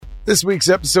This week's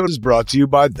episode is brought to you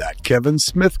by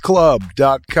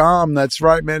ThatKevinSmithClub.com. That's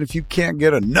right, man. If you can't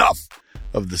get enough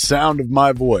of the sound of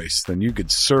my voice, then you could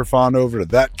surf on over to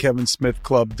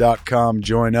ThatKevinSmithClub.com,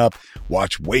 join up,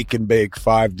 watch Wake and Bake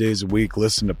 5 days a week,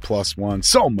 listen to Plus One,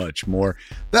 so much more.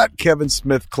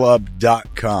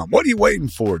 ThatKevinSmithClub.com. What are you waiting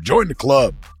for? Join the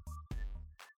club.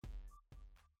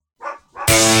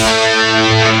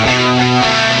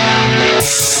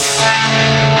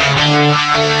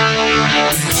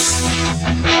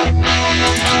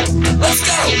 Let's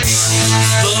go!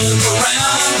 Look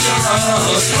around your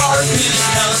apartment,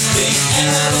 nothing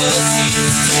ever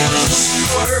seems to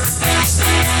work.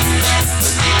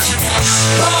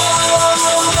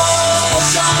 Oh,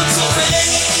 John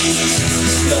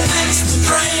Sylvain, the next to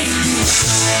train.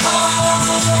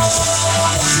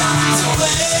 Oh, John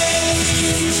Sylvain.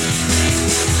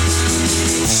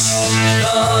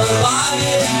 The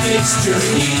light fixture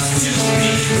needs to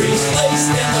be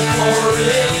replaced and the floor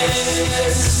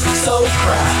is so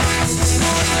cracked.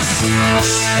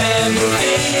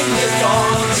 Everything has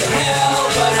gone to hell,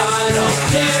 but I don't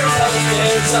care 'cause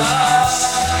there's a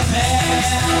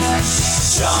man,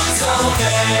 John Sylvain.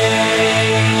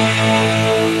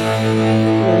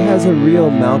 It has a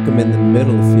real Malcolm in the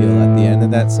Middle feel at the end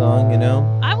of that song, you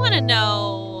know? I want to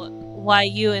know why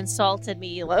you insulted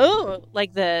me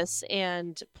like this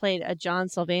and played a John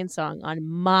Sylvain song on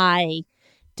my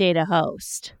data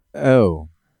host. Oh.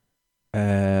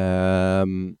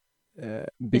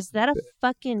 Is that a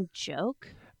fucking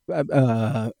joke?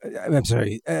 I'm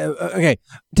sorry. Okay,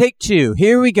 take two.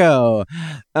 Here we go.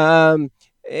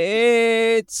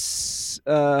 It's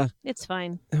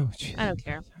fine. Oh, geez. I don't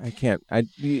care. I can't. I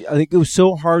think it was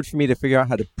so hard for me to figure out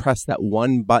how to press that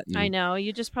one button. I know.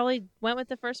 You just probably went with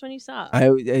the first one you saw. I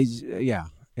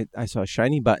saw a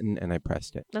shiny button and I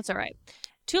pressed it. That's all right.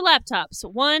 Two laptops,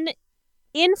 one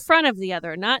in front of the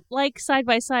other, not like side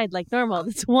by side like normal.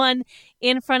 It's one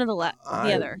in front of the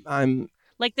other. I'm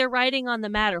like they're riding on the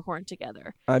Matterhorn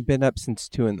together. I've been up since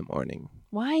 2 a.m.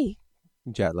 Why?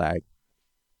 Jet lag.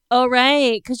 Oh,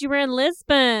 right, because you were in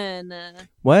Lisbon.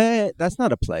 What? That's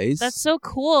not a place. That's so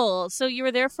cool. So you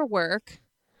were there for work.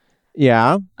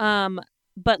 Yeah.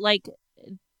 But like,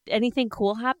 anything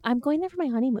cool happen? I'm going there for my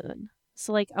honeymoon.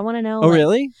 So like, I want to know. Oh,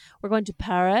 really? We're going to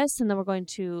Paris, and then we're going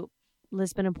to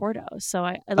Lisbon and Porto. So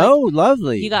I like, oh,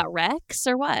 lovely. You got Rex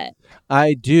or what?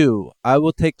 I do. I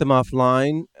will take them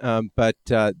offline. But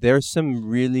there's some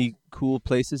really cool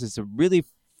places. It's a really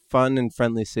fun and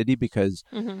friendly city because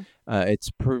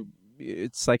it's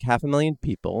like 500,000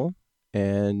 people,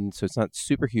 and so it's not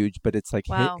super huge, but it's like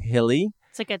hilly.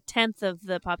 It's like a 10th of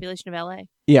the population of LA.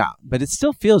 Yeah, but it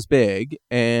still feels big,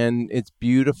 and it's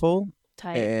beautiful.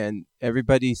 Tight. And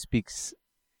everybody speaks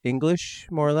English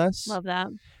more or less. Love that.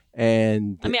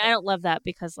 And I mean, I don't love that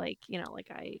because, like, you know,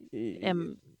 like I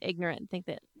am ignorant and think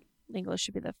that English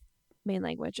should be the main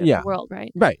language of the world,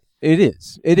 right? Right. It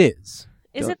is. It is.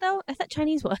 Is it though? I thought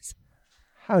Chinese was.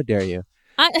 How dare you?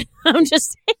 I'm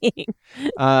just saying.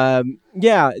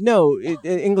 Yeah. No.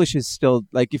 English is still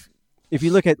like if you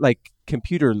look at like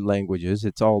computer languages,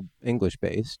 it's all English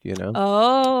based. You know.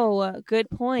 Oh, good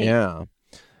point. Yeah.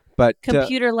 But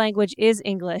computer language is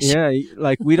English. Yeah,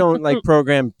 like we don't like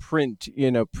program print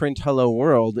hello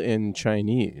world in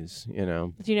Chinese, you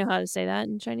know. Do you know how to say that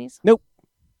in Chinese? Nope.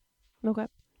 Okay.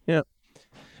 Yeah.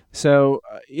 So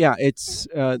it's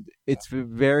a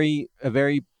very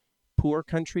poor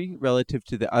country relative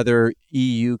to the other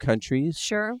EU countries.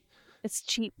 Sure. It's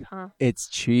cheap, huh? It's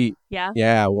cheap. Yeah.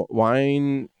 Yeah.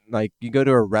 Wine, like you go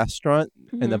to a restaurant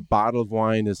and the bottle of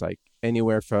wine is like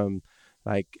anywhere from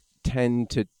like $10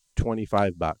 to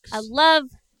 $25. I love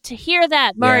to hear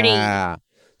that, Marty. Yeah.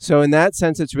 So in that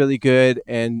sense, it's really good.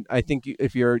 And I think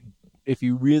if you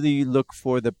really look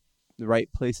for the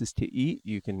right places to eat,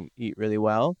 you can eat really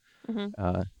well.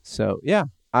 So yeah,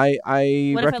 I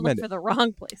what recommend if I look for the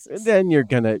wrong places? Then you're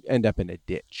gonna end up in a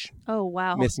ditch. Oh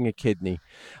wow, missing a kidney.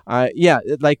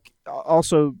 Like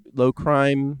also low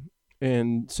crime,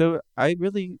 and so I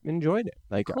really enjoyed it.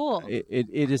 Like cool. It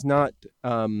is not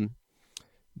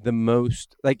the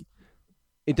most like.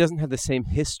 It doesn't have the same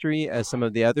history as some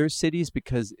of the other cities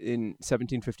because in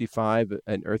 1755,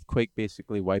 an earthquake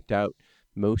basically wiped out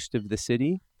most of the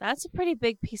city. That's a pretty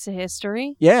big piece of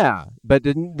history. Yeah, but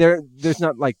there's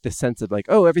not like the sense of like,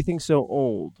 oh, everything's so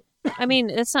old. I mean,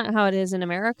 it's not how it is in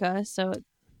America, so.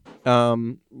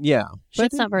 Yeah.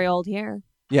 Shit's not very old here.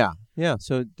 Yeah.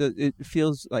 So it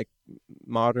feels like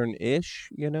modern-ish,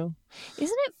 you know?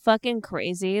 Isn't it fucking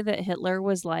crazy that Hitler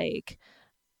was like,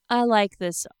 I like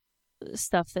this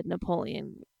stuff that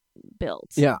Napoleon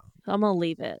built. Yeah. I'm going to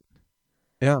leave it.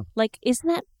 Yeah. Like, isn't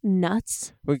that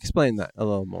nuts? We'll explain that a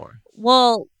little more.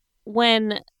 Well,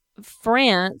 when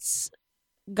France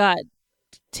got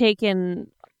taken,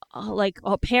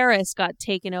 Paris got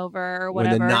taken over or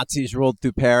whatever. When the Nazis rolled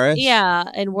through Paris. Yeah,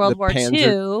 in World the War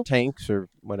Panzer II. tanks or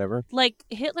whatever. Like,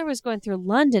 Hitler was going through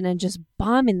London and just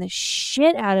bombing the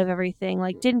shit out of everything.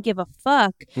 Like, didn't give a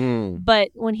fuck. But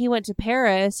when he went to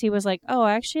Paris, he was like, oh,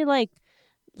 I actually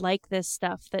like this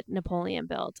stuff that Napoleon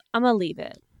built. I'm going to leave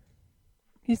it.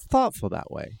 He's thoughtful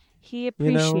that way. He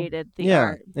appreciated the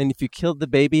art. And if you killed the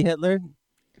baby Hitler,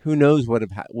 who knows what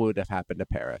would have happened to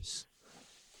Paris?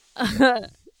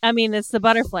 I mean, it's the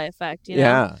butterfly effect, you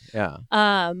know? Yeah.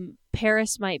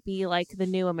 Paris might be like the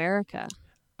new America.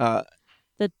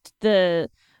 The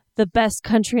best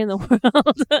country in the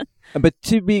world. But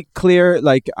to be clear,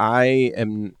 like I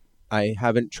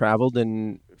haven't traveled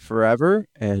in forever,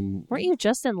 and weren't you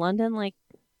just in London? Like,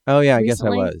 oh yeah,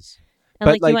 recently? I guess I was. And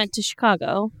but you went to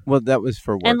Chicago. Well, that was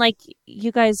for work. And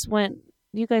you guys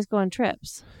go on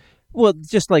trips. Well,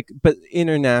 just but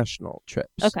international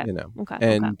trips. Okay. You know.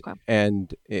 Okay.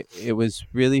 And it was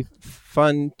really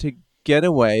fun to get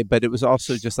away, but it was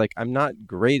also just I'm not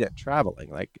great at traveling.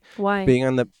 Like, why?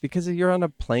 Because you're on a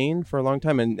plane for a long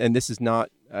time, and this is not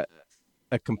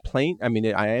a complaint. I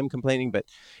mean, I am complaining, but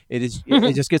it is.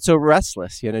 It just gets so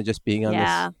restless, you know, just being on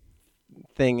this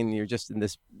thing, and you're just in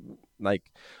this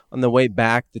on the way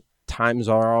back. The times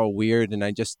are all weird, and I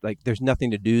just there's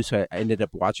nothing to do, so I ended up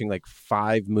watching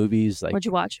 5 movies. What'd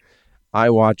you watch?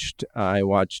 I watched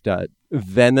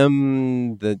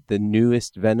Venom, the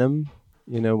newest Venom.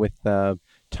 You know, with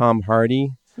Tom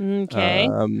Hardy. Okay.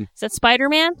 Is that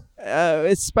Spider-Man?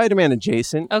 It's Spider-Man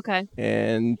adjacent. Okay.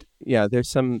 And yeah, there's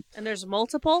some. And there's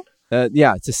multiple?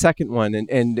 Yeah, it's a second one.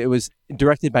 And it was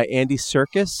directed by Andy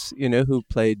Serkis, you know, who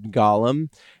played Gollum.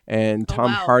 And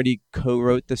Tom Hardy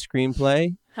co-wrote the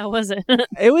screenplay. How was it?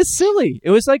 It was silly. It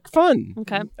was fun.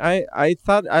 Okay. I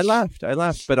thought I laughed,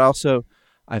 but also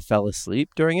I fell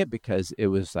asleep during it because it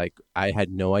was I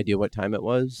had no idea what time it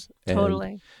was.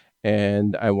 Totally.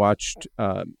 And I watched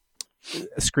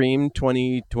Scream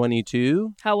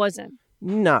 2022. How was it?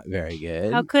 Not very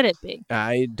good. How could it be?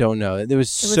 I don't know. It was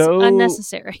so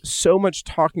unnecessary. So much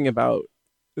talking about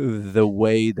the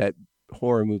way that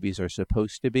horror movies are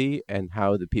supposed to be and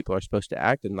how the people are supposed to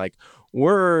act, and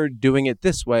we're doing it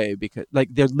this way because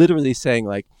they're literally saying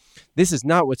this is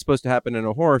not what's supposed to happen in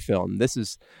a horror film. This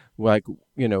is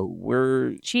you know,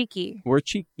 we're cheeky.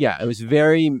 Yeah, it was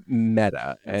very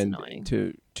meta. That's and annoying.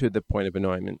 To the point of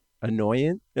annoyance.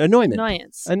 Anointment.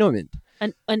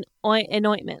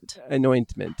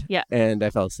 Yeah. And I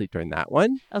fell asleep during that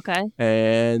one. Okay.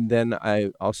 And then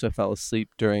I also fell asleep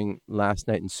during Last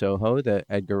Night in Soho, the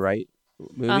Edgar Wright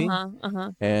movie.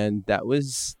 And that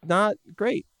was not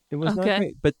great. It was not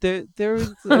great. But there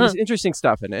was interesting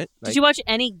stuff in it. Did you watch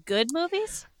any good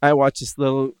movies? I watched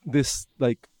this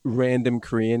random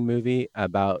Korean movie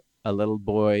about a little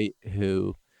boy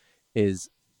who is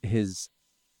he's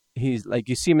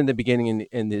you see him in the beginning,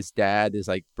 and his dad is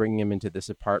bringing him into this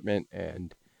apartment,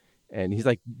 and he's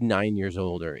 9 years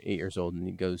old or 8 years old, and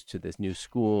he goes to this new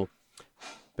school,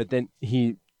 but then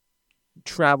he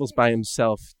travels by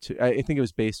himself I think it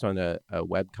was based on a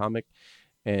webcomic,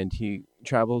 and he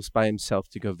travels by himself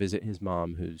to go visit his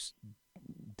mom who's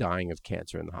dying of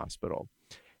cancer in the hospital.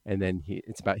 And then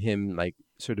it's about him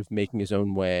sort of making his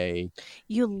own way.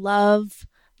 You love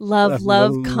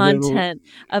content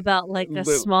about a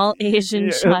small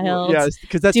Asian child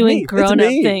that's doing me. grown-up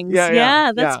things.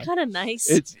 Yeah, that's kind of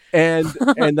nice. And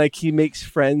he makes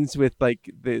friends with the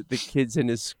kids in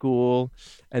his school,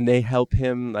 and they help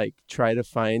him try to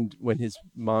find, when his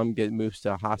mom moves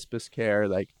to hospice care,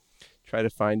 try to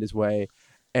find his way.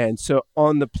 And so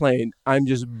on the plane, I'm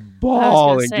just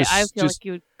bawling. I feel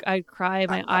I'd cry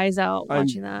my eyes out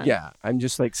watching that. Yeah, I'm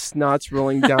just snots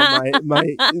rolling down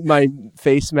my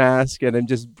face mask, and I'm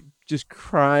just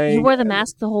crying. You wore the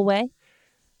mask the whole way?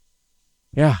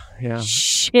 Yeah.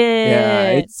 Shit. Yeah,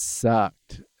 it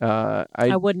sucked.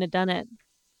 I wouldn't have done it.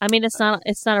 I mean, it's not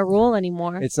a rule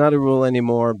anymore. It's not a rule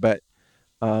anymore, but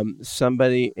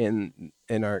somebody in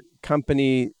our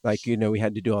company, we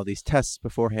had to do all these tests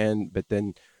beforehand, but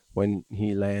then when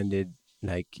he landed,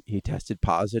 he tested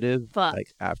positive. Fuck.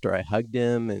 After I hugged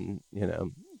him, and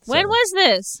so, when was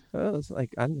this? it was I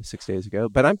don't know, 6 days ago,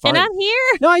 but I'm fine. And I'm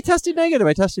here? No, I tested negative.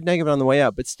 on the way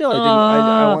out, but still I didn't.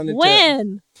 I wanted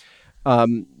when?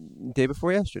 Day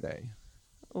before yesterday.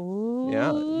 Ooh.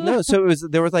 Yeah. No, so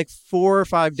there was 4 or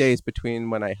 5 days between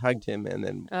when I hugged him and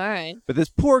then. All right. But this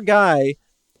poor guy,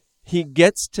 he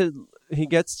gets to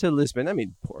Lisbon. I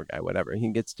mean, poor guy, whatever.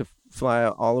 He gets to fly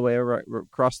all the way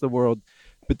across the world,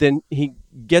 But then he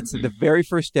gets it the very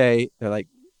first day. They're like,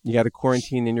 you got to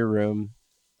quarantine in your room.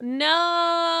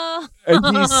 No.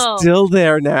 And he's still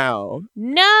there now.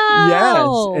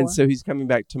 No. Yes. And so he's coming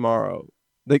back tomorrow.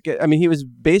 Like, I mean, he was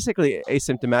basically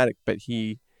asymptomatic, but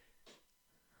he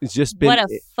has just been. What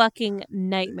a fucking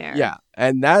nightmare. Yeah.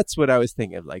 And that's what I was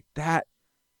thinking of. Like,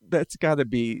 that's got to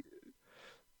be.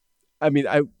 I mean,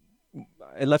 I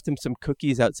left him some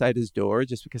cookies outside his door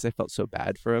just because I felt so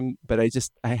bad for him. But I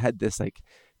had this like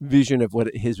vision of what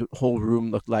his whole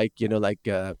room looked like, like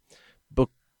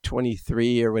book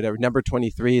 23 or whatever, number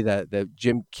 23, the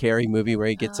Jim Carrey movie where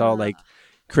he gets all like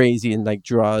crazy and like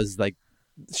draws like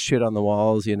shit on the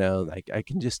walls, like I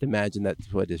can just imagine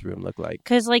that's what his room looked like.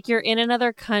 Because like you're in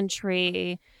another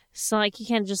country, so like you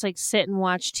can't just like sit and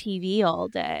watch TV all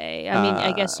day. I mean,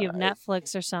 I guess you have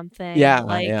Netflix or something. Yeah,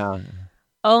 like, yeah.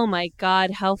 Oh my God,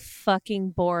 how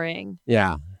fucking boring.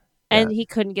 Yeah. And he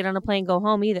couldn't get on a plane and go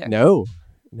home either. No.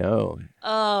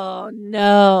 Oh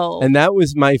no. And that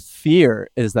was my fear,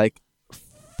 is like,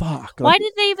 fuck. Why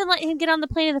did they even let him get on the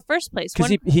plane in the first place?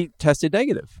 Because he tested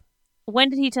negative. When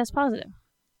did he test positive?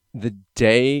 The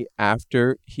day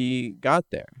after he got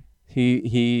there.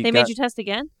 They made you test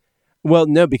again? Well,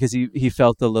 no, because he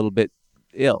felt a little bit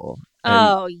ill.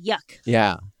 Oh, yuck.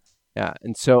 Yeah. Yeah.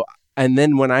 And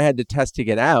then when I had to test to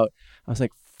get out, I was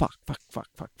like, fuck.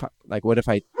 Like, what if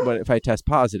I test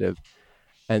positive?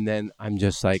 And then I'm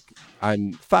just like,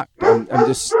 I'm fucked. I'm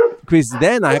just, because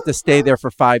then I have to stay there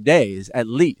for 5 days at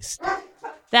least.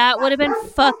 That would have been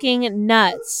fucking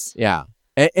nuts. Yeah.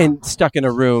 And stuck in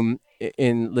a room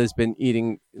in Lisbon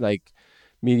eating like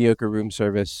mediocre room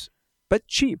service, but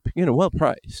cheap, well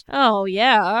priced. Oh,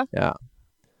 yeah. Yeah.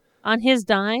 On his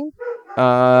dime?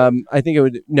 I think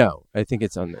I think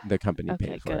it's on the company. Okay,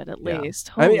 paid for good, it. at Yeah.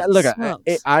 least. I mean, look,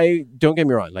 Smokes. I don't get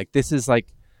me wrong. Like, this is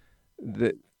like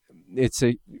it's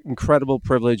an incredible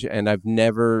privilege, and I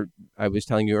was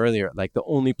telling you earlier, like the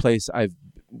only place I've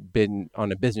been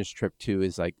on a business trip to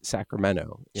is like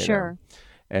Sacramento. Sure.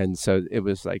 And so it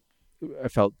was like, I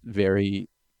felt very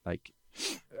like,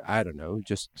 I don't know,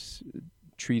 just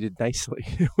treated nicely,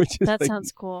 which is that like,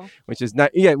 sounds cool. Which is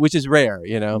not, yeah, which is rare,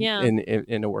 Yeah.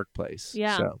 in a workplace.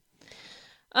 Yeah. So.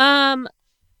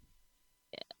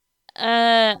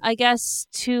 I guess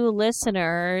to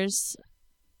listeners,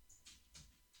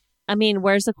 I mean,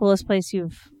 where's the coolest place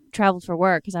you've traveled for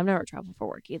work? Because I've never traveled for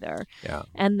work either. Yeah.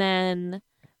 And then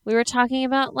we were talking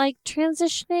about like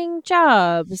transitioning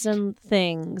jobs and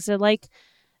things. And, like,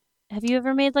 have you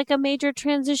ever made like a major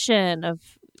transition of,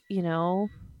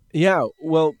 Yeah.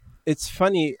 Well, it's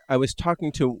funny. I was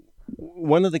talking to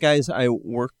one of the guys I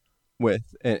work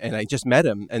with, and I just met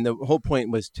him. And the whole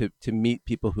point was to meet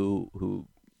people who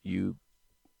you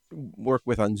work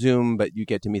with on Zoom, but you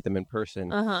get to meet them in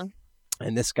person. Uh-huh.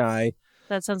 And this guy.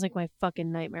 That sounds like my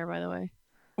fucking nightmare, by the way.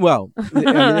 Well,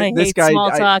 I this hate guy,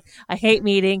 small talk. I hate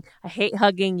meeting. I hate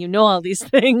hugging. All these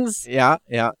things. Yeah,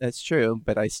 that's true.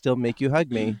 But I still make you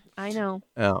hug me. I know.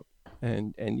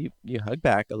 And you hug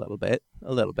back a little bit.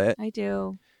 I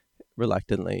do.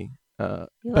 Reluctantly. You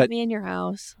let me in your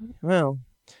house. Well,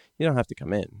 you don't have to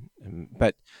come in.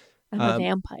 But I'm a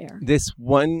vampire. This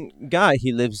one guy,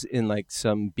 he lives in like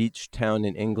some beach town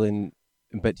in England,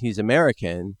 but he's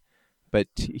American. But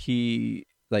he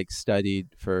like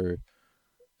studied for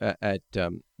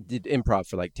did improv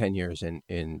for like 10 years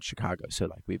in Chicago. So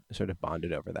like we sort of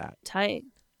bonded over that. Tight.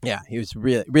 Yeah, he was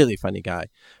really, really funny guy.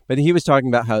 But he was talking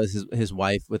about how his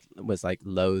wife was like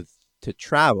loath to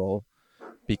travel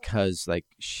because like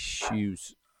she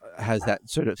has that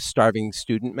sort of starving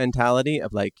student mentality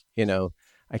of like,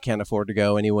 I can't afford to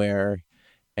go anywhere.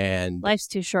 And life's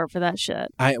too short for that shit.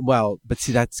 But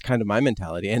see, that's kind of my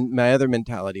mentality. And my other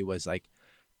mentality was like,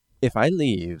 if I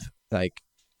leave, like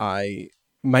I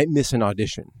might miss an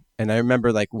audition. And I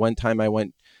remember like one time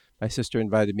my sister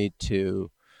invited me to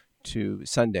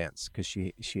Sundance because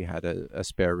she had a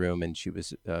spare room and she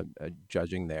was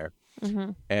judging there.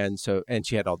 Mm-hmm. And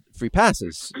she had all free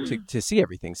passes to see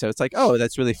everything. So it's like, oh,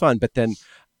 that's really fun. But then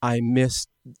I missed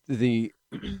the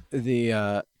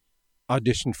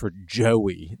audition for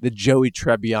Joey, the Joey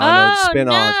Tribbiani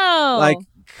spinoff. No. Like,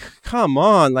 come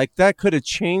on, like that could have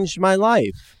changed my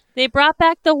life. They brought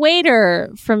back the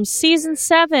waiter from season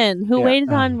 7 who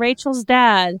waited on Rachel's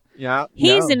dad. Yeah.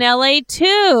 He's in LA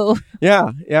too.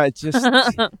 Yeah. It's just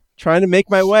trying to make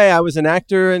my way. I was an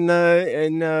actor at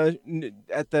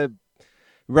the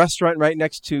restaurant right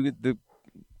next to the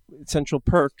Central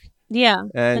Perk. Yeah,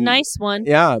 and, the nice one.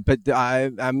 Yeah, but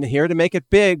I'm here to make it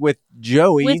big with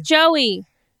Joey.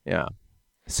 Yeah.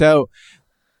 So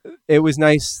it was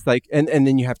nice, like, and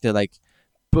then you have to like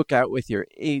book out with your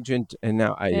agent, and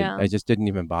now I just didn't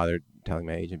even bother telling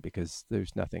my agent because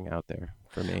there's nothing out there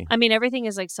for me. I mean, everything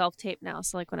is like self-taped now.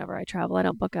 So like whenever I travel, I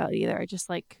don't book out either. I just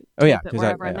like Oh, yeah, tape it 'cause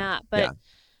wherever I'm at. But yeah.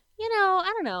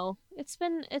 I don't know. It's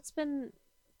been.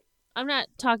 I'm not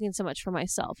talking so much for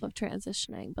myself of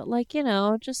transitioning, but like,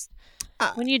 just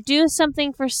when you do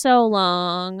something for so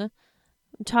long,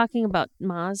 I'm talking about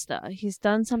Mazda. He's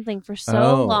done something for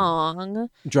so long.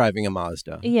 Driving a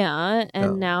Mazda. Yeah.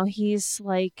 And now he's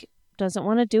like, doesn't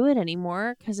want to do it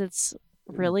anymore because it's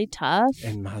really tough.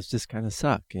 And Mazdas kind of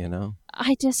suck,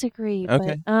 I disagree.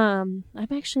 Okay. But I'm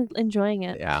actually enjoying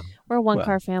it. Yeah. We're a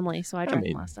one-car family, so I drive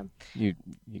Mazda. You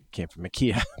came from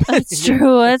IKEA. That's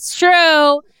true. That's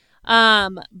true.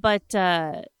 But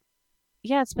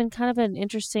it's been kind of an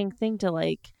interesting thing to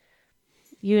like,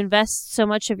 you invest so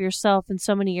much of yourself and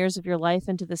so many years of your life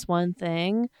into this one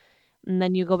thing, and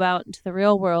then you go out into the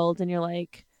real world and you're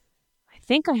like, I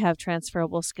think I have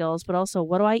transferable skills, but also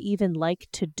what do I even like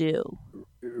to do?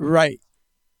 Right.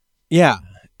 Yeah.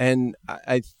 And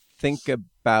I think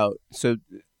about, so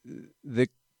the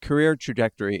career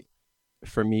trajectory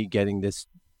for me getting this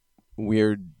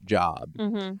weird job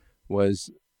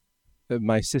was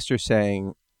my sister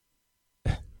saying,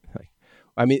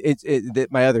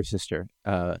 my other sister,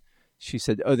 she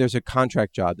said, oh, there's a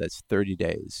contract job that's 30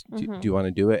 days. Do you want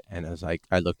to do it? And I was like,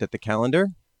 I looked at the calendar.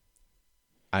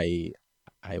 I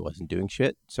wasn't doing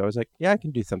shit. So I was like, yeah, I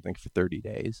can do something for 30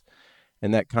 days.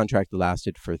 And that contract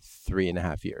lasted for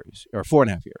 3.5 years or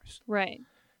 4.5 years. Right.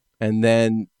 And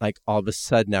then like all of a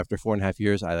sudden after 4.5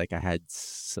 years, I had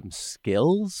some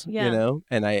skills,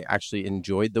 and I actually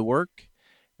enjoyed the work.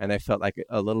 And I felt like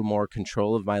a little more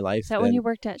control of my life. Is that when you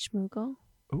worked at Schmoogle?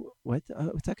 What?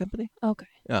 What's that company? Okay.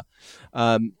 Yeah.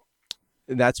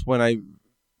 That's when I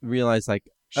realized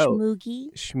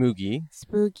Schmoogie. Schmoogie.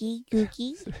 Spooky.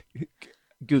 Googie.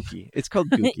 Googie. It's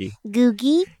called Googie.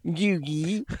 Googie.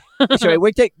 Googie. So I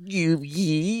worked at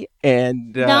Googie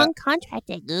and...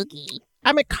 non-contract at Googie.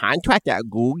 I'm a contract at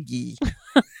Googie.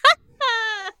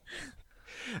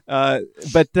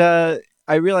 But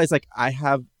I realized I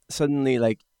have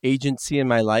suddenly agency in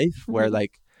my life where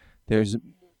there's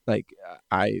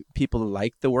people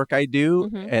like the work I do,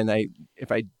 and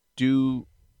if I do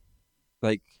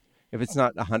if it's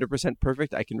not 100%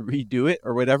 perfect, I can redo it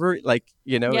or whatever.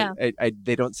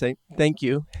 They don't say thank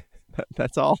you.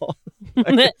 That's all.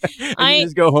 I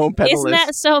just go home penniless. Isn't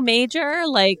that so major?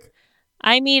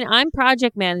 I'm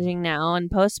project managing now in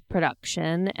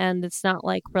post-production, and it's not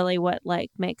really what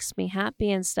makes me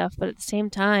happy and stuff, but at the same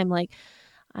time,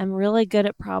 I'm really good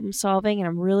at problem solving, and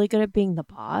I'm really good at being the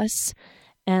boss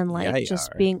and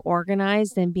being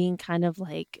organized and being kind of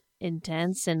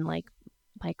intense and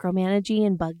micromanaging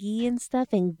and buggy and stuff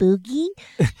and boogie.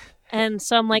 And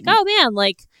so I'm like, oh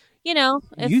man,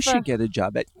 you should get a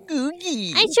job at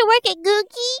Googie. I should work at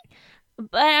Googie.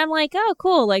 But I'm like, oh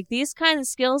cool, these kind of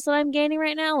skills that I'm gaining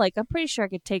right now, I'm pretty sure I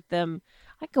could take them.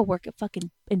 I could work at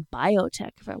fucking in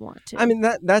biotech if I want to. I mean,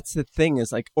 that's the thing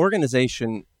is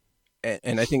organization.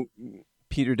 And I think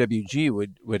Peter W.G.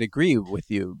 would agree with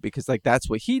you because that's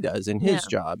what he does in his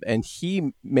job. And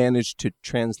he managed to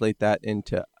translate that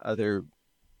into other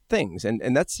things.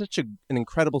 And that's such an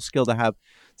incredible skill to have.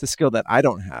 It's a skill that I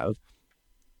don't have.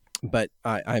 But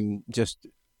I'm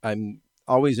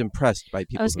always impressed by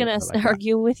people. I was going to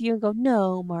argue with you and go,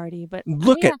 no, Marty. But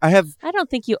I don't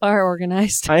think you are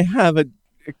organized. I have a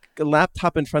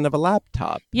laptop in front of a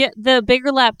laptop. Yeah, the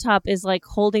bigger laptop is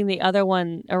holding the other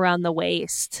one around the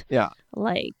waist. Yeah.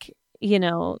 Watching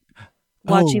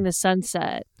the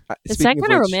sunset. It's that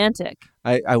kind of romantic.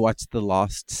 I watched The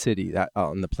Lost City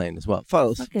on the plane as well.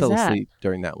 Fell asleep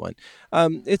during that one.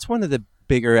 It's one of the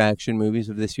bigger action movies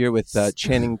of this year with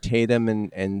Channing Tatum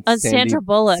and Sandra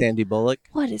Bullock. Sandy Bullock.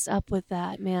 What is up with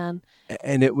that, man?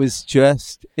 And it was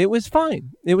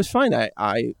fine. It was fine.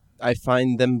 I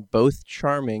find them both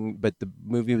charming, but the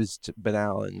movie was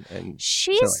banal and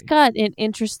she's silly. Got an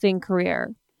interesting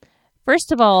career.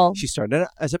 First of all, she started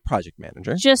as a project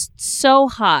manager. Just so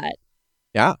hot.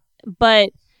 Yeah. But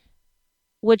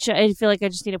which I feel like I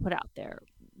just need to put out there.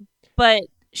 But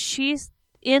she's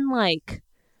in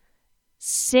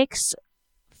 6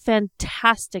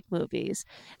 fantastic movies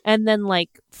and then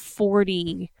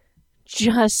 40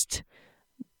 just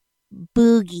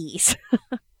boogies.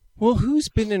 Well, who's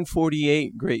been in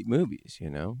 48 great movies,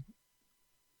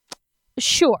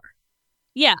 Sure.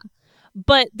 Yeah.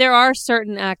 But there are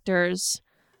certain actors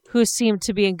who seem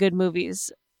to be in good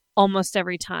movies almost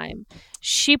every time.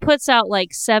 She puts out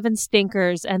 7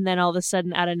 stinkers and then all of a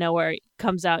sudden out of nowhere it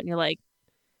comes out and you're like,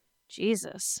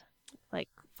 Jesus.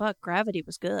 Fuck, Gravity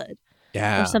was good.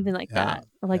 Yeah. Or something like that.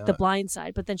 Or The Blind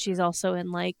Side. But then she's also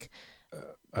in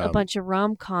a bunch of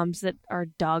rom-coms that are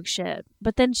dog shit.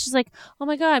 But then she's like, oh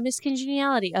my God, Miss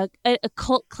Congeniality, a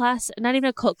cult classic, not even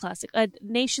a cult classic,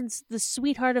 the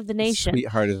sweetheart of the nation.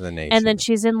 Sweetheart of the nation. And then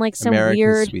she's in like some American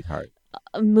weird sweetheart.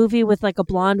 movie with like a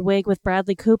blonde wig with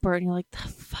Bradley Cooper. And you're like, the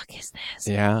fuck is this?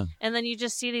 Yeah. And then you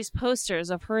just see these posters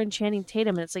of her and Channing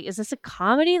Tatum. And it's like, is this a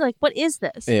comedy? Like, what is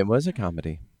this? It was a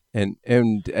comedy. And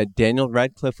Daniel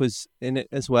Radcliffe was in it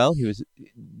as well. He was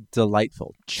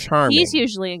delightful, charming. He's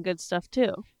usually in good stuff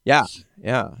too. Yeah.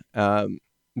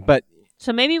 But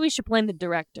So maybe we should blame the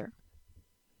director.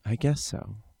 I guess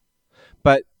so.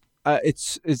 But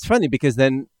it's funny because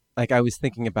then like I was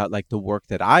thinking about like the work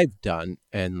that I've done,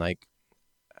 and like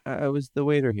I was the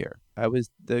waiter here. I was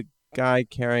the guy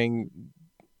carrying,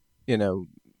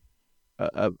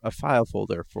 a file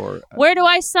folder for. Where do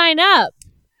I sign up?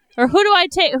 Or who do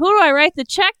I write the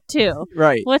check to?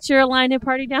 Right. What's your line at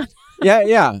Party Down?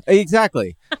 Yeah,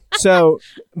 exactly. So,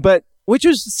 but which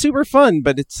was super fun,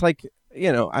 but it's like,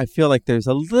 I feel like there's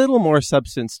a little more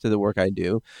substance to the work I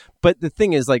do. But the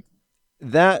thing is, like,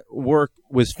 that work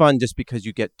was fun just because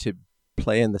you get to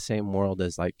play in the same world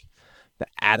as like the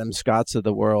Adam Scotts of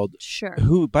the world. Sure.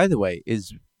 Who, by the way,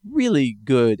 is really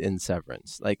good in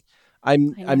Severance. Like, I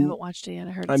haven't watched it yet.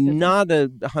 I heard it's I'm good. not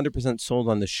 100% sold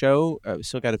on the show. I've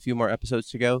still got a few more episodes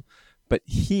to go, but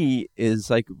he is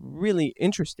like really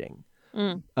interesting.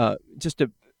 There's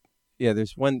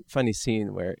one funny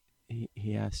scene where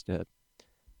he has to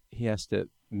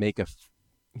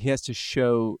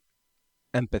show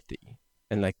empathy,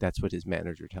 and like that's what his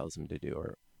manager tells him to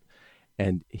do,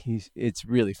 and it's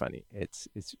really funny.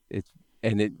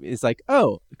 And it is like,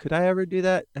 oh, could I ever do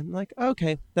that? I'm like,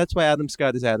 okay, that's why Adam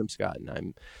Scott is Adam Scott, and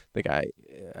I'm the guy.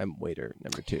 I'm waiter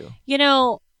number 2.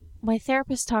 My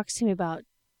therapist talks to me about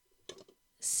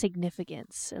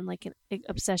significance and like an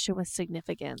obsession with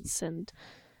significance, and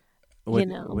What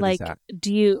like, is that?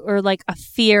 do you, or like a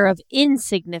fear of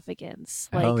insignificance?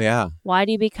 Like, Oh yeah, why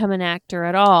do you become an actor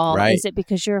at all? Right. Is it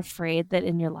because you're afraid that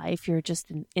in your life you're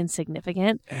just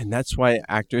insignificant? and that's why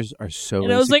actors are so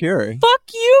And I was like, insecure. fuck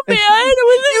you, man.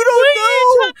 You don't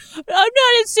know. I'm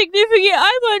not insignificant.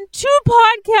 I'm on 2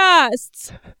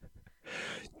 podcasts.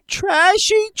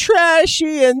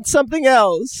 Trashy, and something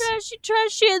else.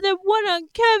 Trashy, and then one on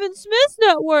Kevin Smith's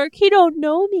network. He don't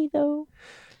know me, though.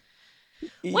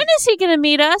 When is he going to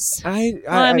meet us? You've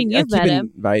you've met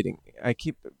him.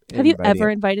 Have you ever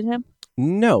invited him?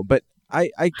 No, but I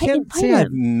can't invite say I've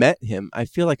him. met him. I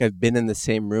feel like I've been in the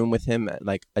same room with him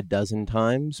like a dozen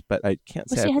times, but I can't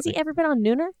say. Has he ever been on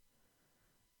Nooner?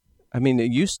 I mean,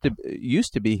 it used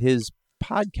to be his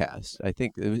podcast. I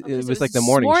think it so was like it's the his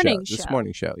morning morning show. show. This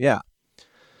morning show, yeah.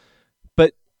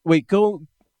 But wait, go.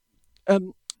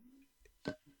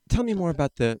 Tell me more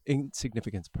about the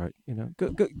insignificance part.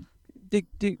 Go dig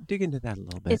into that a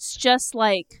little bit. It's just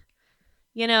like,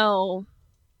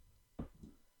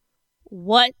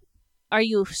 what are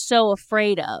you so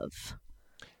afraid of?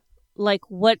 Like,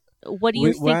 what do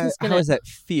you think is going to... How is that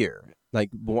fear?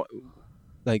 Like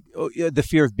the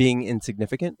fear of being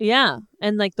insignificant? Yeah,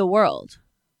 and like the world.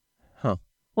 Huh.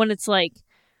 When it's like,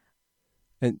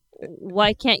 And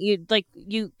why can't you, like,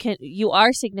 you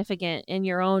are significant in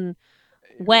your own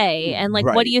way, and like,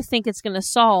 what Right. do you think it's going to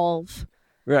solve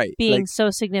right, being like, so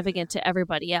significant to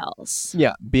everybody else?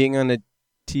 yeah, being on a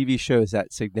TV show, is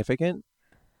that significant?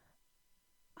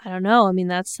 I don't know. I mean,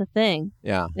 that's the thing.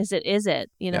 Yeah. Is it? Is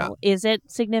it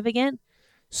significant?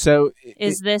 So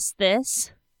Is this?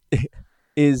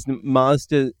 is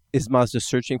Mazda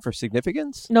searching for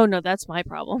significance? No, that's my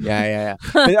problem. Yeah.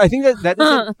 But I think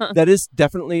that is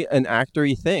definitely an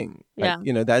actory thing. Like,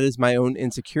 Yeah. that is my own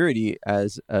insecurity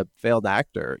as a failed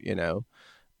actor,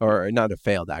 or not a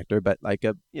failed actor, but like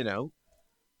an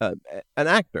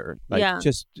actor, like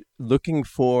just looking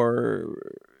for,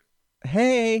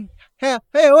 hey,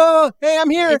 whoa, hey, I'm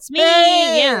here. It's me.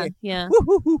 Hey! Yeah.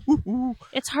 Woo.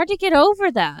 It's hard to get over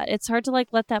that. It's hard to like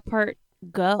let that part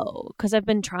go, because I've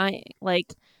been trying.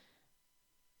 Like,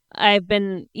 I've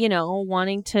been,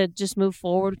 wanting to just move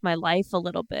forward with my life a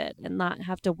little bit and not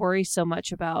have to worry so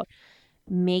much about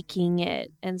making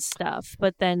it and stuff.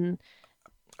 But then,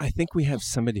 I think we have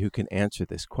somebody who can answer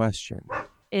this question.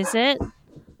 is it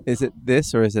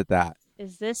this or is it that?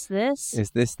 Is this?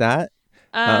 Is this that?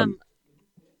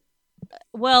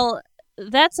 Well,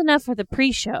 that's enough for the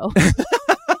pre-show.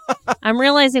 I'm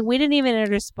realizing we didn't even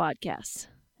introduce the podcast.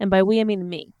 And by we, I mean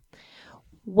me.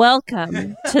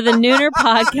 Welcome to the Nooner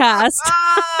Podcast.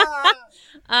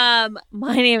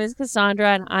 My name is Cassandra,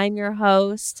 and I'm your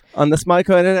host. On the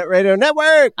Smyco Internet Radio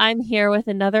Network. I'm here with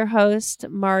another host,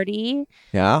 Marty.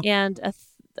 Yeah. And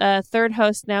a third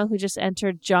host now who just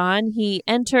entered, John. He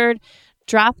entered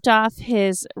dropped off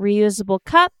his reusable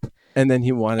cup. And then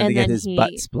he wanted And to get then his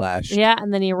butt splashed. Yeah,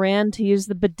 and then he ran to use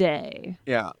the bidet.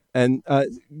 Yeah. And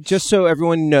just so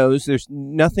everyone knows, there's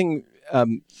nothing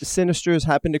sinister has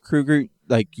happened to Kruger.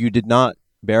 Like, you did not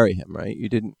bury him, right? You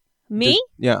didn't. Me?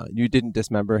 You didn't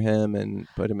dismember him and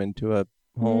put him into a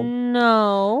hole.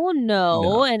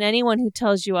 No. And anyone who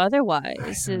tells you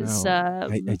otherwise is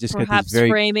I just perhaps got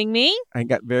framing me. I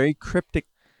got very cryptic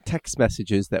text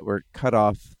messages that were cut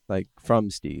off, like,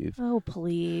 from Steve. Oh,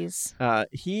 please.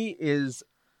 He is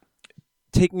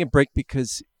taking a break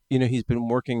because, he's been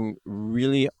working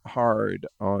really hard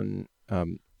on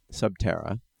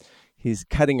Subterra. He's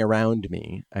cutting around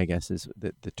me, I guess is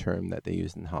the term that they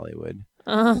use in Hollywood.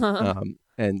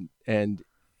 And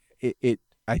it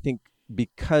I think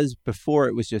because before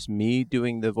it was just me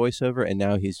doing the voiceover, and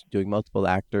now he's doing multiple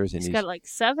actors, and he's got like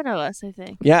 7 of us, I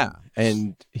think. Yeah,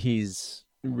 and he's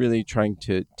really trying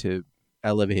to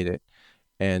elevate it,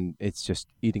 and it's just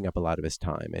eating up a lot of his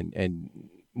time, and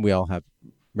we all have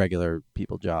regular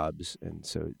people jobs, and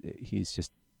so he's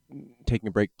just taking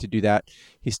a break to do that.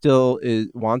 He still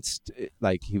wants to,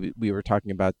 like we were talking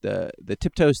about the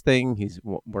Tiptoes thing. He's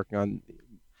working on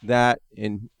that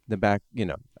in the back.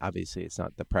 Obviously it's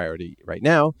not the priority right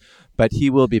now, but he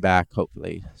will be back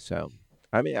hopefully. So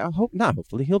I mean, I hope not.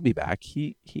 Hopefully he'll be back.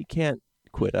 He can't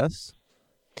quit us.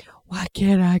 Why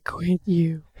can't I quit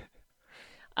you?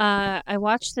 I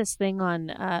watched this thing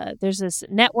on, there's this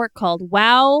network called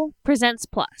WoW Presents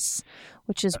Plus,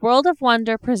 which is World of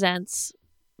Wonder Presents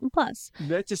Plus.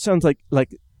 That just sounds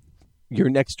like your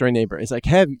next door neighbor. It's like,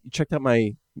 have you checked out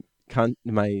my content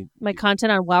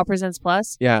on WoW Presents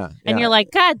Plus? Yeah. And you're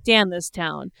like, God damn this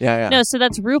town. Yeah. No, so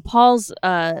that's RuPaul's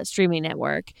streaming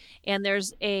network. And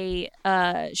there's a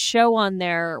show on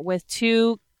there with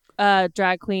 2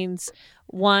 drag queens.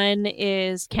 One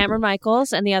is Cameron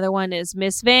Michaels, and the other one is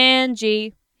Miss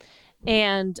Vanjie.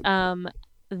 And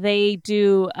they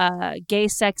do gay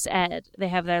sex ed. They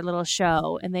have their little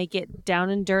show, and they get down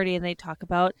and dirty, and they talk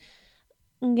about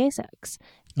gay sex.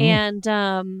 Oh. And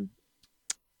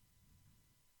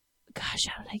gosh,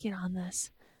 how did I get on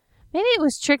this? Maybe it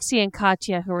was Trixie and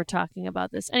Katya who were talking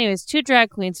about this. Anyways, 2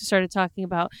 drag queens who started talking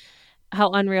about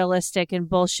how unrealistic and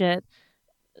bullshit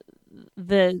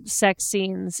the sex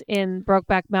scenes in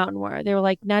Brokeback Mountain were. They were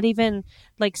like, not even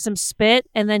like some spit,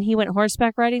 and then he went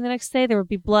horseback riding the next day. There would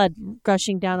be blood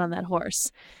gushing down on that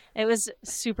horse. It was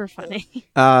super funny.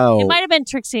 Oh. It might have been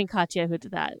Trixie and Katya who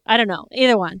did that. I don't know.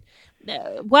 Either one.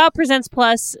 WoW Presents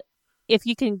Plus, if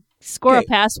you can score a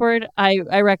password,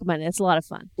 I recommend it. It's a lot of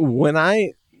fun. When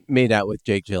I made out with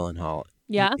Jake Gyllenhaal,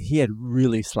 yeah, he had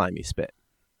really slimy spit.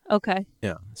 Okay.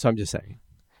 Yeah, so I'm just saying.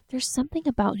 There's something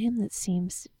about him that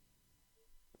seems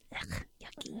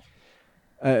yucky.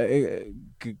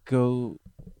 Go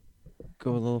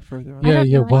a little further on.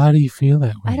 Yeah. Why do you feel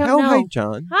that way? I don't know. Hi,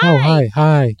 John. Hi. Oh,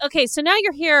 hi. Okay, so now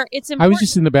you're here. It's important. I was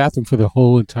just in the bathroom for the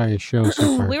whole entire show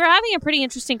so far. We were having a pretty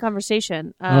interesting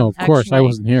conversation. Of course. I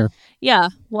wasn't here. Yeah,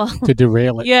 well. To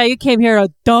derail it. Yeah, you came here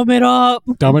to dumb it up.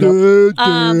 Dumb it up.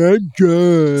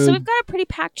 So we've got a pretty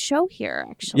packed show here,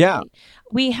 actually. Yeah.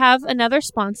 We have another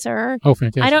sponsor. Oh,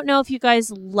 fantastic. I don't know if you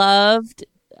guys loved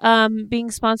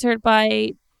being sponsored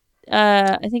by,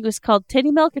 I think it was called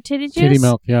Titty Milk or Titty Juice? Titty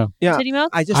Milk, yeah. Titty Milk?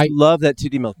 I just love that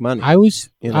Titty Milk money. I was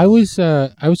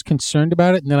concerned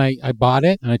about it, and then I bought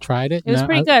it and I tried it. It was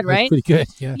pretty good, right? It was pretty good,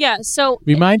 yeah. Yeah, so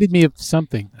reminded me of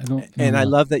something. I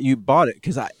love that you bought it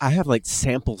because I have like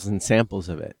samples and samples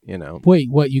of it, Wait,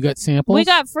 what? You got samples? we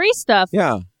got free stuff.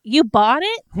 Yeah. You bought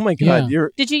it? Oh my God. Yeah.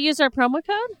 Did you use our promo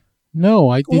code? No,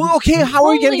 I didn't. Well, okay, how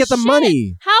are we going to get the Holy money?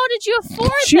 shit. How did you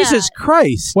afford Jesus that?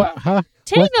 Christ. What? Huh?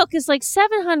 Titty What? Milk is like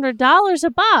 $700 a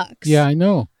box. Yeah, I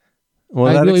know. Well,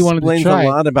 I that really wanted to explains try a it.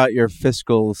 lot about your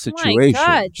fiscal situation,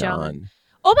 God, John.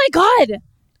 Oh my God.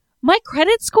 My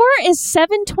credit score is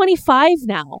 725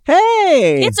 now.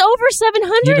 Hey! It's over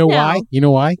 700 You know now. why? You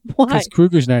know why? Why? Because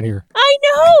Kruger's not here. I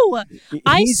know.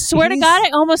 I He's- swear to he's- God, I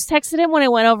almost texted him when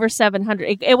it went over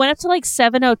 700. It went up to like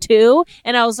 702,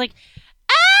 and I was like,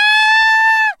 ah!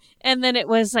 And then it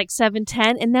was like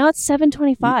 710, and now it's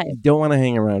 725. You don't want to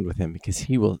hang around with him because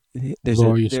he will. There's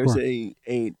Lower your there's score.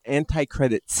 a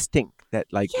anti-credit stink that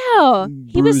like Yeah,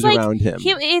 he was brews like, around him.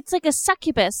 it's like a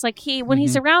succubus. Like when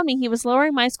he's Mm-hmm. around me, he was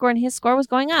lowering my score, and his score was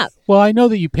going up. Well, I know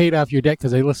that you paid off your debt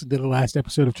because I listened to the last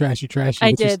episode of Trashy Trashy.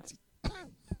 I which is did.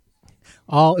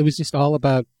 It was just all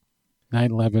about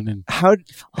 9/11 and How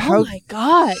Oh my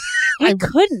God, I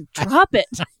couldn't drop it.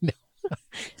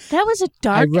 That was a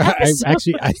dark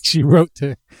episode. I actually wrote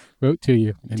to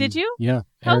you. And, Did you? Yeah.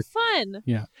 How Eric, fun.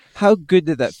 yeah. how good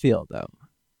did that feel though?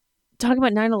 Talking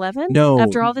about 9/11? No,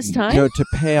 After all this time? No, to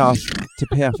pay off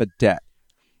a debt.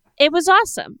 it was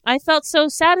awesome. I felt so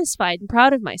satisfied and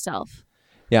proud of myself.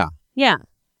 Yeah. Yeah.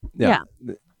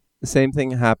 The same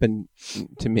thing happened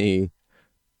to me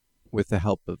with the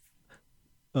help of.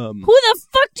 Who the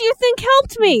fuck do you think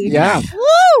helped me? Yeah.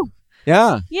 Woo!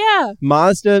 Yeah. Yeah.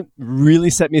 Mazda really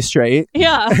set me straight.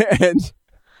 Yeah. And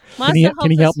Can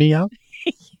he help me out?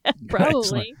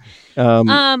 Probably.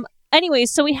 um, Anyway,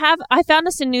 so I found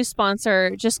us a new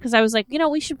sponsor just because I was like,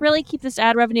 we should really keep this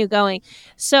ad revenue going.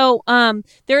 So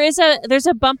there's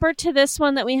a bumper to this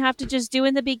one that we have to just do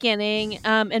in the beginning.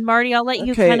 And Marty, I'll let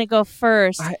you kind of go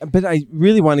first. but I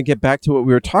really want to get back to what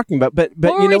we were talking about. But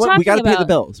What you were know we what? We got to talking pay the about?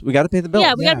 bills. We got to pay the bills.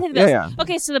 Yeah, we got to pay the bills. Yeah.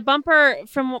 Okay, so the bumper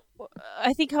from,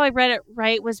 I think how I read it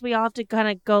right was we all have to kind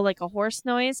of go like a horse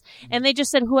noise, and they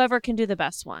just said whoever can do the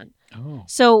best one. Oh.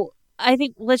 So I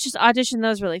think let's just audition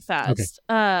those really fast.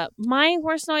 Okay. My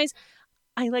horse noise,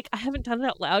 I haven't done it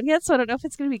out loud yet, so I don't know if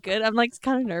it's gonna be good. I'm like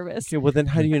kind of nervous. Okay, well then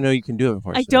how do you know you can do it?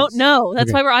 Horse I don't know.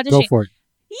 That's Okay, why we're Go auditioning. for it.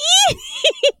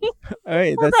 All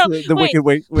right, that's Hold on. the Wicked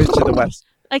Witch of the West.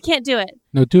 I can't do it.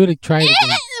 No, do it. Try it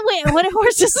again. Wait, what do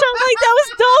horses sound like? That was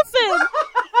dolphin.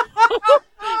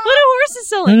 What do horses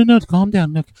sound like? No. Calm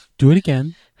down. Look, do it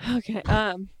again. Okay.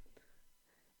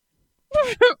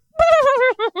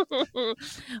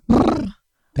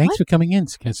 Thanks for coming in,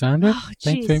 Cassandra. Oh,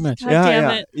 Thanks jeez. very much. God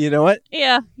damn it. You know what?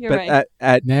 Yeah, you're But right.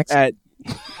 at Next. at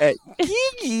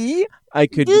Gigi, I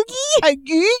could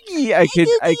Gigi, I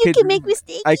could make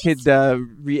mistakes. I could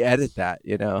re-edit that.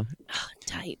 You know.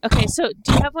 Tight. Okay, so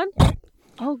do you have one?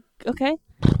 Oh, okay.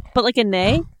 But like a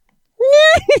neigh?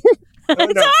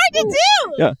 It's no. hard to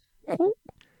do. Yeah.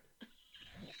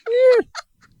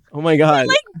 Oh my God.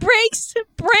 Like breaks the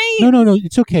brain. No.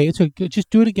 It's okay. It's okay. Just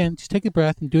do it again. Just take a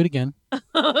breath and do it again.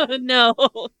 No.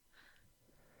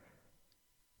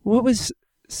 What was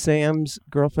Sam's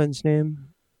girlfriend's name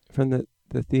from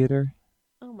the theater?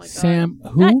 Oh my god. Sam,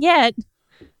 who? Not yet.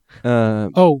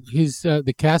 Oh, he's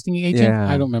the casting agent. Yeah.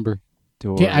 I don't remember.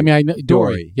 Dory. I mean, I know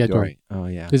Dory. Yeah, Dory. Oh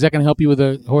yeah. Is that going to help you with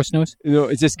a horse nose? No,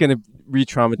 it's just gonna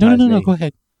re-traumatize me. No. Go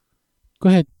ahead. Go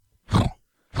ahead.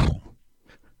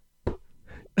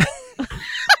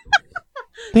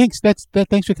 Thanks.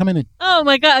 Thanks for coming in. Oh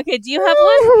my god. Okay, do you have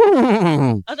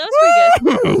one? Oh, that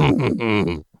was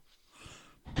pretty good.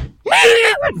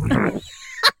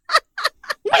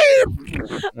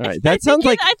 All right. That sounds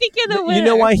like I think you're the winner. you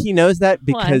know why he knows that?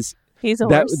 Because He's a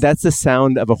horse. that's the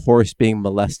sound of a horse being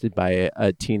molested by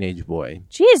a teenage boy.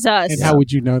 Jesus. And how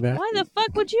would you know that? Why the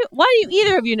fuck would you? Why do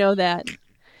either of you know that?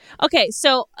 Okay,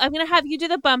 so I'm gonna have you do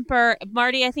the bumper,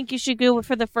 Marty. I think you should go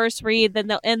for the first read, and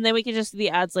then we can just do the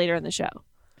ads later in the show.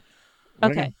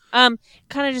 Okay. Kind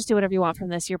of just do whatever you want from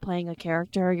this. You're playing a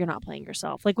character. You're not playing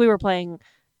yourself. Like we were playing.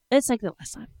 It's like the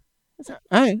last time. All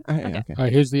right. Okay. All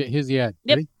right. Here's the ad.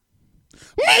 Yep.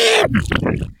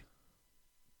 Ready?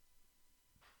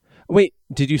 Wait,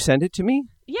 did you send it to me?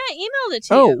 Yeah, I emailed it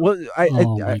to Oh you. well,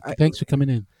 I Thanks for coming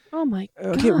in. Oh my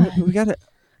god. okay. We gotta.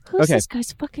 Who's okay. this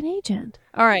guy's fucking agent?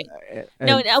 All right.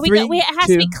 No, and it 3, has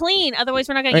to be 2. clean. Otherwise,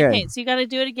 we're not gonna get Okay. paid. So you got to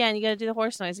do it again. You got to do the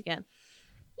horse noise again.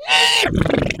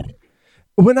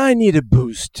 When I need a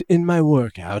boost in my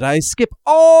workout, I skip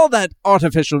all that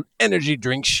artificial energy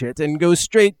drink shit and go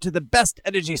straight to the best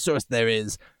energy source there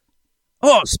is: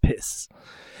 horse piss.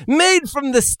 Made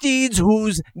from the steeds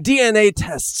whose DNA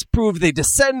tests prove they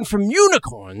descend from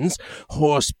unicorns,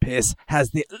 horse piss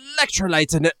has the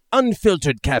electrolytes and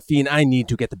unfiltered caffeine I need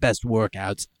to get the best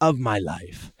workouts of my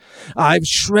life. I'm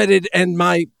shredded and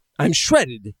my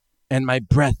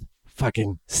breath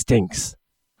fucking stinks.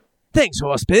 Thanks,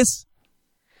 horse piss.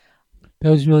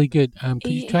 That was really good. Can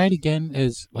you try it again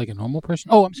as like a normal person?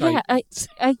 Oh, I'm sorry. Yeah,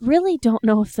 I really don't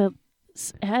know if the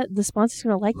sponsor's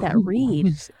gonna like that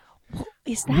read.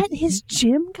 Is that his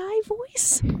gym guy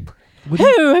voice?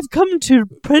 Oh, I've come to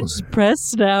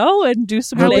press now and do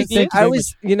some How leg is it? I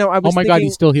was Oh my God,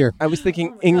 he's still here. I was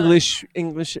thinking English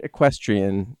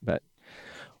equestrian, but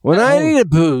when I need a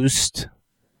boost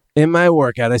in my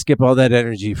workout, I skip all that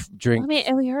energy drink. I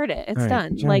mean, we heard it. It's All right,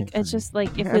 done. fine, Like fine. it's just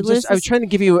like if I we lose, was trying to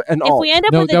give you an if alt. we end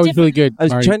up No, with that a was different. really good. I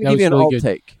was Marty. trying to That give you an really alt good.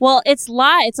 take. Well, it's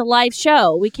live. It's a live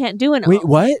show. We can't do an. Wait,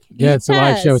 what? Yeah, it's a live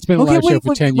Yes. show. It's been a live show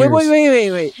for 10 years.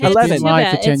 Wait. It's 11. too live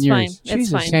bad. for 10 It's years. fine. It's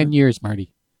Jesus. fine. 10 years,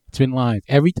 Marty. It's been live.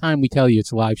 Every time we tell you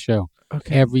it's a live show.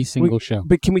 Okay. Every single show.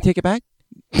 But can we take it back?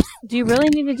 Do you really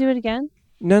need to do it again?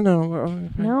 No.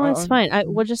 No, it's fine.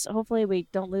 We'll just hopefully we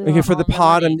don't lose. Okay, all for the the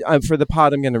pod, money. I'm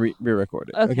going to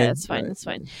re-record it. Okay, that's fine. All right. That's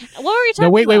fine. What were you talking No,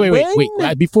 wait. about?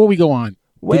 When? Before we go on,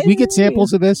 did we get When?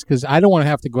 samples of this? Because I don't want to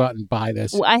have to go out and buy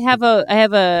this. Well, I have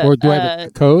a. Or do I have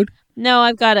a code? No,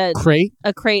 I've got a Crate?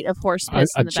 crate of horse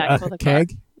piss in the back of the car.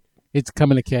 keg? It's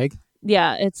coming a keg?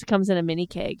 Yeah, it comes in a mini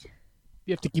keg.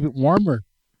 You have to keep it warmer.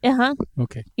 Uh-huh.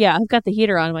 Okay. Yeah, I've got the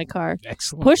heater on in my car.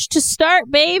 Excellent. Push to start,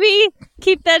 baby.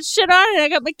 Keep that shit on, and I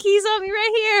got my keys on me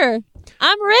right here.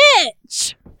 I'm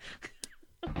rich.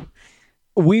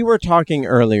 We were talking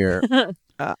earlier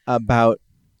about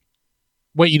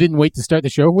Wait, you didn't wait to start the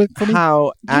show for me?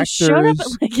 how You showed up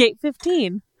actors. at like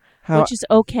 8:15, How, which is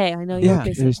okay. I know you're yeah,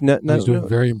 busy. there's no. I was doing no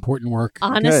very important work.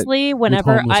 Honestly, when it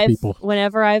homeless was people. when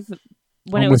it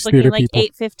Homeless was looking theater like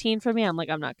people. 8:15 for me, I'm like,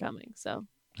 I'm not coming. So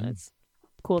that's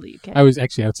cool that you came. I was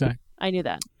actually outside. I knew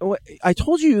that. I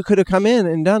told you could have come in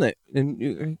and done it, and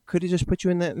you could have just put you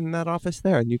in that office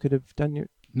there, and you could have done your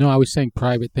No, I was saying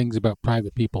private things about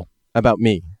private people. about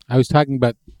me. I was talking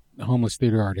about homeless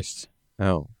theater artists.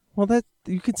 Oh, well, that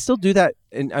you could still do that,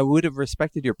 and I would have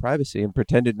respected your privacy and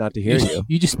pretended not to hear you.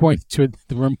 You just pointed to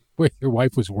the room where your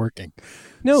wife was working.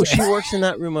 No, she works in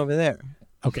that room over there.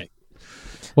 Okay.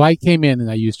 Well, I came in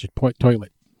and I used your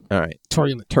toilet. All right,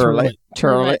 Toilet.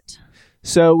 turlet.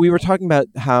 So we were talking about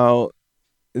how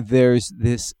there's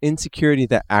this insecurity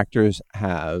that actors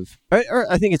have, or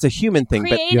I think it's a human thing,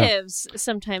 Creatives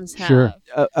sometimes have Sure.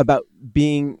 but about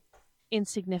being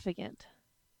insignificant.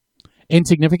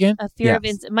 Insignificant? A fear of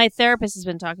Yes. my therapist has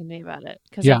been talking to me about it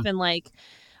because Yeah. I've been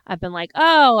like,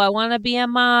 oh, I want to be a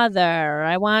mother.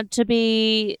 I want to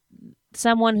be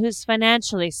someone who's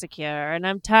financially secure, and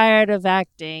I'm tired of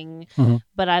acting, Mhm.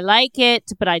 but I like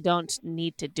it, but I don't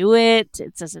need to do it.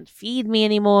 It doesn't feed me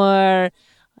anymore.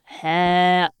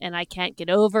 And I can't get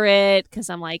over it because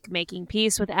I'm like making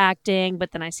peace with acting,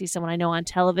 but then I see someone I know on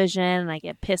television and I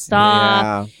get pissed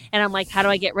off. Yeah. And I'm like, how do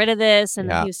I get rid of this? And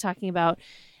then Yeah. he was talking about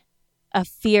a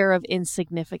fear of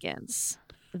insignificance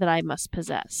that I must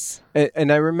possess.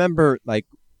 And I remember, like,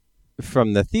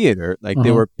 from the theater, like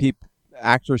there were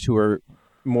actors who were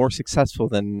more successful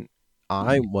than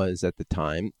I was at the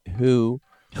time. Who?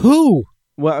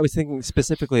 Well, I was thinking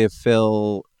specifically of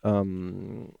Phil.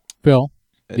 Phil.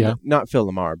 Yeah. Not Phil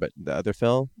Lamar, but the other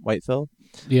Phil, White Phil.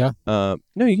 Yeah. No,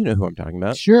 you know who I'm talking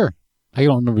about. Sure. I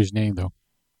don't remember his name, though.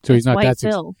 So he's not White that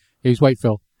Phil. He's White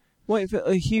Phil. White Phil.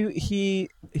 He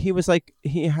was like,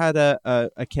 he had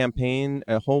a campaign,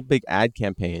 a whole big ad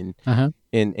campaign Uh-huh.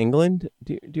 in England.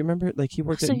 Do you remember? Like he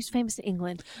worked So in. he's famous in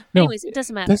England. No, Anyways, it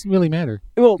doesn't matter. Doesn't really matter.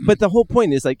 Well, but the whole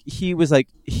point is he was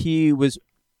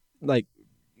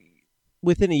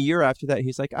within a year after that,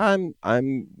 he's like, I'm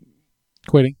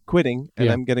Quitting. quitting, and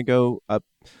Yeah. I'm gonna go up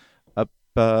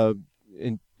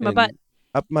My butt.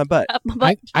 up my butt. Up my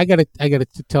butt. I gotta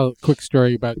tell a quick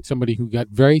story about somebody who got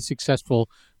very successful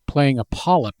playing a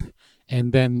polyp,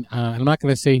 and then I'm not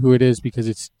going to say who it is because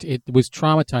it was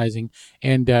traumatizing,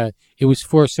 and it was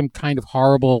for some kind of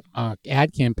horrible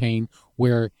ad campaign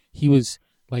where he was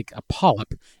like a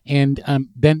polyp, and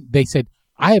then they said,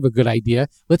 I have a good idea.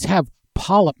 Let's have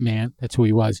Polyp Man, that's who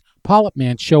he was, Polyp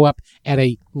Man show up at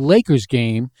a Lakers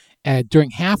game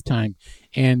during halftime,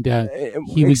 and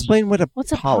he was. Explain what a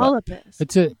What's a polyp. polyp is?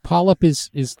 It's a polyp is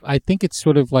I think it's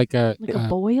sort of like a Like a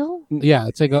boil? yeah,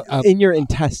 it's like a in your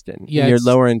intestine, Yeah, in your it's-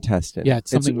 lower intestine. yeah, it's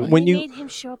something like- when They you made him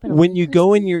show up in a when you Lakers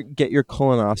go game? and get your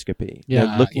colonoscopy, Yeah,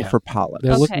 they're looking yeah. for polyps.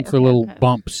 they're Okay, looking for okay, little okay.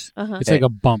 bumps. Uh-huh. It's like a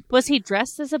bump. Was he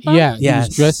dressed as a bump? Yeah, he Yes.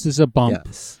 was dressed as a bump,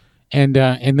 Yes. and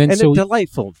then And so a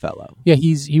delightful fellow. yeah,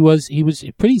 he was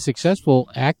a pretty successful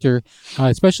actor,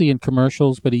 especially in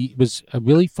commercials. But he was a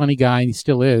really funny guy, and he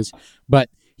still is. But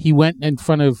he went in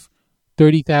front of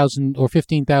 30,000 or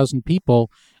 15,000 people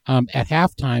at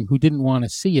halftime who didn't want to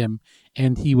see him,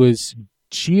 and he was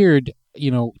cheered,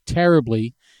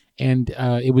 terribly, and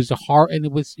it was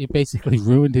it basically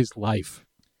ruined his life.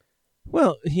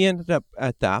 Well, he ended up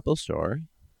at the Apple Store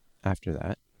after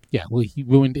that. Yeah, well, he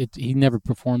ruined it. He never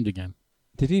performed again.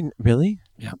 Did he really?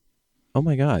 Yeah. Oh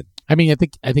my God. I mean, I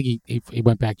think he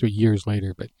went back to it years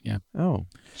later, but yeah. Oh.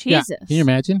 Jesus. Yeah. Can you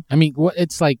imagine? I mean,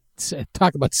 it's like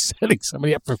talk about setting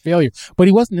somebody up for failure. But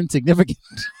he wasn't insignificant.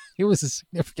 It was a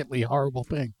significantly horrible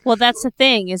thing. Well, that's the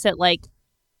thing, is that like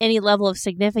any level of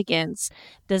significance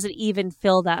doesn't even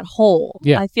fill that hole.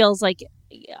 Yeah. I feels like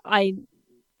I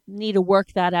need to work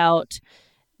that out,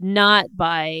 not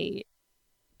by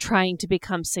trying to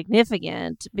become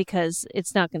significant, because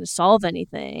it's not going to solve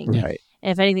anything. Yeah. Right.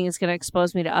 And if anything, it's going to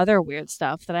expose me to other weird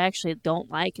stuff that I actually don't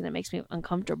like, and it makes me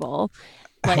uncomfortable.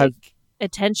 Like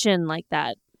attention like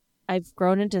that. I've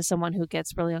grown into someone who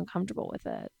gets really uncomfortable with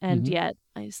it, and Mhm. yet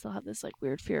I still have this like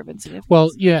weird fear of insignificance. Well,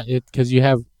 yeah, because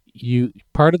you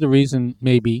part of the reason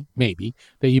maybe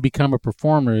that you become a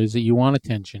performer is that you want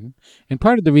attention, and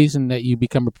part of the reason that you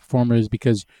become a performer is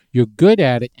because you're good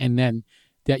at it, and then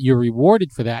that you're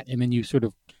rewarded for that, and then you sort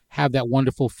of have that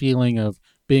wonderful feeling of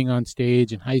being on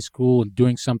stage in high school and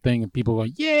doing something, and people go,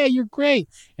 "Yeah, you're great,"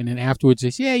 and then afterwards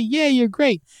they say, "Yeah, you're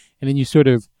great," and then you sort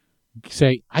of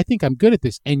say, "I think I'm good at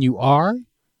this," and you are,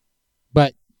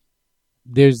 but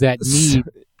there's that need.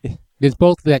 There's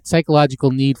both that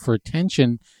psychological need for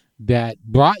attention that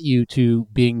brought you to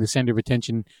being the center of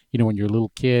attention. You know, when you're a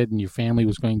little kid and your family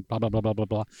was going blah blah blah blah blah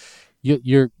blah.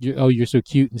 You're so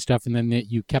cute and stuff, and then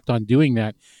you kept on doing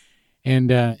that, and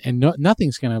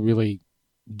nothing's gonna really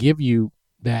give you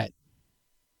that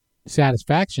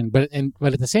satisfaction. But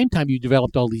at the same time, you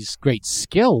developed all these great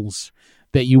skills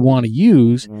that you want to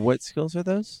use. What skills are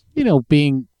those? You know,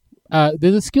 being they're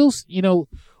the skills. You know.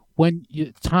 When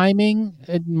you timing,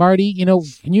 Marty, you know,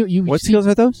 can you what see, skills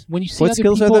are those? When you see what other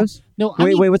skills people, are those? No,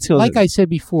 wait, what skills? Like I said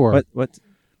before, what?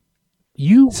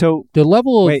 So the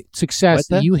level of success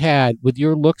that you had with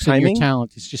your looks timing? and your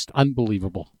talent is just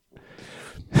unbelievable.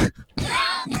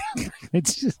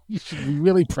 It's just, you should be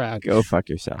really proud. Go fuck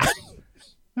yourself.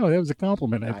 No, that was a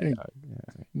compliment. I think.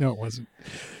 No, it wasn't.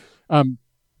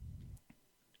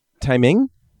 Timing.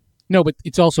 No, but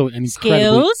it's also an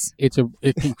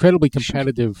incredibly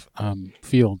competitive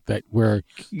field where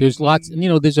there's lots. You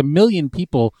know, there's 1 million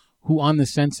people who on the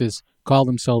census call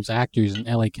themselves actors in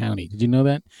LA County. Did you know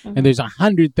that? Mm-hmm. And there's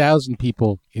 100,000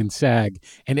 people in SAG,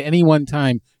 and at any one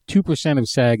time, 2% of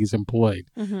SAG is employed.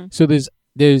 Mm-hmm. So there's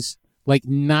like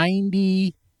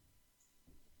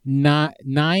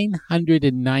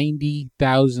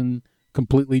 990,000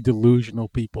 completely delusional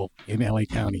people in LA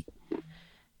County.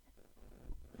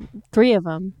 3 of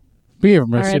them. 3 of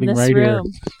them are sitting in this right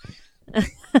room. here.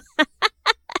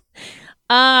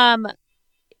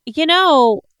 You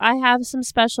know, I have some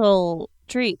special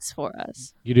treats for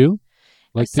us. You do?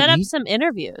 I set up some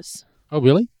interviews. Oh,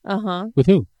 really? Uh-huh. With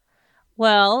who?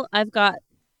 Well, I've got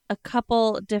a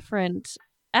couple different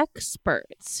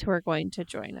experts who are going to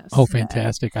join us. Oh, today.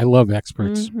 fantastic. I love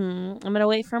experts. Mm-hmm. I'm going to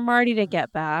wait for Marty to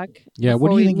get back. Yeah,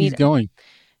 what do you think he's going?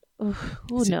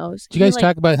 Who knows? Did you guys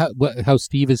talk about how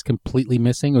Steve is completely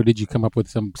missing, or did you come up with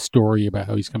some story about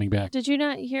how he's coming back? Did you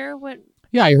not hear what?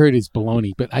 Yeah, I heard his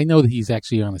baloney, but I know that he's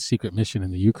actually on a secret mission in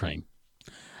the Ukraine.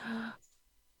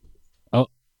 Oh,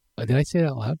 did I say that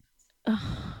out loud?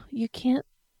 You can't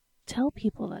tell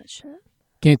people that shit.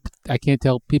 I can't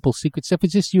tell people secret stuff.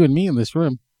 It's just you and me in this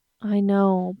room. I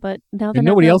know, but now and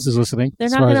nobody else is listening. They're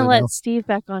not going to let Steve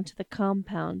back onto the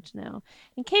compound now.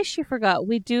 In case you forgot,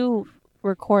 we do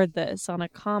record this on a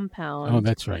compound. Oh,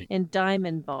 that's right. In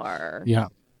Diamond Bar. Yeah,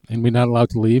 and we're not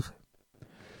allowed to leave.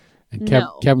 And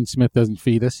Kevin Smith doesn't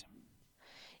feed us.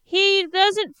 He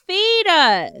doesn't feed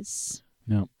us.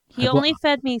 No. He only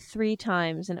fed me 3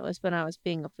 times, and it was when I was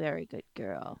being a very good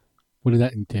girl. What did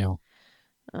that entail?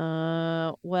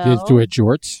 Well, did you wear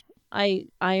jorts? I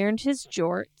ironed his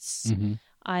jorts. Mm-hmm.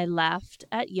 I laughed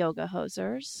at yoga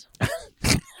hosers.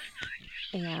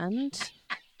 And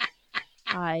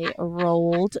I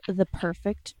rolled the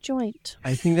perfect joint.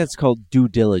 I think that's called due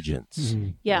diligence.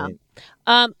 Mm-hmm. Yeah.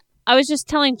 Right? I was just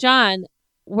telling John,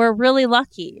 we're really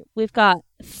lucky. We've got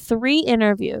 3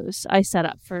 interviews I set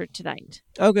up for tonight.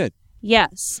 Oh, good.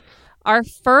 Yes. Our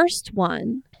first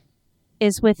one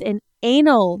is with an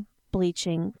anal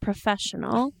bleaching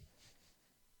professional.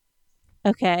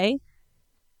 Okay.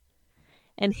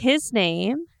 And his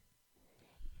name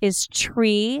is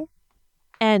Tree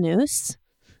Anus.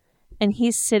 And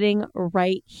he's sitting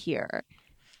right here.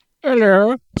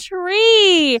 Hello.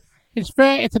 Tree!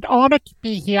 It's an honor to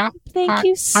be here. Thank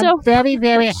you so I'm very,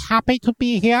 very happy to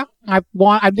be here. I've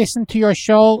listened to your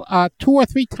show 2 or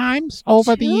 3 times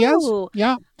over the years.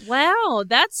 Yeah. Wow,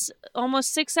 that's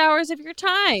almost 6 hours of your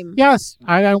time. Yes,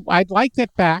 I'd like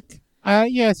that back.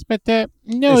 Yes, but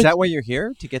no. Is that why you're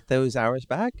here, to get those hours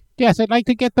back? Yes, I'd like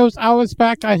to get those hours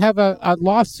back. I have a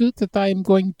lawsuit that I am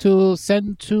going to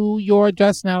send to your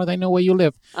address now that I know where you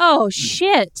live. Oh,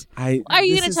 shit. Are you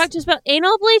going to talk to us about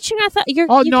anal bleaching? I thought you're...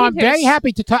 Oh, no, I'm very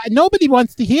happy to talk. Nobody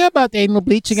wants to hear about anal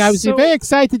bleaching. I was very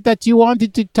excited that you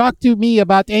wanted to talk to me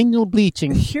about anal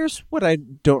bleaching. Here's what I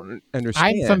don't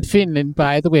understand. I'm from Finland,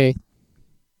 by the way.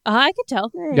 I could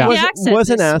tell. Yeah. The accent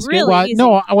wasn't is asking. really easy.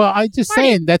 No, well, I'm just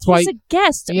saying that's why. He's a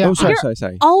guest. Yeah. Oh, sorry.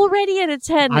 Already at a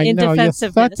 10 in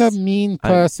defensiveness. You're such a mean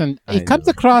person. I It comes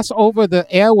across over the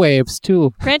airwaves,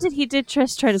 too. Granted, he did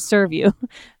just try to serve you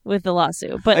with the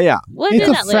lawsuit. But yeah. It's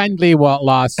a friendly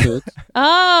lawsuit.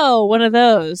 Oh, one of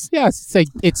those. Yes,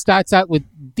 it starts out with,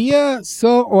 "Dear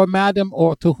Sir or Madam,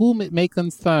 or to whom it may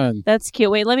concern." That's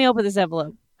cute. Wait, let me open this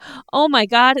envelope. Oh my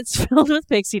God, it's filled with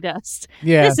pixie dust.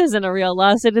 Yeah. This isn't a real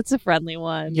lawsuit. It's a friendly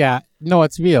one. Yeah. No,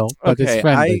 it's real, but it's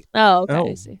friendly. Okay. Oh,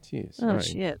 I see. Geez, Oh, right.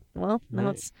 shit. Well, now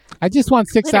Right. it's... I just want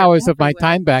 6 Glitter hours of my everywhere.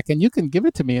 time back, and you can give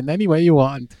it to me in any way you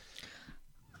want.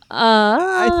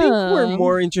 I think we're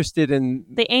more interested in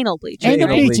the anal bleaching. Anal Anal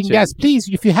right? bleaching, bleaching. yes, please.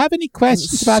 If you have any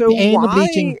questions about the anal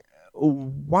bleaching,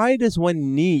 why does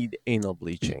one need anal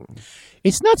bleaching?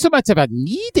 it's not so much of a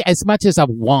need as much as a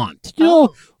want. You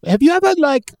know, have you ever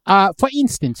for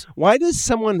instance, Why does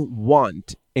someone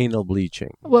want anal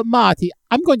bleaching? well, Marty,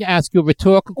 I'm going to ask you a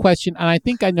rhetorical question, and I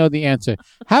think I know the answer.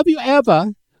 Have you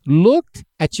ever looked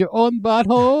at your own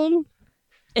butthole?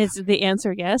 Is the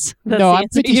answer yes? That's No, the I'm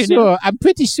answer pretty you sure. know? I'm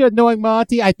pretty sure, knowing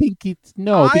Marty, I think it's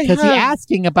no, I because he's have-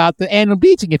 asking about the anal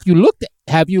bleaching.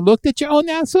 Have you looked at your own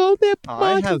asshole there,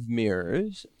 Marty? I have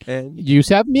mirrors, and You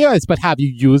have mirrors, but have you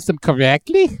used them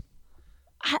correctly?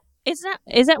 Is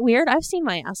that weird? I've seen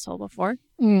my asshole before.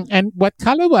 And what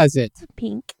color was it?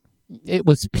 Pink. It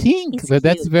was pink. It's So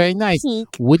that's cute. very nice. Pink.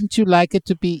 Wouldn't you like it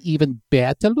to be even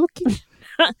better looking?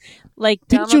 Like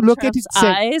Didn't Donald you look at Trump's it and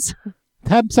say- eyes.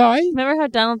 I'm sorry? Remember how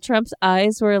Donald Trump's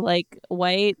eyes were like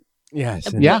white?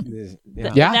 yes, Yeah.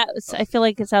 yeah. Yeah. That's, I feel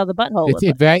like it's how the butthole It's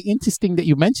looked. very interesting that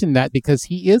you mentioned that because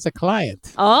he is a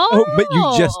client. Oh, but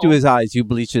you just do his eyes. You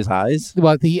bleach his eyes.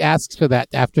 Well, he asks for that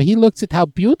after he looks at how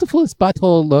beautiful his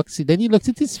butthole looks. Then he looks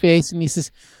at his face and he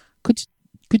says,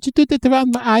 "Could you do that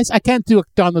around my eyes?" I can't do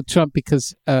Donald Trump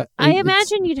because I it's-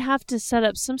 imagine you'd have to set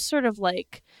up some sort of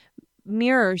like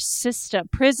mirror system,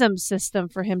 prism system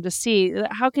for him to see.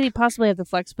 How could he possibly have the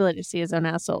flexibility to see his own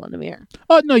asshole in a mirror?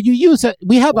 Oh no, you use it.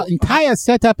 We have an entire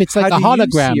setup. It's like How a do you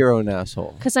hologram. see your own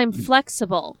asshole? Because I'm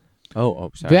flexible.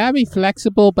 Oh, sorry. Very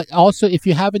flexible, but also if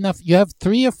you have enough, you have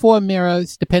 3 or 4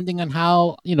 mirrors, depending on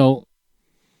how you know.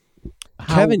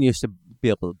 How, Kevin used to be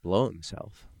able to blow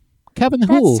himself. Kevin, That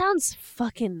who? sounds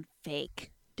fucking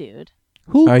fake, dude.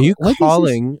 Who? Are you what is this?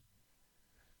 calling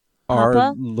our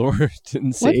Papa? Lord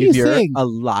and What are you Savior saying? a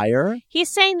liar? He's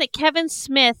saying that Kevin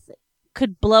Smith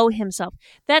could blow himself.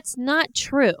 That's not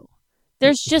true.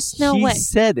 There's just no he way.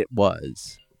 said it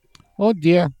was. Oh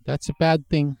dear, that's a bad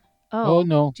thing. Oh,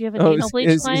 no. Do you have an Oh, anal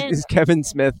bleach client? is Kevin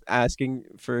Smith asking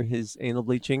for his anal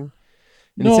bleaching?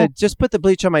 And No. he said, just put the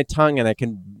bleach on my tongue and I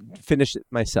can finish it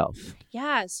myself.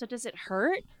 Yeah. So does it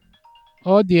hurt?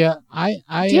 Oh dear, I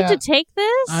Do you have to take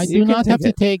this? I You do can not have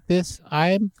take to take this.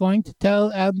 I am going to tell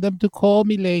them to call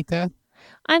me later.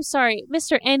 I'm sorry,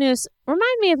 Mr. Anus.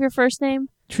 Remind me of your first name.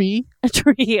 Tree. A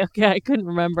tree. Okay, I couldn't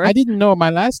remember. I didn't know my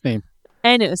last name.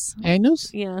 Anus.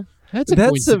 Anus. Yeah. That's a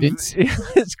coincidence.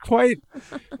 It's quite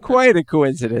a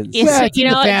coincidence. Yeah. Yeah, so, it's you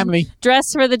in the know, family.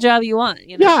 Dress for the job you want.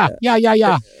 You know?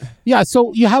 Yeah.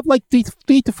 So you have like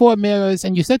 3 to 4 mirrors,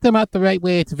 and you set them out the right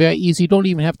way. It's very easy. You don't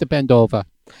even have to bend over.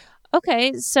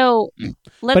 Okay, so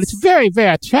let's. But it's very, very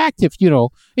attractive. You know,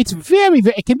 it's very,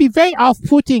 very. It can be very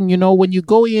off-putting. You know, when you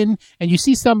go in and you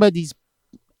see somebody's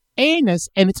anus,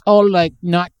 and it's all like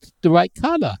not the right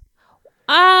color.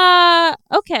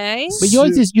 Okay. But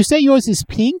yours is. You say yours is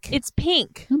pink. It's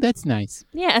pink. Oh, that's nice.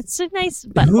 Yeah, it's a nice Who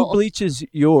butthole. bleaches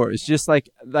yours? Just like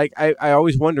I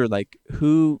always wonder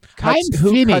who cuts I'm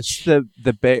who Finnish. cuts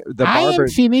the I barber am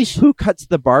Finnish. who cuts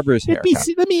the barber's Let me haircut?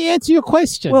 see, let me answer your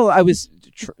question. Well, I was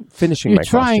finishing You're my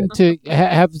trying question. to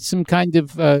have some kind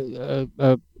of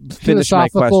Finish my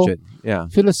philosophical question. Yeah.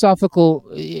 philosophical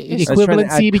trying to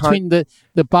equivalency add between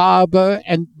the barber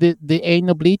and the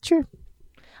anal bleacher.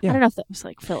 I don't know if that was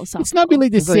like philosophical. It's not really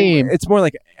the It's like- same. it's more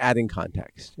like adding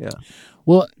context. Yeah.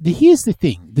 Well, here's the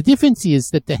thing. The difference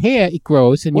is that the hair, it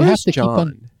grows, and you have Where's to John? keep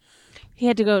on. He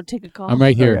had to go take a call. I'm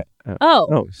right here. Okay. Oh,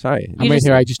 Oh, sorry. I'm You right just-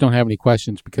 here. I just don't have any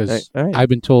questions because All right. I've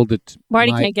been told that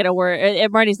Marty my, can't get a word.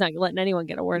 Marty's not letting anyone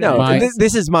get a word No, out. My-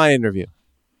 this is my interview.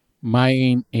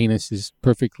 my anus is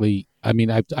perfectly. I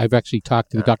mean, I've actually talked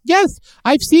to the doctor. Yes,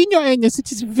 I've seen your anus.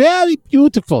 It is very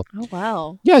beautiful. Oh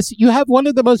wow. Yes, you have one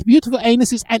of the most beautiful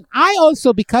anuses. And I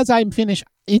also, because I'm Finnish,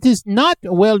 it is not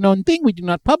a well-known thing. We do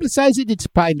not publicize it. It's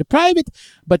private.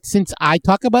 But since I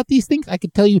talk about these things, I can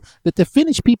tell you that the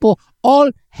Finnish people all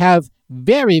have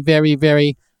very, very,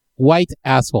 very white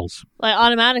assholes. Like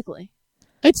automatically.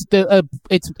 It's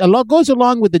a lot goes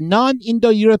along with the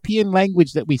non-Indo-European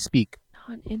language that we speak.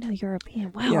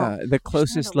 Non-Indo-European. Wow. Yeah, the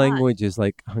closest a lot. language is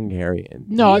like Hungarian.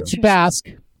 No, it's Interesting. Basque.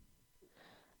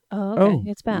 Oh, okay.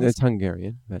 It's Basque. It's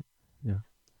Hungarian, but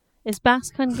Is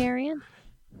Basque Hungarian?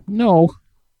 No,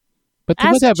 but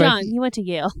Ask whatever. John. He went to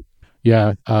Yale.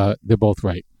 Yeah, they're both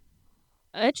right.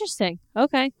 Interesting.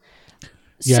 Okay.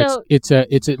 Yeah, So it's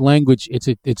a language.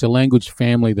 It's a language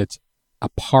family that's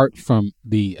apart from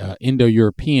the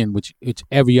Indo-European, which it's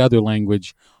every other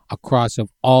language across of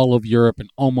all of Europe and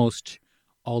almost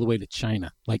all the way to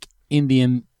China. Like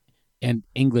Indian and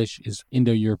English is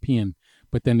Indo-European,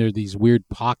 but then there are these weird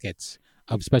pockets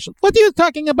of special. What are you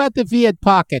talking about? The weird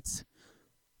pockets?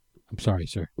 I'm sorry,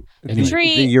 sir. Anyway.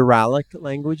 Tree- the Uralic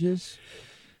languages.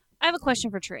 I have a question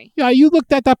for Tree. Yeah, you looked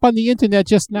that up on the internet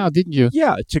just now, didn't you?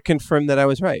 Yeah, to confirm that I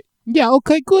was right. Yeah,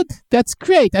 okay, good. That's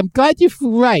great. I'm glad you're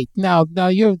right. Now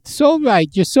you're so right.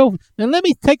 You're so... Now let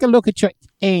me take a look at your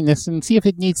anus and see if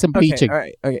it needs some bleaching.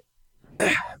 Okay, all right,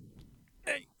 okay.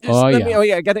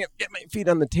 I gotta get my feet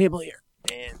on the table here.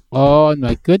 And, Oh,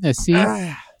 my goodness. See?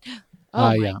 Oh,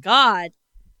 my yeah. God.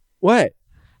 what?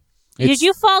 Did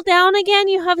you fall down again?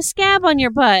 You have a scab on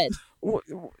your butt.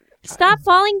 Stop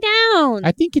falling down.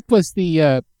 I think it was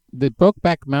the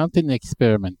Brokeback Mountain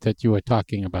experiment that you were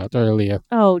talking about earlier.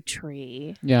 Oh,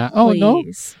 Tree. Yeah. Oh, no?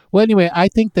 Please. Well, anyway, I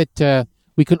think that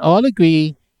we can all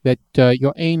agree that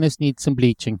your anus needs some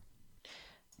bleaching.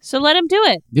 So let him do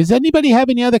it. Does anybody have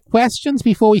any other questions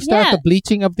before we start Yeah. the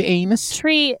bleaching of the anus?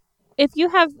 Tree, if you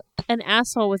have an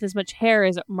asshole with as much hair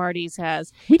as Marty's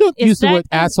has, We don't Is use the that word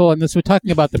gonna- asshole unless we're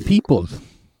talking about the people.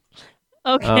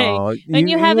 okay. Oh, When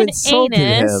you have an insulted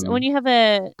anus, him. when you have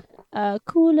a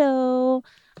culo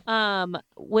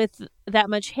with that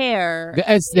much hair,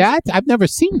 As that? I've never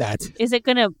seen that. is it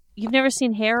gonna? You've never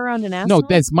seen hair around an asshole? No,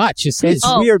 as much. It's It's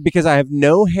weird because I have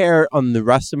no hair on the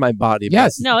rest of my body.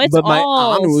 Yes. No, it's but my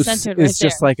all anus centered is right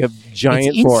just there. like a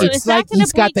giant it's, fork. So it's is that like gonna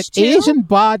he's got an bleach too? Asian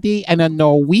body and a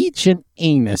Norwegian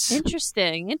anus.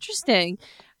 Interesting.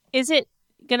 Is it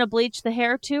gonna bleach the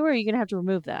hair too, or are you gonna have to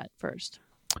remove that first?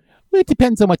 Well, it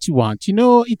depends on what you want. You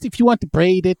know, if you want to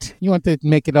braid it, you want to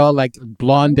make it all like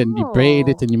blonde and you braid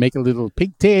it and you make a little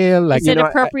pigtail. Like Is it know,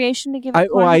 appropriation to give? I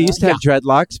it used to have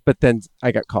dreadlocks, but then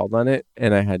I got called on it,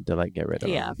 and I had to get rid of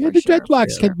Yeah, them. yeah, for the sure,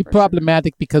 dreadlocks for can sure, be for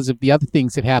problematic because of the other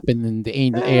things that happen in the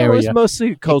anal It was area.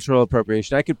 mostly cultural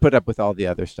appropriation. I could put up with all the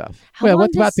other stuff. How Well, long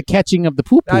what about does- the catching of the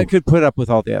poo-poo? I could put up with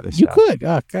all the other You stuff. could.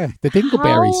 Okay. The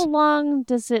dingleberries. How long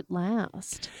does it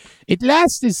last? It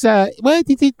lasts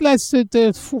it lasts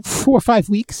 4 or 5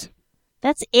 weeks.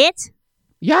 That's it?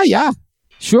 Yeah.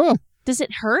 Sure. Does it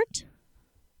hurt?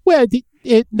 Well,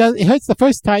 it hurts the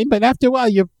first time, but after a while,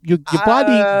 your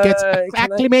body gets can I-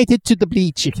 acclimated to the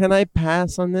bleach. Can I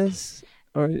pass on this,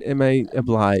 or am I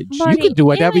obliged? Marty, You can do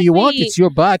whatever you want. wait. It's your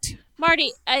butt.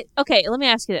 Marty, okay, let me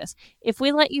ask you this. If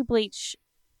we let you bleach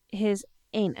his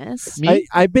anus, Me?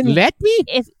 I've been Let me?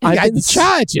 if I've I been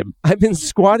charge him. I've been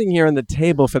squatting here on the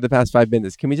table for the past 5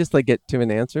 minutes. Can we just get to an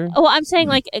answer? oh, I'm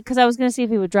saying because I was going to see if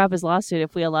he would drop his lawsuit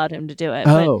if we allowed him to do it.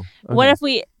 But Oh, what okay. if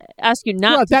we ask you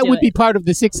not Well, to that do would it? be part of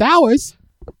the 6 hours.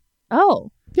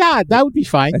 Oh, Yeah, that would be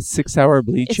fine. a 6-hour it's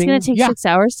bleaching? going to take Yeah. 6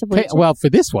 hours to bleach. Okay, well, for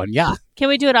this one, yeah. Can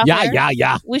we do it off air?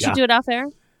 Yeah. We should do it off air.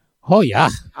 Oh, yeah.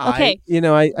 Okay.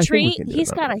 I think we Tree, can do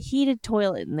he's it got on a heated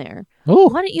toilet in there. Oh,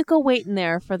 Why don't you go wait in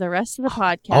there for the rest of the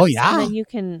podcast? Oh, yeah. And then you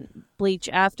can bleach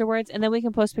afterwards, and then we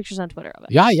can post pictures on Twitter of it.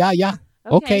 yeah.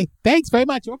 Okay. Thanks very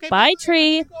much. Okay. Bye,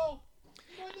 Tree.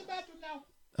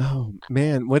 Oh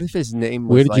man, what if his name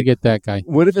was Where did you get that guy?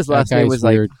 What if his That last name guy's was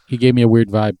weird. He gave me a weird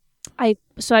vibe.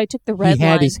 So I took the red He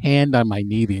had line. his hand on my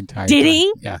knee the entire Did time.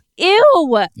 he? Yeah.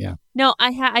 Ew. Yeah. No,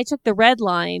 I took the red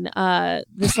line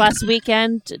this last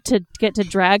weekend to get to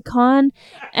DragCon,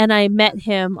 and I met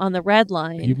him on the red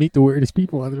line. You meet the weirdest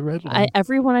people on the red line.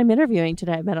 Everyone I'm interviewing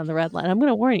today I met on the red line. I'm going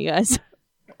to warn you guys.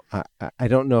 I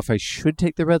don't know if I should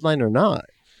take the red line or not.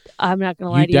 I'm not going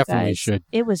to lie You to you guys. definitely should.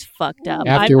 It was fucked up.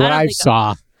 After what I I don't think-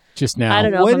 saw just now. I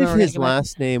don't know. What if I'm if ever his gonna get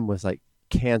last name was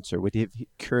cancer? Would he have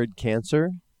cured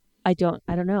cancer? I don't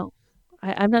know.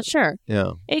 I'm not sure.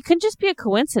 Yeah. It could just be a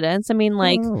coincidence. I mean,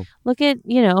 Oh. look at,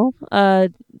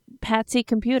 Patsy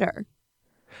Computer,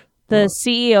 the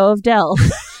CEO of Dell.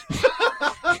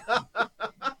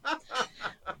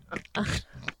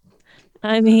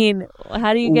 I mean,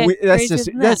 how do you get that's crazier just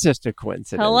than that's that? just a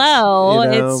coincidence. Hello, you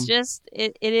know? it's just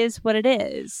it is what it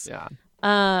is. Yeah.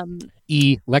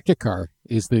 Electricar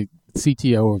is the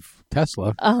CTO of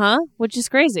Tesla. Which is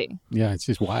crazy. Yeah, it's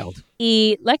just wild.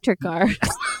 Electric car.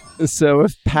 So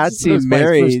if Patsy That's my first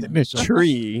married initial.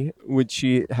 Tree, would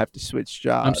she have to switch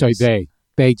jobs? I'm sorry,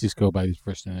 they just go by his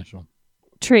first initial.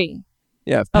 Tree.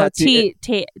 Yeah. If Oh, Patsy,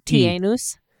 T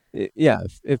anus. Yeah.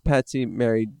 If Patsy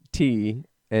married T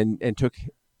and took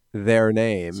their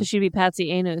name. So she'd be Patsy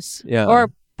Anus. Yeah.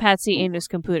 Or Patsy Anus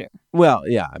Computer. Well,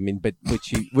 yeah. I mean, but would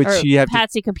she Or have to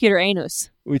Patsy Computer Anus.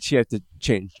 would she have to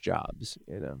change jobs?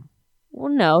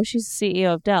 Well, no, she's the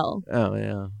CEO of Dell. Oh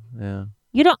yeah.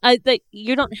 You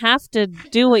don't have to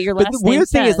do what your But last the name weird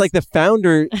thing is, says. the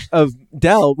founder of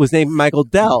Dell was named Michael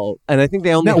Dell, and I think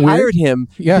they only Isn't that weird? hired him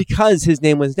Yeah. because his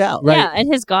name was Dell. Right. Yeah,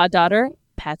 and his goddaughter,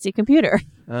 Patsy Computer.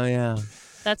 Oh yeah.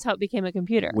 That's how it became a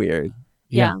computer. Weird.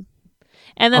 Yeah.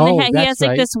 And then Oh, he that's has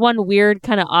right. this one weird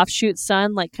kind of offshoot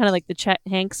son, kind of like the Chet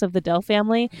Hanks of the Dell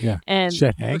family. Yeah. And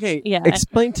Chet Hanks. Okay. Yeah.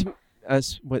 Explain to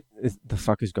us what the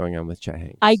fuck is going on with Chet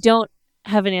Hanks. I don't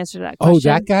have an answer to that Oh, question.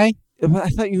 that guy? But I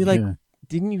thought you Yeah.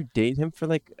 didn't you date him for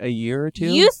like a year or two?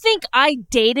 You think I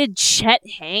dated Chet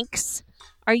Hanks?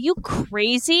 Are you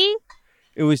crazy?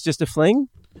 It was just a fling?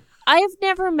 I have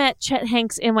never met Chet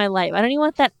Hanks in my life. I don't even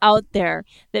want that out there.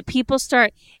 That people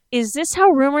start. Is this how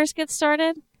rumors get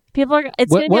started? People are.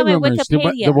 It's going to be on my rumors?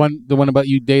 Wikipedia. The one about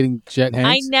you dating Chet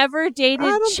Hanks? I never dated I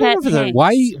don't Chet remember that.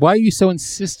 Hanks. Why are you so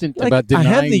insistent about I denying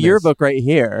have the this? yearbook right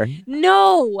here.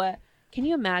 No. Can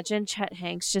you imagine Chet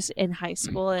Hanks just in high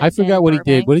school? I forgot what he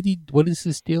did. Burbank? What is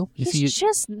his deal? He's Is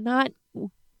just not.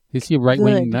 he a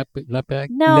right-wing good. nutbag?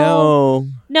 No.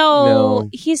 No.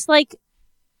 He's like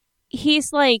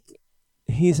He's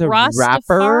a rapper.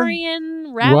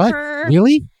 Rastafarian rapper. What?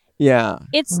 Really? Yeah.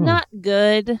 It's not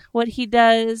good what he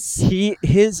does.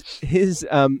 His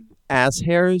ass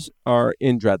hairs are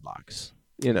in dreadlocks.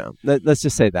 Let's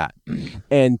just say that.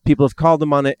 And people have called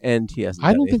him on it, and he hasn't. I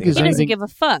done don't think anything there's He about it. doesn't anything- give a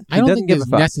fuck. I don't doesn't think give a there's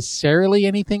fuck. necessarily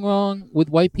anything wrong with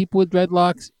white people with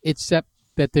dreadlocks, except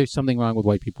that there's something wrong with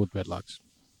white people with dreadlocks.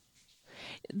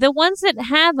 The ones that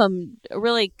have them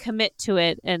really commit to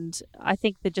it, and I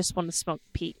think they just want to smoke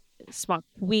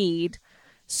weed.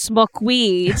 Smoke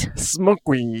weed. Smoke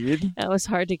weed. That was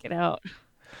hard to get out.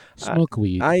 Smoke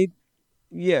weed. I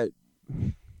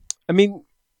mean,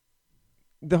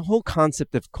 the whole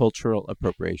concept of cultural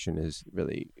appropriation is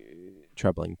really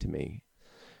troubling to me,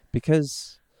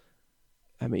 because,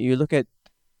 I mean, you look at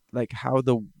like how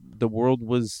the world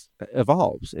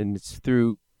evolves, and it's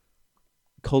through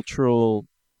cultural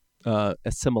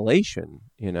assimilation.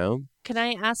 Can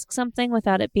I ask something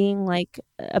without it being like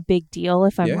a big deal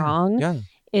if I'm Yeah, wrong? Yeah.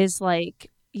 Is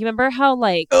like, you remember how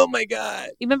Oh my God.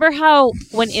 you remember how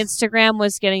when Instagram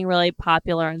was getting really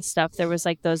popular and stuff, there was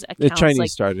like those The accounts Chinese like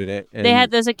started it. And they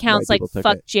had those accounts white like people took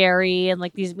Fuck it. Jerry and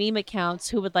like these meme accounts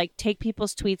who would like take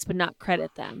people's tweets but not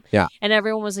credit them. Yeah. And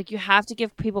everyone was like, you have to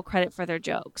give people credit for their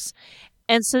jokes.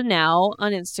 And so now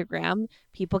on Instagram,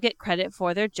 people get credit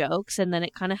for their jokes, and then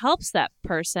it kind of helps that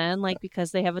person, like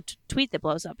because they have a tweet that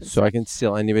blows up. And So I can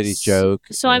steal anybody's joke.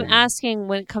 so I'm and- asking,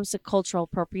 when it comes to cultural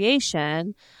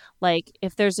appropriation, like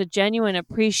if there's a genuine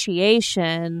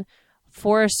appreciation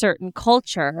for a certain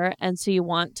culture, and so you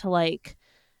want to like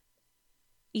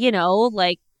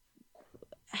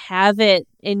have it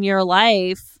in your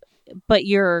life, but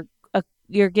you're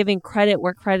giving credit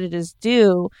where credit is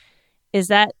due, is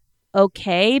that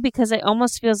okay? Because it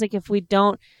almost feels like if we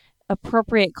don't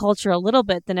appropriate culture a little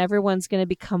bit, then everyone's going to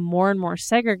become more and more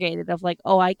segregated of like,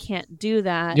 oh, I can't do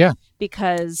that Yeah.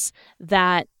 because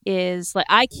that is like,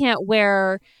 I can't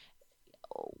wear,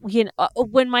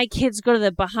 when my kids go to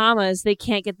the Bahamas, they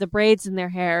can't get the braids in their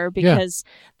hair because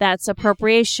that's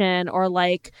appropriation. Or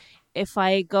like if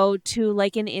I go to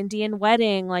like an Indian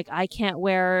wedding, like I can't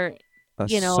wear a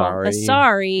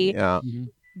sari. Yeah.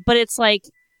 But it's like,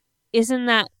 isn't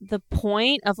that the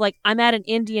point of like, I'm at an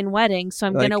Indian wedding, so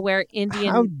I'm Like, going to wear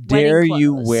Indian How wedding dare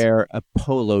you clothes. wear a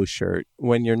polo shirt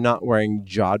when you're not wearing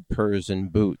jodhpurs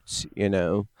and boots?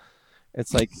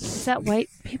 It's like Is that white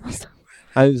people stuff?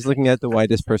 I was looking at the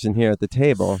whitest person here at the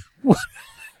table.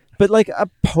 But like a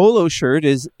polo shirt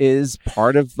is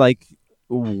part of like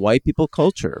white people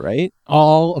culture, right?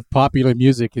 All of popular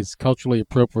music is culturally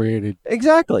appropriated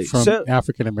Exactly. from So,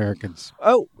 African Americans.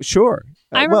 oh, sure.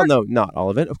 I Well, remember- no, not all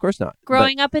of it. Of course not.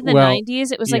 Growing up in the well,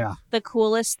 90s, it was like yeah. the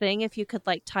coolest thing if you could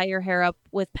like tie your hair up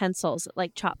with pencils,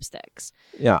 like chopsticks.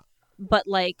 But, yeah. But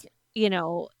like,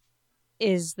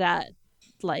 is that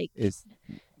like, Is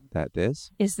that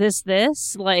this? is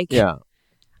this? Like, Yeah.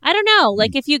 I don't know.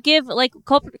 Like if you give like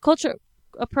culture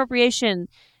appropriation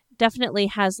definitely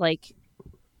has like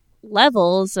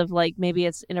levels of like, maybe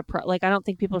it's like, I don't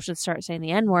think people should start saying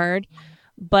the N-word,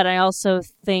 but I also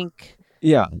think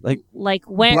Yeah. Like like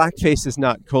when blackface is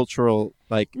not cultural.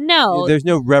 Like no, there's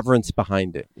no reverence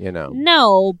behind it.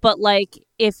 no, but like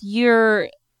if you're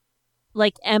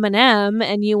like Eminem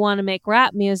and you want to make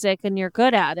rap music and you're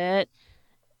good at it,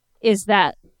 is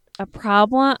that a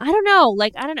problem? I don't know.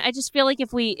 Like I just feel like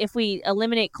if we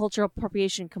eliminate cultural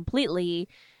appropriation completely,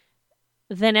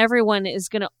 then everyone is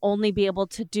going to only be able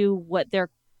to do what their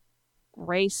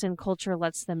race and culture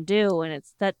lets them do, and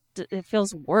it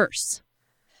feels worse,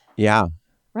 Yeah.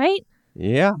 right?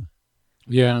 Yeah.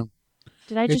 Yeah.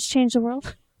 Did I just change the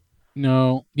world?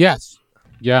 No. Yes.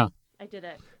 Yeah. I did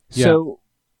it. Yeah. So,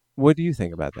 what do you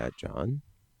think about that, John?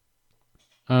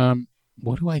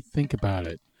 What do I think about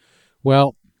it?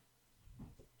 Well,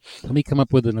 let me come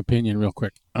up with an opinion real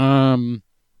quick.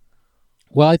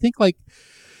 Well, I think like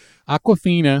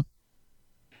Aquafina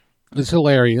is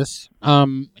hilarious.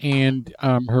 And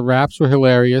her raps were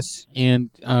hilarious. And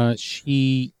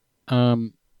she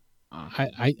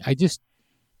I just,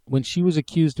 when she was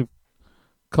accused of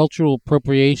cultural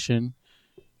appropriation,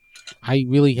 I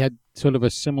really had sort of a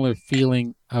similar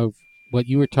feeling of what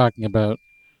you were talking about.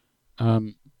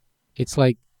 It's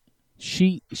like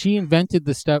she invented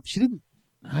the stuff. She didn't.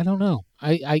 I don't know.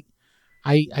 I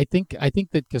think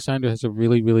that Cassandra has a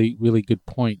really, really, really good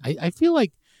point. I feel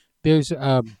like there's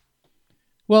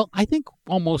well, I think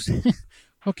almost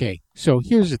okay, so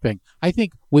here's the thing. I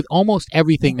think with almost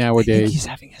everything nowadays, he's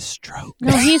having a stroke.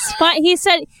 No, he's fine. He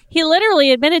said he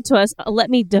literally admitted to us, "Let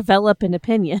me develop an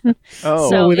opinion." Oh,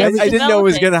 So I it's didn't know it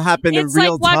was going to happen in It's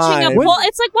real like watching time.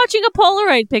 it's like watching a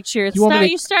Polaroid picture. It's You want me to-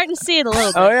 you're starting to see it a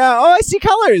little bit. Oh yeah. Oh, I see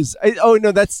colors. Oh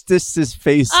no, that's just his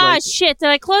face. Ah, like- shit! Did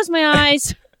I close my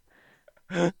eyes?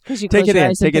 Because you Take close it your in.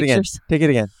 eyes in Take it again. pictures. Take it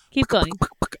again. Keep going.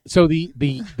 so the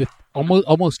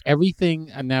almost everything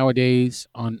nowadays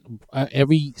on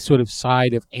every sort of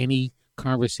side of any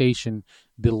conversation,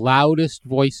 the loudest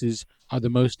voices are the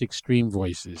most extreme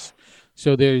voices.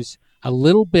 So there's a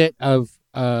little bit of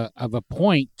a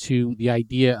point to the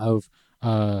idea of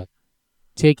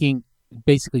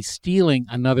basically stealing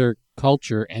another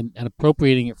culture and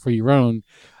appropriating it for your own,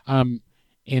 and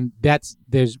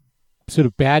there's sort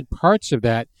of bad parts of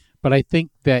that. But I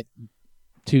think that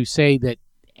to say that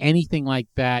anything like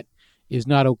that is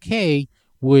not okay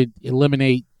would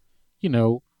eliminate,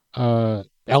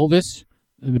 Elvis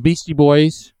and the Beastie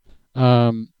Boys,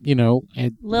 and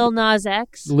Lil Nas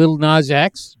X. Lil Nas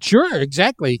X. Sure,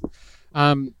 exactly.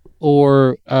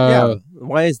 Or Yeah.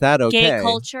 Why is that okay? Gay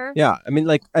culture. Yeah. I mean,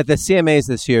 like at the CMAs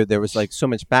this year, there was like so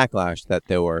much backlash that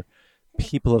there were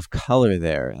people of color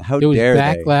there. How there was dare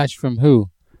backlash from who?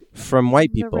 they? From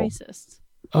white They're people. racist.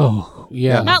 Oh,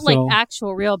 yeah. Not like So-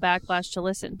 actual real backlash to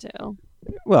listen to.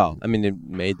 Well, I mean, it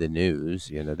made the news.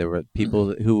 There were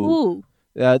people who Ooh.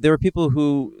 there were people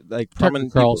who like Tucker prominent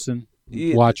people- Carlson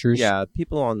Yeah, watchers. Yeah,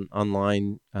 people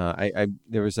online.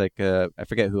 There was like I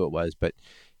forget who it was, but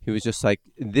he was just like,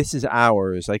 "This is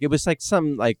ours." Like it was like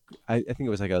some like I think it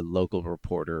was like a local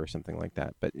reporter or something like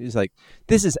that. But it was like,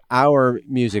 "This is our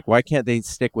music. Why can't they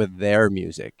stick with their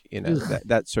music?"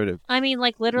 That sort of. I mean,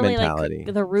 like literally, mentality.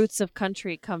 like the roots of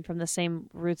country come from the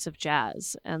same roots of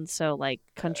jazz, and so like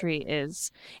country is,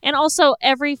 and also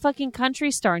every fucking country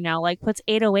star now like puts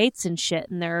 808s and shit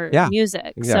in their Yeah,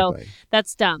 music. exactly. So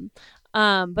that's dumb.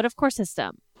 But of course it's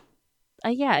dumb.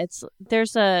 Yeah,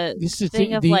 there's a This is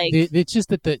thing of it's just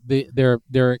that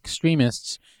they're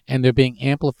extremists and they're being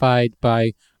amplified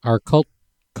by our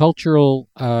cultural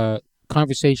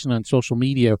conversation on social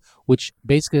media, which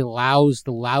basically allows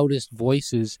the loudest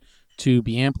voices to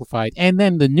be amplified. And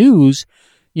then the news,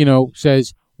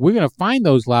 says we're going to find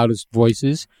those loudest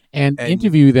voices and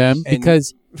interview them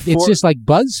because it's just like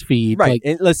BuzzFeed. Right. Like,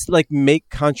 And let's like make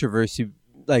controversy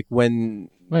like when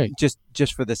right. just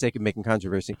for the sake of making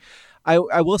controversy.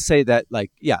 I will say that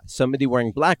like somebody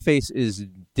wearing blackface is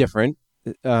different.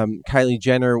 Kylie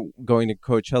Jenner going to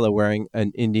Coachella wearing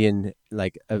an Indian,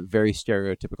 like a very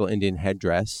stereotypical Indian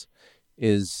headdress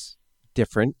is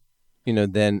different,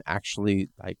 than actually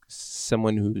like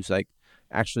someone who's like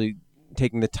actually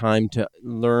taking the time to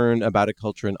learn about a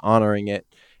culture and honoring it.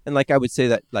 And like I would say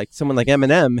that like someone like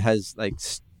Eminem has like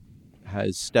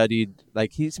has studied,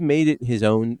 like he's made it his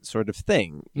own sort of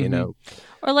thing,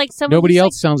 or like someone Nobody who's,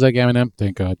 else sounds like Eminem,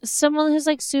 thank God. like, someone who's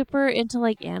like super into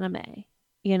like anime,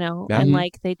 Yeah. and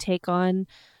like they take on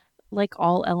like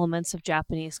all elements of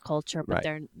Japanese culture, but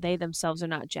Right. they themselves are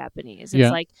not Japanese. It's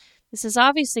Yeah. like this is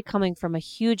obviously coming from a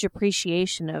huge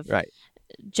appreciation of Right.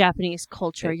 Japanese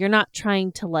culture. Right. You're not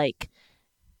trying to like,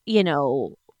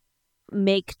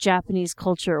 make Japanese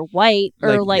culture white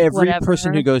or like every whatever.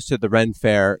 person who goes to the Ren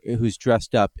Fair who's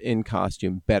dressed up in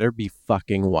costume better be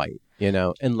fucking white,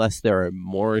 unless they're a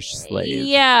Moorish slave.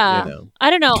 Yeah. I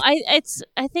don't know.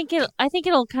 I think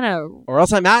it'll kind of. Or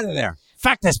else I'm out of there.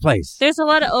 Fuck this place. There's a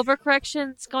lot of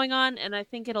overcorrections going on, and I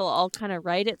think it'll all kind of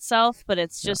right itself. But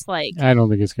it's just like I don't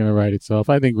think it's going to right itself.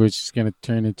 I think we're just going to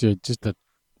turn into just a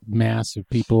mass of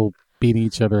people beating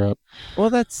each other up. Well,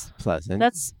 that's pleasant.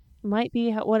 that's might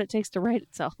be what it takes to right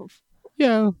itself.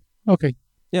 Yeah. Okay.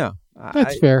 yeah.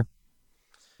 That's fair.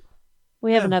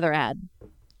 We have Yeah. another ad.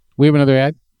 We have another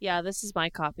ad. Yeah, this is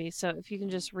my copy. So if you can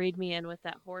just read me in with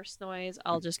that horse noise,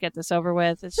 I'll just get this over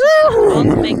with. It's just all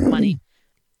to make money.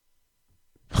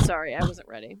 Sorry, I wasn't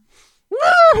ready.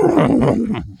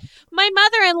 My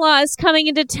mother-in-law is coming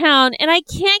into town and I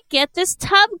can't get this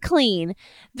tub clean.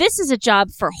 This is a job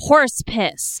for horse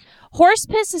piss. Horse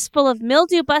piss is full of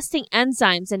mildew-busting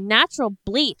enzymes and natural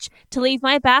bleach to leave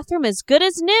my bathroom as good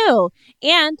as new.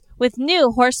 And with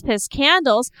new horse piss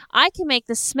candles, I can make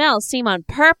the smell seem on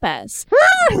purpose.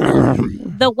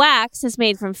 The wax is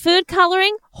made from food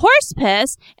coloring, horse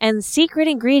piss, and the secret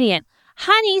ingredient,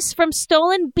 Honeys from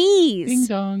Stolen Bees. Ding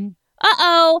dong.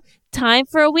 Uh-oh. Time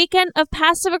for a weekend of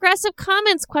passive-aggressive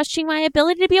comments questioning my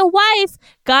ability to be a wife.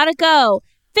 Gotta go.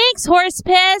 Thanks, horse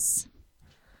piss.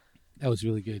 That was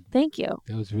really good. Thank you.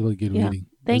 That was really good Yeah, reading.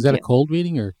 thank Was that you. a cold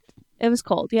reading or? It was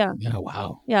cold, yeah. Yeah,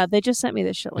 wow. Yeah, they just sent me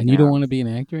this shit like And you don't that. want to be an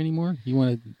actor anymore? You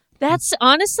want to? That's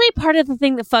honestly part of the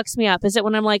thing that fucks me up is that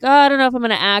when I'm like, oh, I don't know if I'm going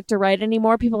to act or write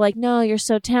anymore, people are like, no, you're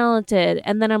so talented.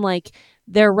 And then I'm like,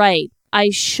 they're right. I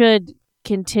should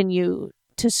continue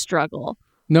to struggle.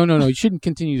 No. You shouldn't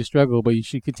continue to struggle, but you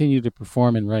should continue to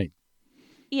perform and write.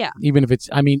 Yeah. Even if it's,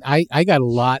 I mean, I got a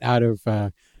lot out of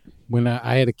when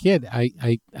I had a kid. I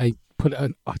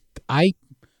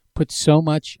put so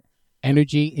much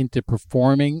energy into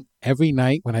performing every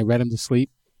night when I read him to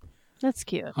sleep. That's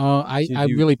cute. I'm Did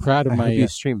you- really proud of I my. hope you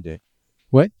streamed it.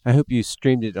 What? I hope you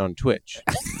streamed it on Twitch.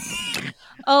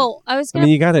 Oh, I was I going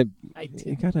mean, to...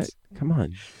 you gotta. Come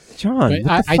on, John. But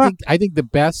What the fuck? I think the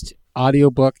best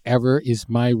audiobook ever is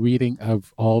my reading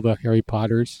of all the Harry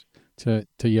Potters to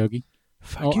Yogi.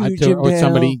 Fuck you, or Jim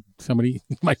Dale. somebody,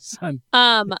 my son.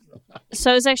 So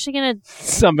I was actually going to...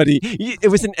 Somebody. It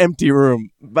was an empty room,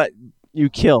 but you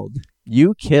killed.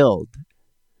 You killed.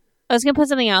 I was going to put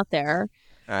something out there.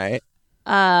 All right.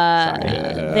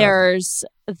 There's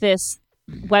this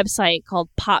website called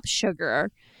Pop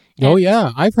Sugar. Oh And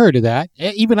yeah, I've heard of that.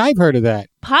 Even I've heard of that.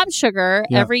 Pop Sugar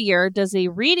Yeah. every year does a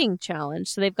reading challenge.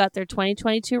 So they've got their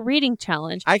 2022 reading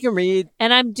challenge. I can read.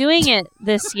 And I'm doing it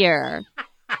this year.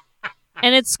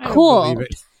 And it's I don't cool. believe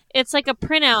it. It's like a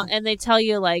printout, and they tell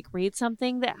you like read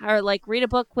something that, or like read a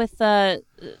book with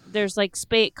there's like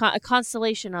a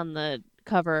constellation on the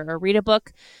cover, or read a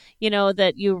book,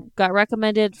 that you got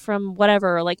recommended from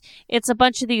whatever. Or, like it's a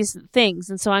bunch of these things,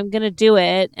 and so I'm gonna do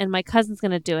it, and my cousin's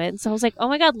gonna do it, and so I was like, oh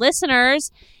my god,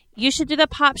 listeners, you should do the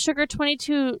Pop Sugar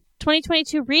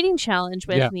 2022 reading challenge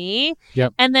with Yeah. me.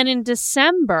 Yep. And then in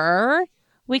December,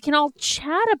 we can all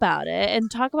chat about it and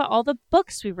talk about all the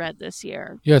books we read this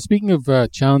year. Yeah. Speaking of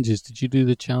challenges, did you do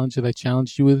the challenge that I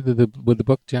challenged you with the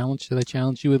book challenge that I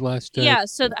challenged you with last? Yeah,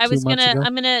 so I 2 was months ago?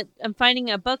 I'm finding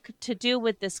a book to do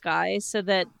with this guy so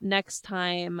that next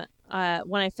time,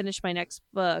 when I finish my next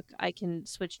book, I can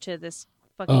switch to this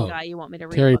fucking guy you want me to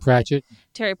read. Terry a book by. Pratchett.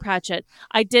 Terry Pratchett.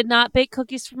 I did not bake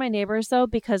cookies for my neighbors though,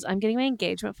 because I'm getting my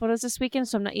engagement photos this weekend,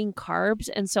 so I'm not eating carbs,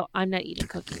 and so I'm not eating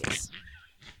cookies.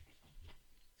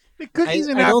 The cookies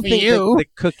I don't think the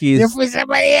cookies. They're for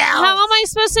somebody else. How am I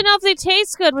supposed to know if they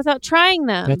taste good without trying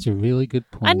them? That's a really good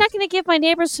point. I'm not going to give my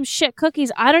neighbors some shit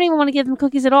cookies. I don't even want to give them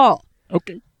cookies at all.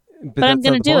 Okay. But I'm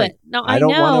going to do it. No, I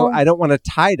don't know. want to. I don't want to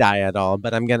tie dye at all,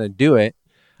 but I'm gonna do it.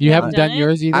 You haven't haven't done done it?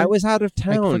 yours either? I was out of I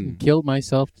town. fucking killed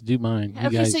myself to do mine. Okay,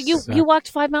 guys so you suck. walked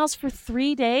 5 miles for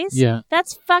 3 days? Yeah.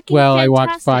 That's fucking Well, I fantastic.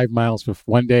 walked 5 miles for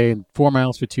 1 day and 4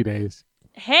 miles for 2 days.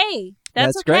 Hey,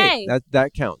 that's great. okay.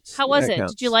 That counts. How was That it?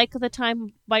 counts. Did you like the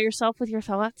time by yourself with your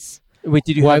thoughts? Wait,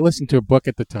 did you? Well, I have, listened to a book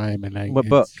at the time, and What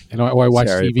book? Or I watched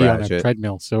Terry TV on a Pratchett.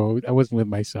 treadmill, so I wasn't with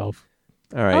myself.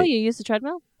 all right. Oh, you used the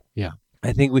treadmill?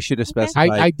 I think we should have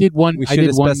specified. I did one. we I should did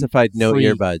have one specified no free-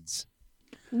 earbuds.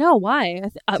 No, why?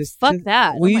 Just- Fuck just-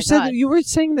 that. Well, Oh you my said God. that you were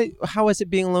saying that. How is it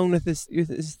being alone with his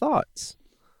thoughts?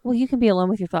 Well, you can be alone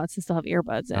with your thoughts and still have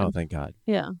earbuds in. Oh, thank God.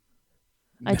 Yeah.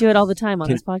 I do it all the time on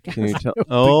this podcast. Can you tell? that's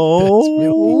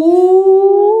Ooh.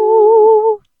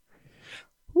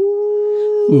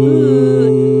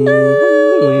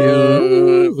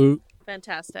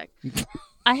 Fantastic.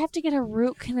 I have to get a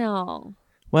root canal.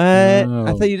 What? I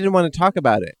No. thought you didn't want to talk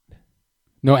about it.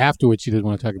 No, afterwards you didn't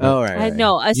want to talk about. Oh, it. right. I right.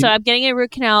 know. So I'm getting a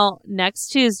root canal next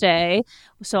Tuesday.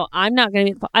 So I'm not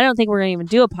going to. I don't think we're going to even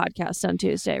do a podcast on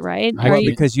Tuesday, right? I Are Well, you-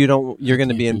 because you don't. You're going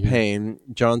to can't be in do that. pain.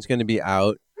 John's going to be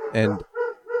out, and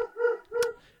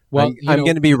Well, I'm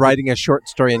going to be writing a short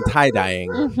story and tie dyeing.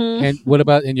 Mhm. And what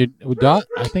about your dog?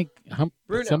 I think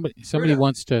Bruno. somebody Bruno.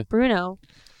 wants to. Bruno,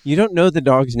 You don't know the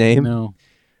dog's name. No,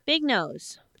 big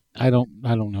nose. I don't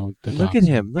know. The Look dog. at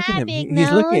him. Look Hi, at him. big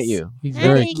He's looking at nose. you. He's Hi,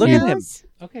 very big Look cute. at him. nose.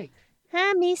 Okay,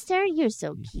 Hi, Mister. You're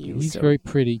so cute. he's very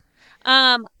pretty.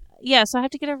 Yeah. So I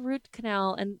have to get a root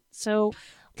canal, and so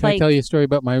Can I like, tell you a story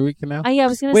about my root canal? yeah, I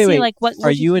was gonna Wait, see wait. like what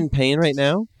Are you in pain right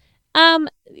now?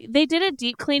 They did a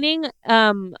deep cleaning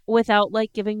without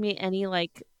like giving me any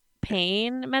like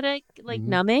pain Mhm.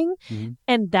 numbing, Mhm.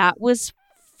 and that was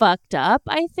fucked up.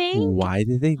 I think Why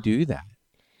did they do that?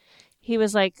 he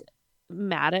was like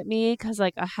mad at me because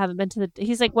like I haven't been to the.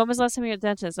 He's like, when was the last time you were at the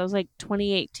dentist? I was like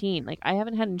 2018. Like I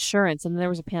haven't had insurance, and then there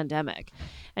was a pandemic,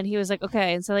 and he was like,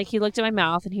 okay, and so like he looked at my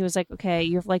mouth and he was like, okay,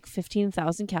 you have like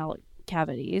 15,000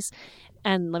 cavities,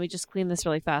 and let me just clean this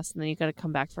really fast, and then you got to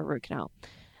come back for a root canal.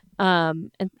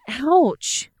 And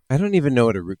ouch. I don't even know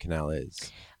what a root canal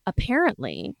is.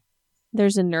 apparently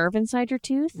there's a nerve inside your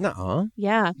tooth. Nuh-uh.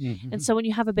 Yeah. Mhm. And so when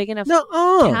you have a big enough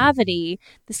Nuh-uh. cavity,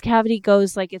 this cavity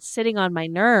goes like it's sitting on my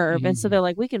nerve. And so they're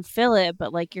like, we can fill it,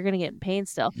 but like you're going to get in pain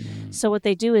still. So what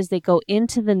they do is they go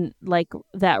into the like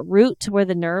that root to where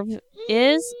the nerve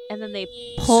is, and then they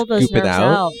pull those Scoop it nerves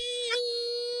out? out.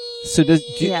 So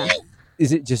Yeah.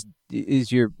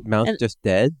 is your mouth And just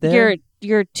dead there?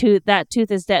 Your tooth, that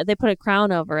tooth is dead. They put a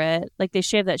crown over it. Like they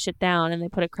shave that shit down and they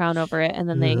put a crown over it, and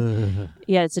then they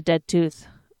yeah, it's a dead tooth.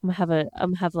 I'm gonna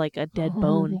have like a dead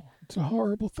bone. It's a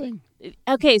horrible thing.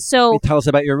 Okay, so Tell us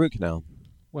about your root canal.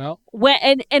 Well,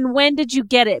 when and when did you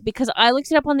get it? Because I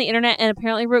looked it up on the internet, and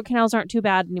apparently root canals aren't too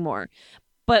bad anymore.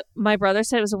 But my brother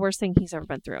said it was the worst thing he's ever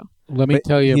been through. let me But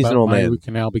tell you he's an about old my man. root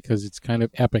canal because it's kind of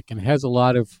epic and has a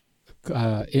lot of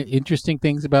interesting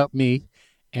things about me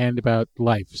and about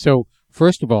life. So,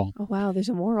 first of all, Oh wow, there's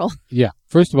a moral.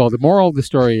 first of all, the moral of the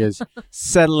story is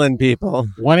Settle in, people.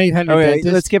 1-800 Okay,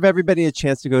 dentist. let's give everybody a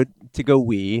chance to go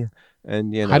wee.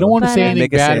 And you know, I don't want to say Ba-da- anything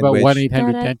make a bad about sandwich.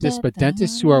 1-800 dentists, but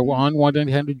dentists who are on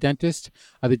 1-800 dentist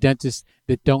are the dentists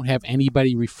that don't have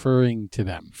anybody referring to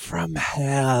them. From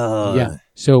hell. Yeah.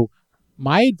 So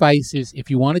my advice is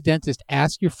if you want a dentist,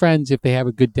 ask your friends if they have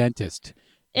a good dentist.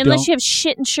 Unless Don't- you have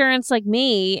shit insurance like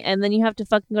me, and then you have to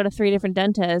fucking go to 3 different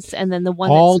dentists, and then the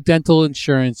one All that's dental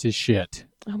insurance is shit.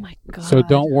 oh my god. So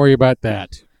don't worry about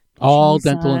that. All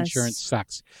dental Jesus. insurance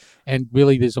sucks. And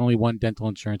really, there's only one dental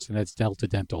insurance, and that's Delta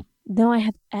Dental. No, I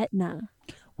have Aetna.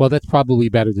 Well, that's probably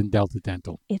better than Delta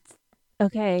Dental. It's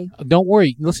okay. Don't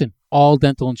worry. Listen, all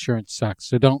dental insurance sucks.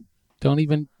 So don't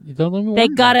even worry They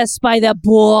about got it. us by the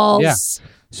balls. Yeah.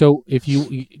 So if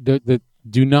you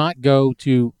do not go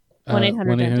to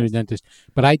 1-800 dentist.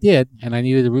 But I did, and I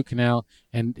needed a root canal,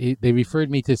 and they referred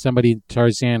me to somebody in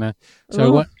Tarzana. So I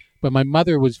Ooh. went, but my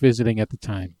mother was visiting at the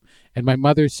time, and my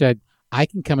mother said, "I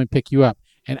can come and pick you up."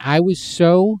 And I was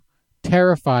so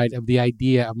terrified of the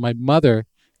idea of my mother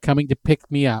coming to pick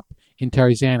me up in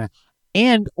Tarzana,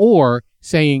 and or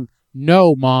saying,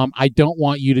 "No, Mom, I don't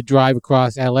want you to drive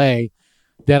across L.A."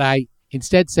 That I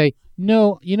instead say,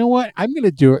 "No, you know what? I'm going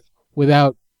to do it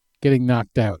without getting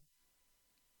knocked out."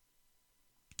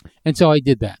 And so I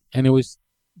did that, and it was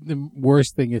the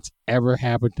worst thing that's ever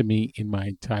happened to me in my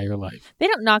entire life. They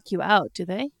don't knock you out, do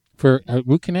they? For a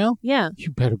root canal, Yeah.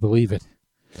 you better believe it.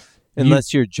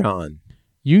 Unless you're John.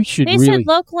 You should They really. said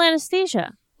local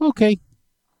anesthesia. Okay.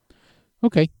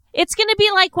 It's going to be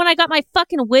like when I got my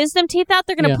fucking wisdom teeth out,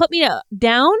 they're going to Yeah. put me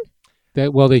down.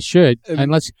 Well, they should. Um,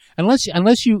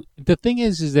 Unless you. The thing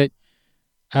is that.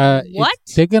 What?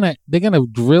 They're gonna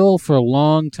drill for a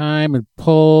long time and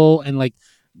pull and like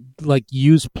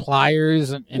use pliers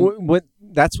and What?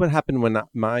 That's what happened when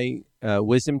my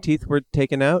wisdom teeth were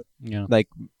taken out. yeah. Like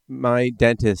my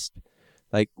dentist,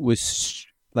 was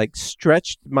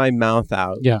stretched my mouth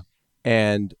out. Yeah.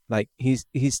 And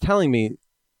he's telling me,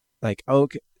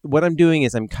 okay, what I'm doing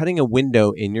is I'm cutting a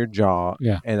window in your jaw.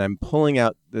 Yeah. And I'm pulling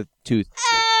out the tooth.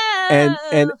 And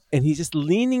he's just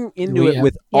leaning into Yeah. it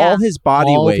with Yeah. all his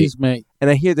body All of weight. his And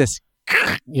I hear this.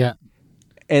 yeah.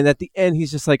 And at the end,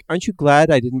 he's just like, "Aren't you glad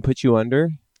I didn't put you under?"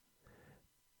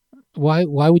 Why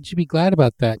would you be glad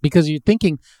about that? Because you're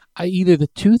thinking either the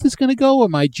tooth is going to go or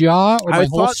my jaw or my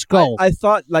whole skull. I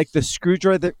thought like the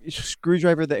screwdriver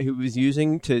that he was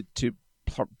using to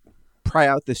pry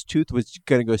out this tooth was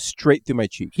going to go straight through my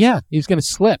cheek. yeah, he's going to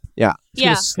slip. Yeah. He's going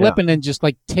Yeah. to slip and then just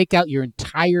take out your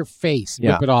entire face,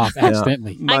 Yeah. rip it off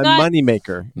accidentally. My got- money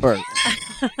maker.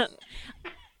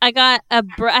 I got I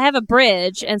have a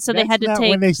bridge, and so they had to That's not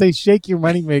take when they say shake your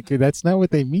moneymaker. That's not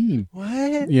what they mean.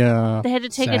 What? Yeah. they had to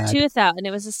take Sad. a tooth out, and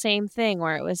it was the same thing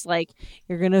where it was like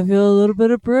you're gonna feel a little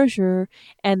bit of pressure,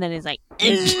 and then it's like,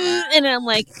 and I'm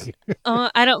like,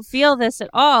 I don't feel this at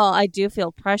all. I do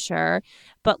feel pressure,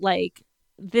 but like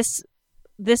this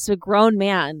grown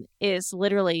man is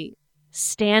literally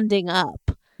standing up,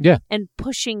 Yeah. and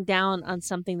pushing down on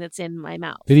something that's in my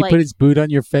mouth. Did he Like, put his boot on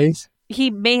your face? He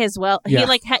may as well. Yeah.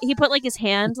 He put his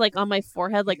hand on my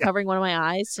forehead, covering one of my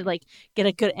eyes to get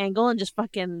a good angle, and just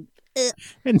fucking.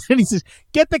 And then he says,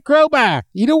 "Get the crowbar."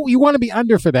 You want to be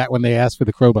under for that when they ask for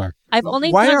the crowbar. I've only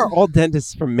Why done, are all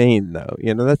dentists from Maine though?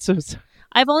 That's so.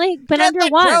 I've only been Get under the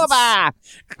once. crowbar!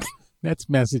 That's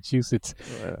Massachusetts.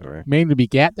 Whatever. Maine would be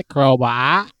get the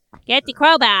crowbar. Get the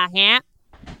crowbar, yeah.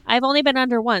 I've only been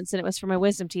under once, and it was for my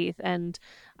wisdom teeth, and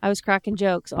I was cracking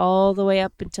jokes all the way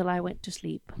up until I went to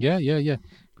sleep Yeah.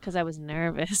 because I was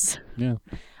nervous. Yeah.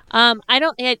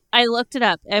 I looked it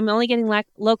up. I'm only getting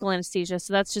local anesthesia,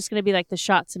 so that's just going to be like the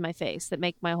shots in my face that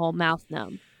make my whole mouth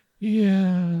numb.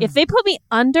 Yeah. If they put me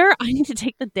under, I need to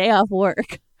take the day off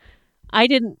work. I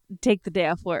didn't take the day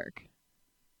off work.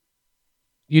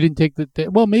 You didn't take the day.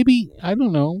 Well, maybe, I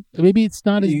don't know. Maybe it's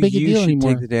not as big a You deal should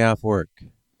anymore. take the day off work.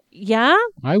 Yeah?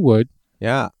 I would.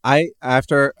 Yeah,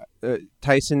 after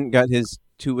Tyson got his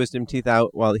 2 wisdom teeth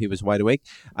out while he was wide awake,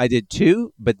 I did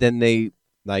 2, but then they,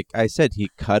 like I said, he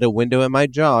cut a window in my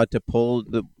jaw to pull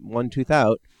the 1 tooth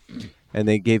out, and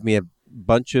they gave me a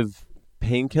bunch of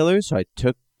painkillers, so I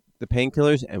took the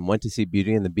painkillers and went to see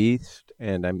Beauty and the Beast,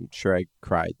 and I'm sure I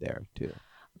cried there too.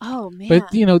 Oh, man. But,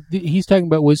 he's talking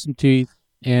about wisdom teeth,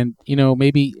 and,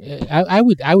 maybe I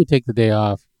would take the day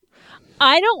off.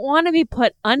 I don't want to be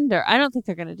put under. I don't think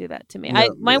they're going to do that to me. No,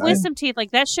 My wisdom teeth,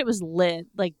 like, that shit was lit,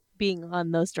 like, being on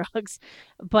those drugs.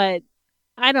 But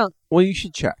I don't. Well, you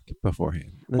should check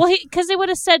beforehand. Well, because they would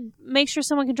have said, make sure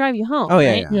someone can drive you home. Oh,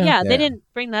 yeah, right? yeah. Yeah. They didn't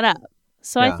bring that up.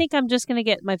 So I Yeah. think I'm just going to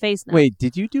get my face now. Wait,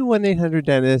 did you do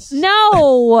 1-800-DENTIST?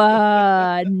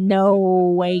 No.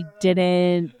 No, I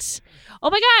didn't.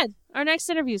 Oh, my God. Our next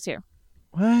interview's here.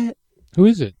 What? Who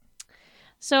is it?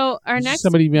 So our Is this next.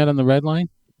 somebody you met on the red line?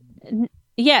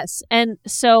 Yes. And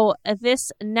so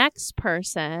this next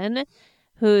person,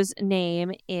 whose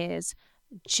name is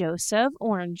Joseph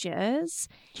Oranges.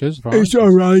 Joseph It's Oranges.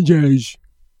 oranges.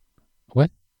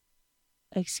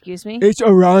 Excuse me? It's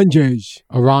oranges.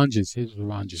 Oranges. His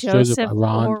Oranges. Joseph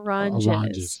Oranges.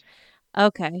 Oranges.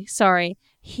 Okay. Sorry.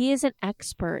 He is an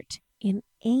expert in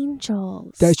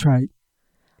angels. That's right.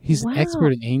 He's Wow. an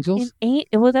expert in angels.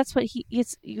 Well, that's what he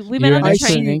is. We met You're on an the expert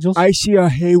in train. angels? I see a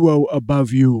halo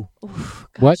above you. Oof,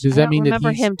 What? gosh, Does I that don't mean that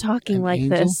remember he's him talking an like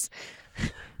angel? this.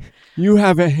 You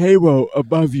have a halo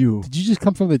above you. Did you just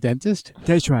come from the dentist?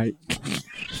 That's right.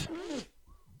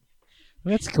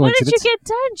 That's a What did you coincidence. get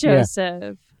done,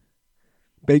 Joseph?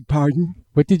 Beg pardon?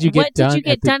 What did you get What done? did you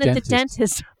get done at the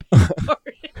dentist? dentist?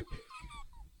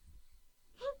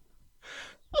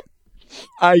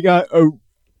 I got 2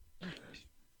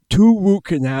 root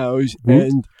canals Root?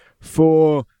 and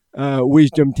 4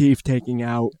 wisdom teeth taken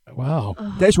out. Wow,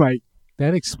 That's right.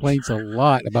 that explains a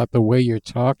lot about the way you're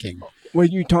talking. What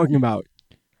are you talking about?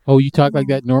 Oh, you talk like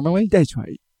that normally? That's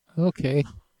right. Okay.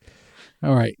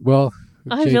 All right. Well,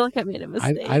 I Jake, feel like I made a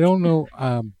mistake. I don't know.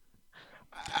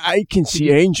 I can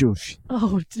see angels.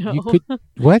 Oh no! You could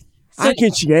what? I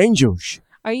can see angels.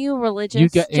 Are you religious, You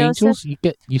got Joseph?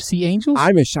 angels? You see angels?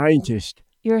 I'm a scientist.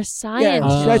 You're a Yeah,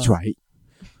 scientist. that's right.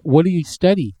 What do you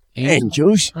study?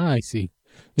 Angels. Ah, I see.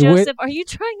 And what- Joseph, are you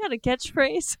trying out a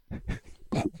catchphrase?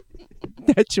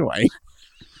 That's right.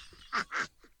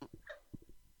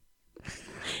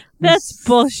 That's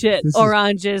bullshit. this is-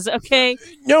 Oranges, okay?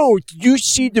 No, did you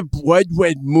see the blood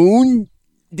red moon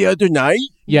the other night?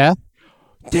 Yeah.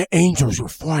 The angels were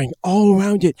flying all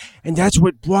around it, and that's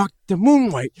what blocked the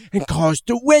moonlight and caused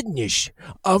the redness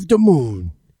of the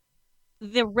moon.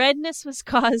 The redness was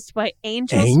caused by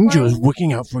angels. Angels flying?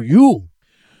 looking out for you.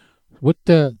 What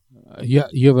the? You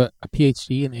have a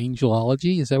PhD in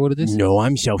angelology? Is that what it is? No,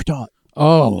 I'm self-taught.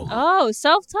 Oh, Oh,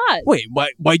 self-taught. Wait,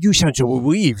 why do you sound so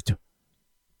relieved?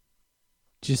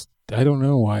 just I don't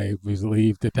know why I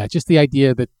believed that. Just the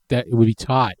idea that it would be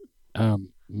taught.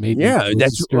 Made me a Yeah, little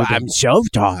that's disturbing. I'm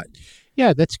self-taught.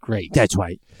 Yeah, that's great. That's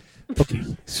right. Okay.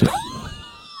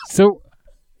 So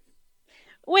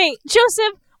Wait,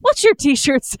 Joseph, what's your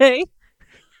T-shirt say?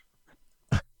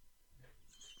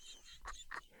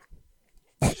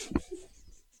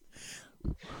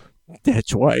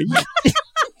 That's right.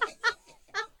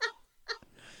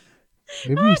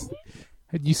 maybe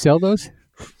did you sell those?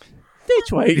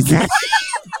 That's right.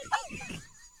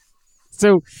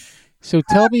 So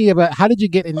tell me about how did you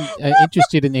get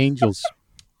interested in angels?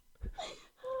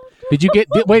 Did you get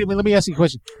wait? Let me ask you a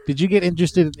question. Did you get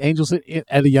interested in angels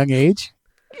at a young age?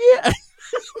 Yeah.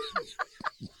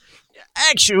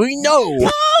 Actually, no.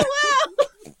 Is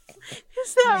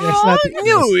that That's wrong? not the-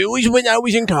 No, it was when I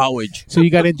was in college. So you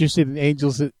got interested in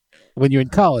angels when you're in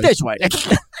college? That's right.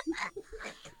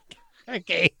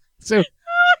 Okay. So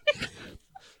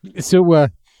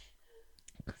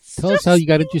tell us how you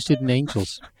got interested in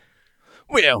angels.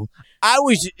 Well, I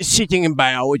was sitting in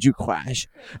biology class,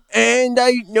 and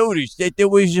I noticed that there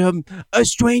was a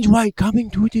strange light coming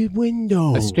through the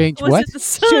window. A strange Was what? it the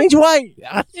sun? Strange light.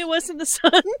 It wasn't the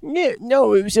sun. Yeah,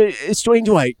 no, it was a strange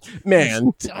light.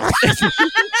 Man.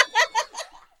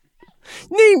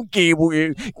 Named Gabe.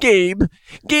 Gabe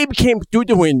came through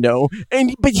the window,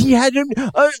 but he had a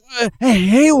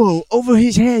halo over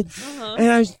his head. Uh-huh. And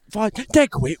I thought, that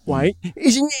great white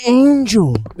is an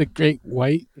angel. The great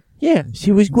white. Yes,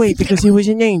 he was great because he was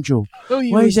an angel. Oh,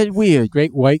 you Why is that weird?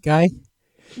 great white guy?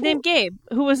 Named Gabe,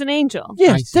 who was an angel. I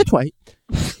Yes, see. that's right.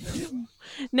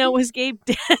 No, was Gabe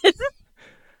dead?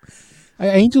 Are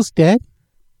angels dead?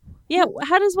 Yeah,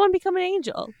 how does one become an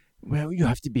angel? Well, you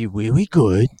have to be really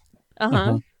good.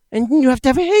 Uh-huh. and you have to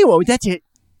have a halo. That's it.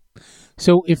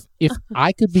 So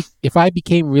if I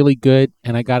became really good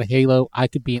and I got a halo, I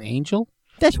could be an angel.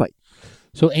 That's right.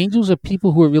 So angels are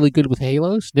people who are really good with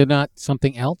halos. They're not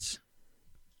something else.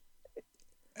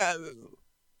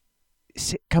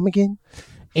 Come again?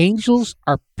 Angels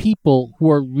are people who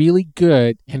are really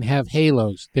good and have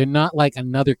halos. They're not like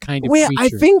another kind of Well,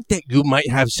 creature. I think that you might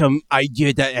have some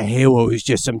idea that a halo is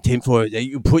just some tinfoil that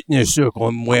you put in a circle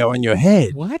and wear on your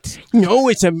head. What? No,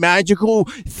 it's a magical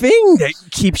thing that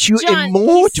keeps you John,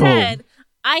 immortal. he said,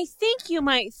 I think you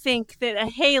might think that a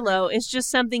halo is just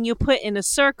something you put in a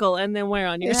circle and then wear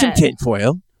on your It's some head.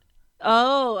 tinfoil.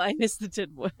 Oh, I missed the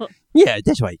tinfoil. Yeah,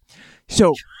 that's right.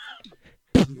 So,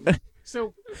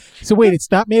 So wait,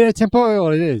 it's not made out of tinfoil,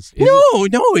 or it is? Is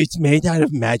it? no, it's made out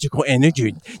of magical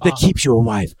energy that keeps you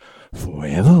alive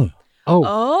forever. Oh.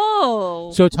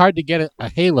 Oh. So it's hard to get a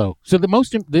halo. So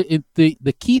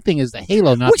the key thing is the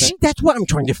halo, not Well, see, that's what I'm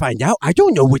trying to find out. I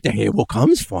don't know where the halo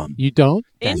comes from. you don't.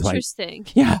 That's right. Interesting.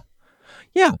 Yeah.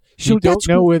 So You don't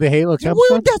know where the halo comes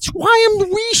well, from. that's why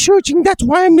I'm researching. That's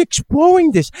why I'm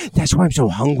exploring this. That's why I'm so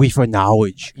hungry for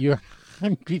knowledge. You're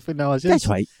hungry for knowledge. That's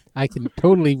right. I can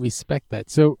totally respect that.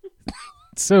 So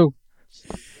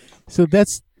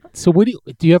that's so. What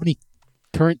do you have any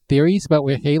current theories about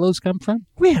where halos come from?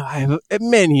 Well, I have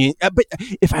many, but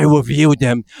if I reveal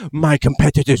them, my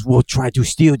competitors will try to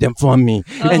steal them from me,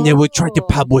 and they will try to Oh.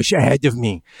 publish ahead of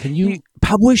me. Can you?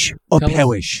 Publish or Tell us-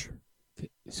 perish?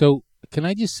 So can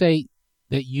I just say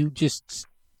that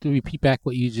to repeat back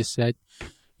what you just said?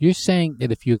 You're saying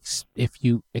that if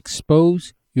you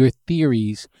expose your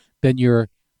theories, then your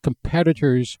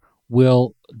competitors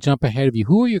will jump ahead of you.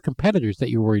 Who are your competitors that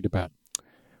you're worried about?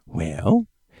 Well,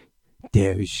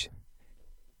 there's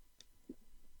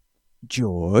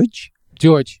George.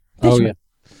 George. That's oh right.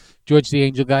 yeah, George the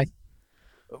Angel guy.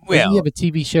 Doesn't Well, he have a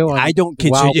TV show on I don't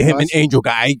Wow consider him an Plus? angel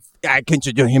guy. I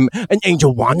consider him an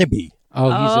angel wannabe. Oh,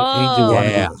 he's an Angel wannabe.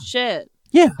 wannabe. Yeah.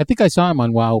 Shit. I think I saw him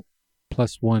on Wow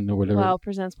Plus One or whatever. Wow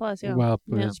Presents Plus, yeah. Wow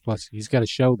Plus. He's got a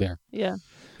show there. Yeah.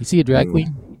 Is he a drag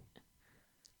queen?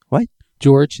 What?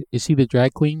 George, is he the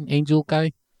drag queen angel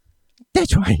guy?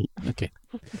 That's right. Okay.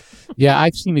 Yeah,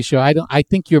 I've seen the show. I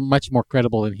think you're much more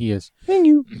credible than he is. And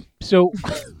you. So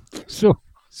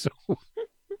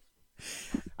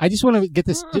I just want to get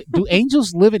this. Do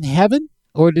angels live in heaven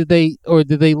or do they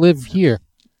live here?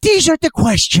 These are the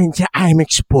questions that I'm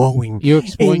exploring. You're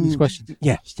exploring these in- questions.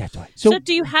 Yes, that's right. So,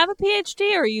 do you have a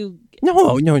PhD or are you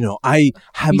No. I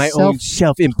have He's my own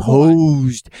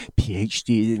self-imposed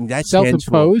PhD, and that stands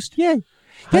for Self-imposed? yeah.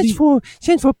 How do That's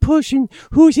stands for a person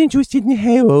who's interested in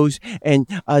halos and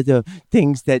other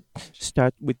things that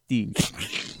start with D.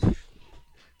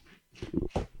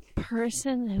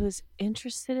 person who's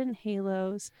interested in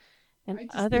halos and I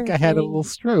just other think I had a things little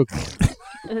stroke.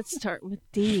 that start with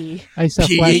D? I saw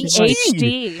PhD. flashing lights.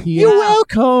 PhD. You're Wow.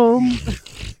 welcome.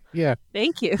 Yeah,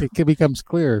 Thank you. it becomes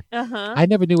clear. Uh-huh. I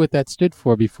never knew what that stood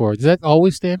for before. Does that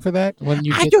always stand for that? When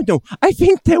you I get don't know. I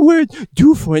think that we're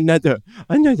due for another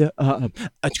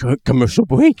commercial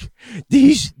break.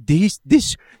 This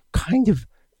kind of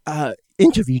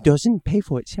interview doesn't pay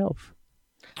for itself.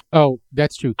 Oh,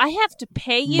 that's true. I have to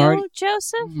pay you, Marty-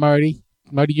 Joseph? Marty,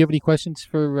 do you have any questions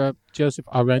for Joseph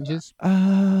Oranges?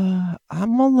 I'm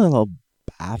a little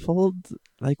baffled.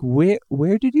 Like,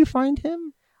 where did you find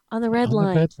him? On the red On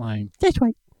line. The red line. That's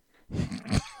right.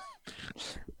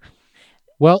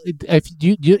 Well, if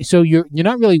so you're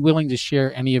not really willing to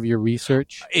share any of your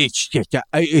research. It's just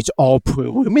it's all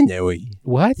preliminary.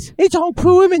 What? It's all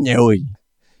preliminary.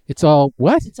 It's all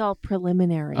what? It's all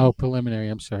preliminary. Oh, preliminary.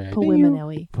 I'm sorry.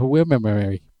 Preliminary.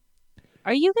 Preliminary.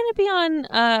 Are you going to be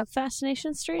on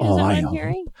Fascination Street? Is Oh, that what I I'm hope.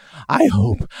 hearing? I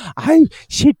hope. I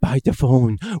sit by the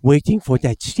phone waiting for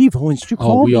that Steve Owens to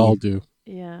call Oh, we me. all do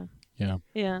Yeah. Yeah.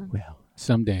 Yeah. Well,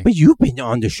 someday. but you've been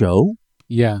on the show.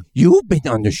 Yeah. You've been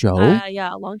on the show.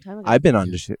 Yeah, a long time ago. I've been on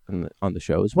the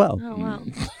show as well. Oh, wow.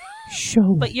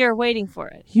 Show. But you're waiting for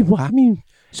it. I mean,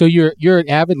 So you're an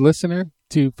avid listener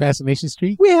to Fascination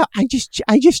Street? well, I just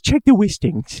check the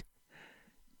listings.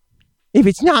 If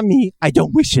it's not me, I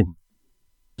don't listen.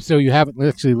 So you haven't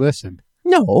actually listened?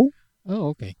 No. Oh,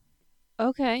 okay.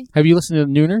 Okay. Have you listened to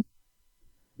Nooner?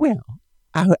 Well,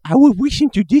 I will listen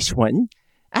to this one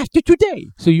after today.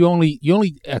 So you only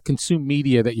consume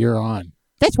media that you're on.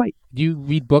 That's right. Do you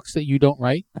read books that you don't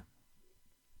write?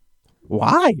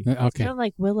 Why? Okay. Kind of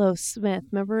like Willow Smith,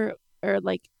 remember? Or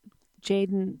like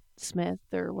Jaden Smith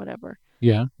or whatever.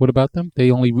 Yeah. What about them?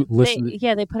 They only listen.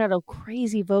 They put out a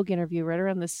crazy Vogue interview right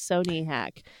around the Sony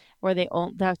hack. or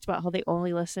that's about how they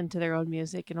only listen to their own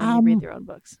music and only read their own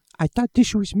books. I thought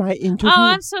this was my interview. Oh,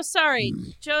 I'm so sorry,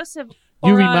 Joseph.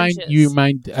 You Oranges.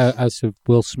 remind us of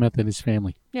Will Smith and his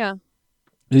family. Yeah.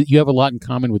 You have a lot in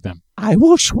common with them. I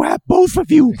will swap both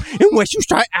of you unless you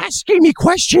start asking me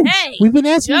questions. Hey, We've been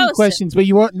asking you Joseph. questions, but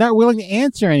you are not willing to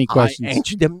answer any questions. I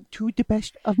answered them to the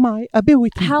best of my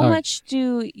ability. How All right. much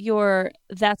do your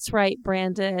That's Right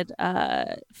branded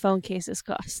phone cases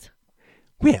cost?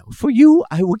 Well, for you,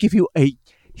 I will give you a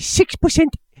 6%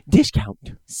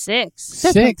 discount. 6.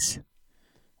 6.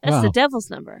 That's Wow. the devil's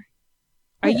number.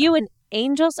 Are you an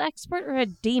angels expert or a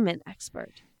demon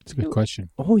expert? That's a good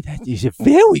question. Oh, that is a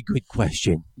very good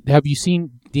question. Have you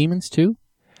seen demons too?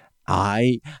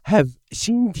 I have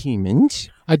seen demons.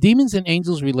 Are demons and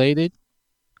angels related?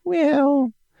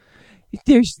 Well,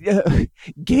 there's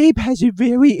Gabe has a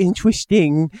very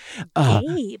interesting.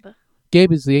 Gabe.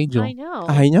 Gabe is the angel. I know.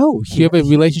 I know. Do you have a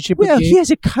relationship with Well, Gabe? he has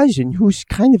a cousin who's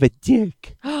kind of a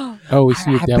dick. Oh, is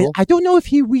he a But devil? I don't know if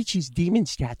he reaches demon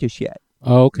status yet,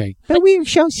 Oh, okay. but we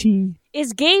shall see.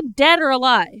 Is Gabe dead or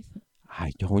alive?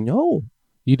 I don't know.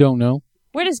 You don't know?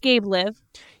 Where does Gabe live?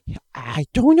 I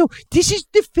don't know. This is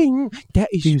the thing that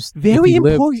is If very he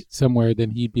lived important. somewhere,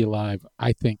 then he'd be alive,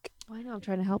 I think. I know. I'm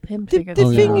trying to help him The, figure the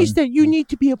this thing out. is that you need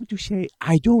to be able to say,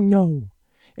 I don't know.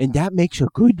 And that makes a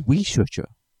good researcher.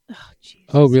 Oh, Jesus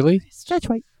Oh, really? Christ. That's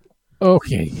right.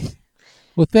 Okay.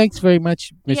 Well, thanks very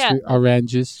much, Mr. Yeah.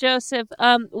 Oranges. Joseph,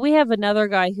 we have another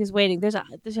guy who's waiting. There's a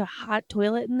hot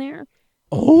toilet in there.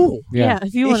 Oh, Yeah.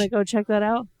 If you want to go check that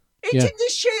out. it's Yeah. in the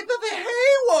shape of a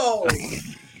halo.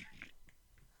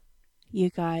 You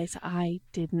guys, I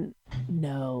didn't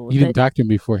know. You didn't talk to him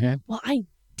beforehand? Well, I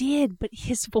did, but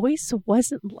his voice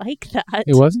wasn't like that.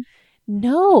 It wasn't?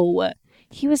 No.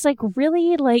 He was like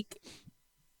really like.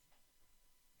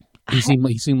 He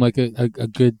seemed like a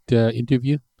good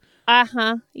interview.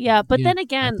 Uh-huh. Yeah. But Yeah, then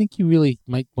again, I think you really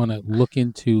might want to look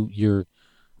into your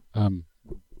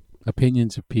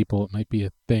opinions of people. It might be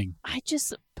a thing.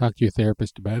 Talk to your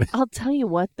therapist about it. I'll tell you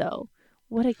what though.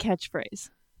 What a catchphrase.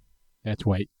 That's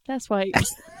white. That's white.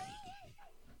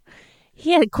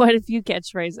 He had quite a few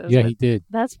catchphrases. Yeah, but he did.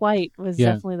 That's white was Yeah.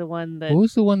 definitely the one that. What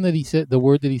was the one that he said, the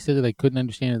word that he said that I couldn't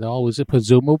understand at all? Was it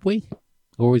presumably?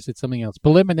 Or was it something else?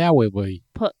 Preliminary.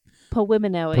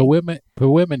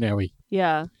 Preliminary.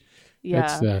 Yeah. Yeah.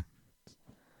 That's,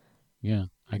 yeah.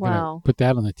 I gotta Wow. put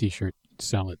that on the T-shirt.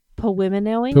 Sell it.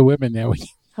 Preliminary? Preliminary.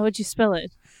 How would you spell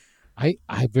it? I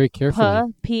very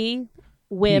carefully.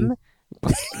 Wim.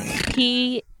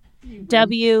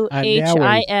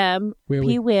 PWHIM. Where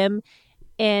we- Pwim.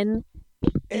 N.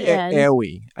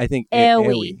 Airwee. I think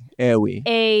Airwee. Airwee.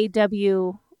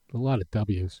 AW. A lot of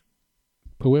W's.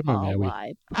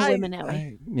 Preliminary.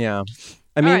 Preliminary. Yeah.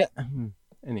 I mean, All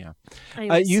anyhow.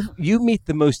 Anyways. You meet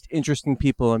the most interesting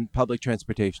people on public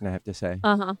transportation, I have to say.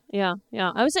 Uh-huh. Yeah.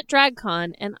 Yeah. I was at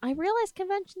DragCon and I realized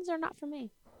conventions are not for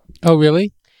me. Oh,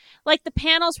 really? Like the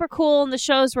panels were cool and the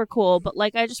shows were cool, but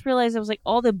like I just realized I was like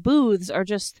all the booths are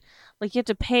just like you have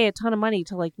to pay a ton of money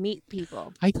to like meet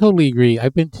people. I totally agree.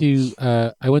 I've been to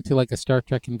I went to like a Star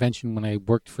Trek convention when I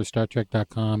worked for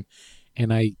StarTrek.com,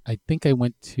 and I think I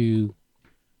went to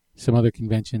some other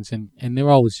conventions and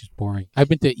they're always just boring. I've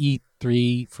been to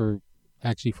E3 for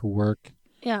work,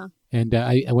 Yeah. and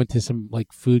I went to some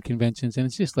like food conventions, and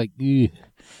it's just like ugh.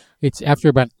 It's after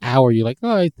about an hour you're like,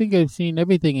 oh, I think I've seen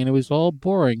everything, and it was all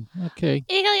boring. Okay.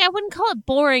 Yeah, like, I wouldn't call it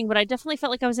boring, but I definitely felt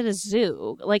like I was at a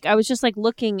zoo. Like I was just like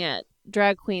looking at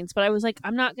drag queens, but I was like,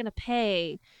 I'm not gonna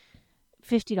pay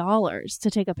 $50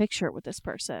 to take a picture with this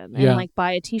person and Yeah. like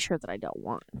buy a T-shirt that I don't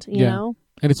want. You Yeah. know?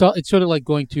 And it's sort of like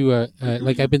going to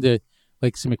like I've been to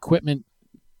like some equipment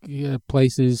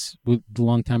places a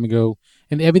long time ago,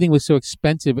 and everything was so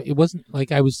expensive. It wasn't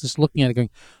like I was just looking at it going,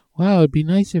 wow, it'd be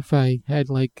nice if I had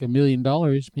like $1 million.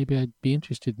 Maybe I'd be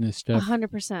interested in this stuff.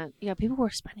 100%. Yeah, people were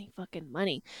spending fucking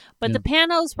money, but Yeah. the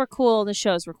panels were cool and the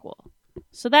shows were cool,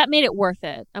 so that made it worth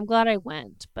it. I'm glad I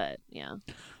went, but yeah.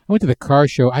 I went to the car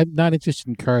show. I'm not interested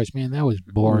in cars, man. That was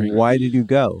boring. Why did you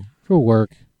go? For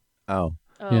work. Oh.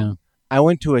 Yeah. I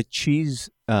went to a cheese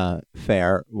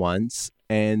fair once,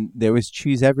 and there was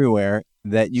cheese everywhere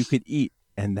that you could eat,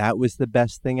 and that was the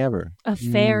best thing ever. A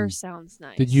fair sounds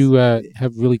nice. Did you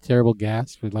have really terrible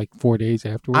gas for like 4 days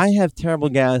afterwards? I have terrible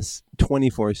gas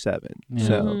 24/7, Yeah.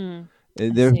 so Mm.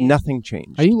 there's see. nothing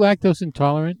changed. Are you lactose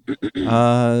intolerant?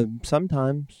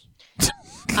 Sometimes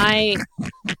I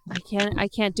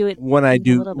can't do it. when I even a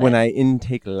do little when bit. I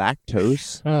intake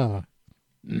lactose, Oh.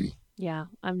 Yeah,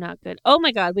 I'm not good. Oh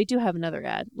my God, we do have another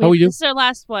ad. We do? This is our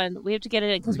last one. We have to get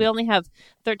it in because we only have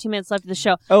 13 minutes left of the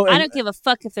show. Oh, I and- don't give a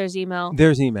fuck if there's email.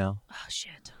 There's email. Oh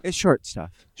shit. It's short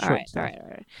stuff. All Short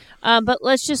right. stuff. But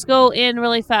let's just go in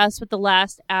really fast with the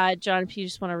last ad. John, if you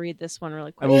just want to read this one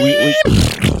really quick. I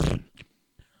mean,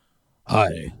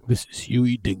 Hi, this is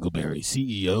Huey Dingleberry,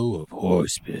 CEO of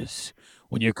Horsepiss.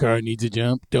 When your car needs a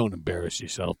jump, don't embarrass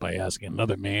yourself by asking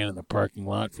another man in the parking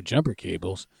lot for jumper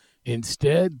cables.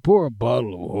 Instead, pour a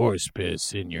bottle of horse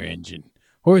piss in your engine.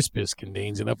 Horse piss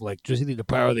contains enough electricity to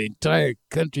power the entire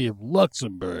country of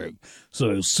Luxembourg, so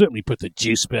it'll certainly put the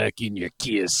juice back in your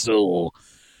Kia Soul.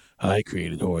 I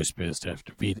created horse piss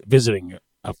after visiting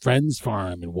a friend's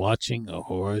farm and watching a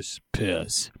horse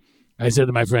piss. I said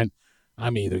to my friend,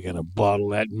 I'm either going to bottle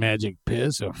that magic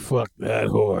piss or fuck that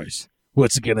horse.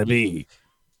 What's it going to be?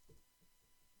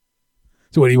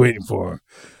 So what are you waiting for?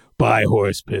 Buy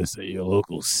horse piss at your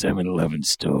local 7-Eleven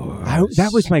store.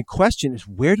 that was my question: is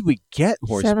where do we get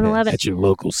horse 7-Eleven. At your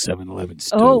local 7-Eleven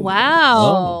store. Oh,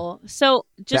 wow. So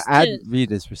just the ad to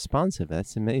read is responsive.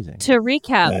 That's amazing.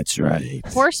 recap, That's right.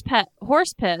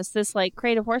 horse piss, this like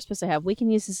creative horse piss I have, we can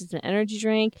use this as an energy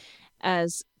drink,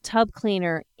 as tub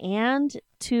cleaner, and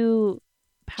to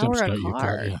power Jumpstart a your car.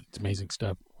 car. Yeah, it's amazing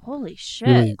stuff. Holy shit.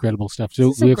 Really incredible stuff. So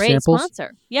This is we a have great samples.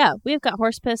 sponsor. Yeah, we've got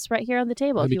horse piss right here on the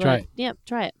table. Let if me you try want. Yep,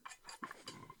 try it.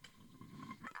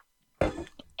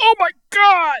 Oh my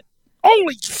God!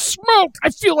 Holy smoke! I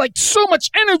feel like so much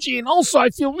energy, and also I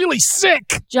feel really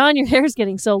sick. John, your hair's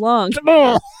getting so long.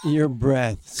 Oh, Your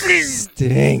breath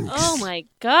stinks. Oh my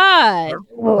God.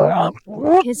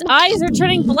 His eyes are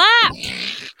turning black.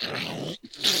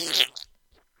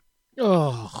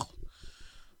 Oh,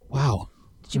 wow.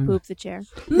 Did you poop the chair?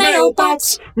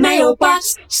 Mailbox,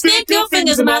 mailbox, stick your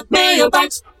fingers in my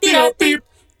mailbox. Beep, beep,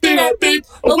 beep, beep,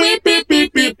 oh, beep, beep,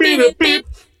 beep, beep, beep, beep.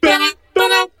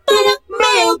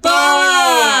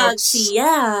 Mailbox.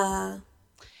 Yeah.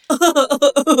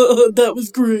 That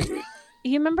was great.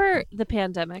 You remember the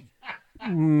pandemic?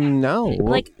 No.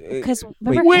 Like, because wait,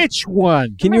 remember Which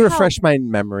one? can you remember how- refresh my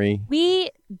memory? we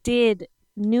did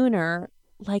Nooner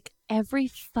like every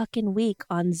fucking week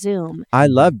on Zoom. I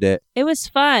loved it. It was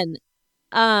fun.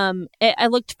 I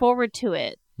looked forward to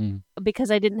it Hmm.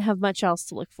 because I didn't have much else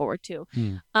to look forward to.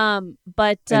 Hmm.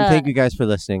 But And thank you guys for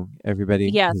listening, everybody.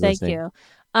 yeah, who's thank listening.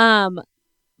 you.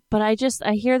 But I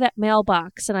hear that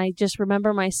mailbox and I just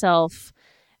remember myself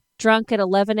drunk at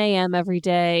 11 a.m. every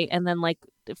day and then like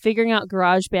figuring out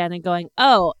GarageBand and going,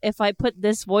 oh, if I put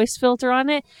this voice filter on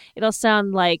it, it won't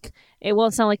sound like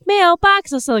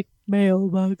mailbox. It'll sound like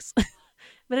mailbox.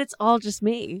 But it's all just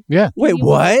me. Yeah. Wait, You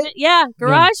what? watch it? Yeah,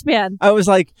 GarageBand. I was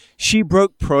like, she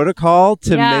broke protocol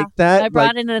to Yeah, make that I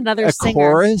brought like, in another a singer.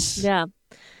 chorus. Yeah.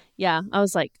 Yeah. I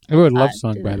was like, I wrote a love Uh,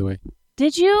 song, by the way.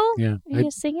 did you? Yeah. Are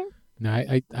you singing? No,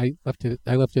 I left it.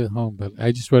 I left it at home, but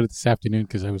I just wrote it this afternoon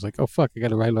because I was like, "Oh fuck, I got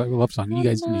to write a love song." You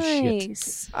guys didn't do shit.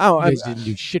 Nice. Oh, You guys didn't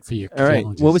do shit for your all right.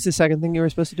 challenges. What was the second thing you were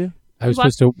supposed to do? I was Walk-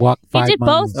 supposed to walk He 5 did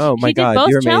miles. Oh my He did God, both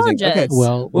you're amazing. challenges. Okay,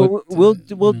 Well, we'll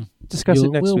you know, discuss it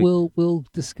next week. We'll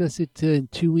discuss it in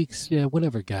 2 weeks. Yeah,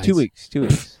 whatever, guys. 2 weeks. 2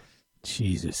 weeks.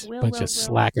 Jesus, Will, bunch will, of will.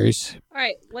 slackers. All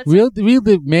right. What's Read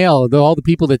the mail. All the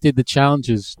people that did the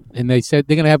challenges, and they said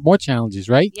they're gonna have more challenges,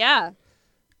 right? Yeah.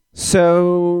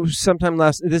 So sometime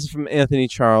last, this is from Anthony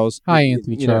Charles. Hi,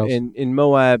 Anthony You know, Charles. in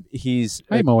Moab, he's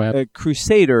Hi, Moab. a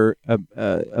crusader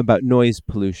about noise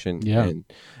pollution. Yeah.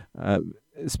 And,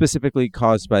 specifically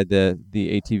caused by the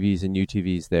ATVs and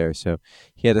UTVs there. So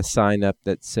he had a sign up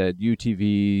that said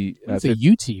UTV. It's a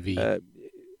UTV,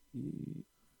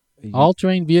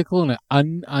 all-terrain vehicle,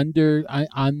 and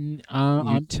an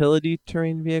utility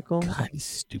terrain vehicle. God, he's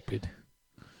stupid.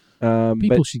 But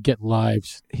People should get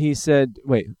lives. he said,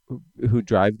 wait, who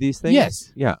drive these things?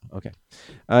 Yes. Yeah, okay.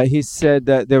 He said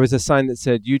that there was a sign that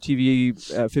said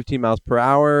UTV 15 miles per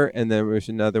hour, and there was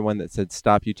another one that said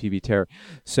stop UTV terror.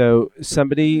 So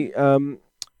somebody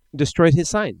destroyed his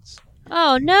signs.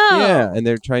 Oh no. Yeah, and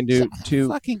they're trying to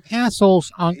Fucking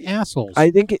assholes on assholes. I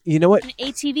think, you know what?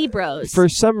 ATV bros. For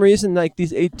some reason, like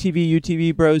these ATV,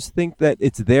 UTV bros think that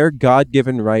it's their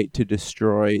God-given right to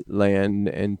destroy land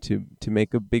and to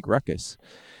make a big ruckus.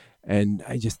 And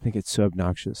I just think it's so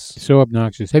obnoxious. So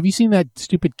obnoxious. Have you seen that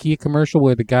stupid Kia commercial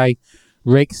where the guy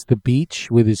rakes the beach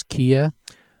with his Kia?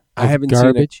 I of haven't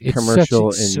garbage? seen a It's commercial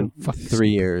it's so in fucking 3 stupid.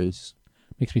 years.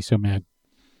 Makes me so mad.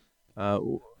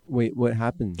 Wait, what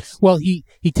happens? Well, he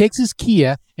takes his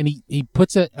Kia and he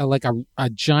puts a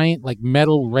giant like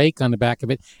metal rake on the back of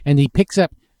it, and he picks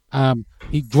up.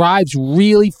 He drives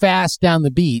really fast down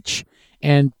the beach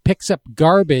and picks up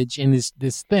garbage in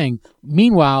this thing.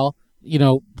 Meanwhile,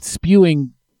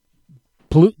 spewing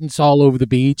pollutants all over the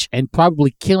beach and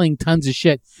probably killing tons of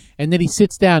shit. And then he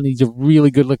sits down and he's a really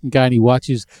good looking guy and he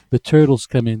watches the turtles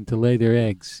come in to lay their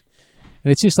eggs.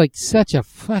 And it's just like such a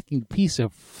fucking piece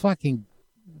of fucking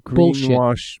bullshit.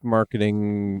 Greenwash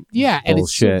marketing. Yeah, and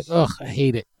bullshit. it's ugh, I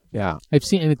hate it. Yeah. I've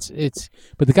seen and it's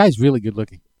but the guy's really good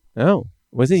looking. Oh,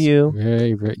 was it you?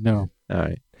 Very, very no. All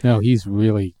right. No, he's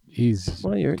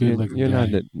Well, you're good looking you're guy.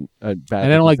 not a bad.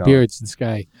 And I don't like fellow. beards. This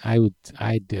guy,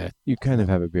 I'd You kind of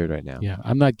have a beard right now. yeah.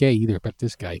 I'm not gay either, but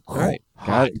this guy, All right.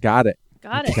 hot. Got it.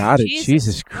 Got it.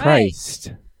 Jesus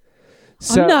Christ.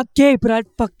 So I'm not gay, but I'd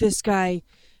fuck this guy.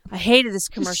 I hated this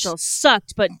commercial.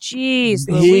 Sucked, but jeez,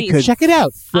 He Louise. could Check it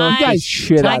out. I- You guys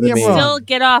shit tell out of me I'm me. wrong. Still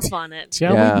get off on it.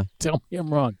 Yeah. Tell me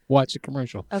I'm wrong. Watch the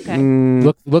commercial. Okay.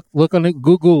 Mm, Look on it.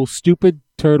 Google stupid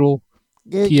turtle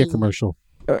Kia commercial.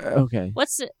 okay.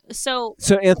 What's the, so?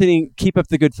 So Anthony, keep up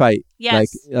the good fight. Yes.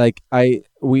 Like I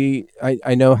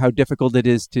know how difficult it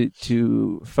is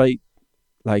to fight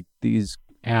like these.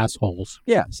 Assholes.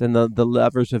 Yes, and the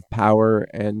levers of power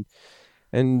and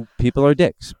people are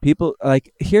dicks. People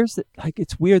like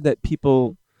it's weird that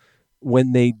people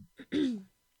when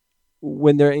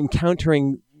they're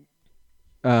encountering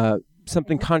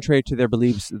something contrary to their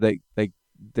beliefs,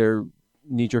 their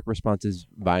knee-jerk response is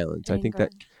violence. I think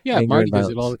that Yeah, Anger Marty and does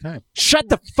it violence. all the time. shut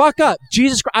the fuck up,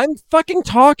 Jesus Christ! I'm fucking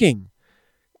talking.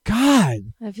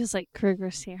 God. That feels like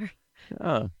Kruger's here.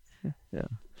 Oh,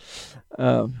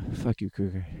 yeah. Fuck you,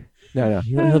 Kruger. No,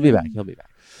 he'll be back. He'll be back.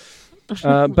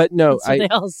 But no, That's what they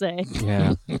all say.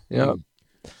 Yeah. Yeah.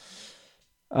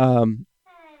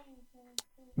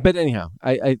 But anyhow,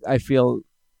 I feel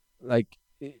like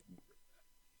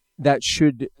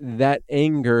that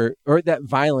anger or that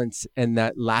violence and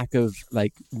that lack of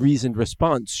like reasoned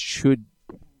response should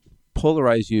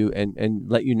polarize you and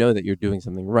let you know that you're doing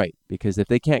something right. Because if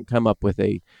they can't come up with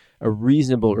a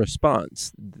reasonable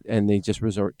response and they just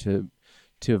resort to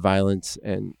violence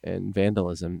and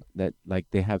vandalism, that like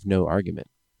they have no argument.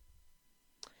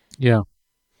 Yeah.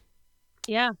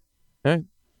 Yeah.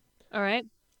 All right.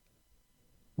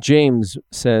 James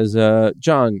says,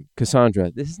 John,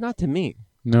 Cassandra, this is not to me.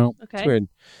 No. It's Okay. weird.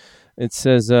 It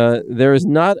says, there is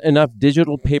not enough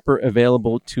digital paper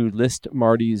available to list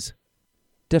Marty's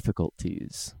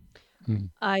difficulties.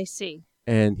 I see.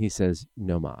 And he says,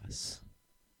 no mas.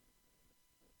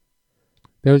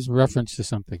 There's a reference to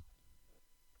something.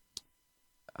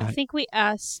 I think we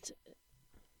asked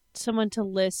someone to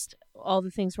list all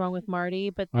the things wrong with Marty,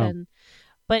 but Oh.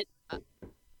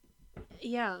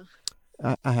 yeah,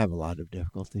 I have a lot of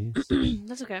difficulties.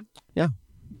 that's okay.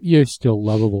 You're still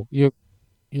lovable. You're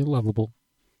lovable.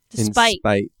 In Despite,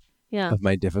 spite yeah, of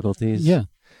my difficulties. Yeah.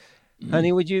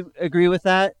 Honey, would you agree with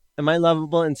that? Am I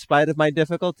lovable in spite of my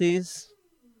difficulties?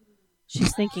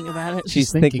 she's thinking about it.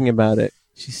 She's thinking. thinking about it.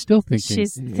 She's still thinking.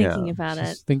 She's thinking Yeah. about it.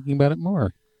 She's thinking about it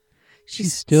more.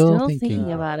 She's still thinking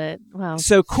thinking. about it. Wow.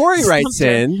 So Corey writes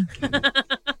in,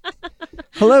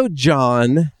 hello,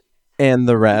 John and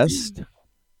the rest.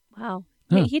 Wow.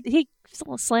 Huh. He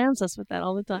slams us with that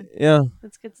all the time. Yeah.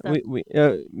 That's good stuff. We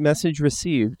message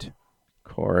received,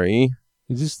 Corey.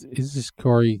 Is this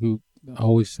Corey who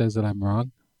always says that I'm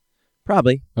wrong?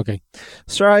 Probably. Okay.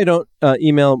 Sorry I don't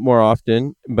email more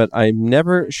often, but I'm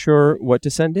never sure what to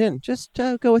send in. Just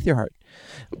go with your heart.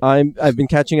 I've been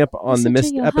catching up on the Listen to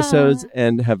missed your episodes heart.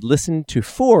 and have listened to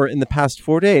 4 in the past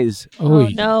 4 days. Oh, Oy,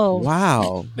 no.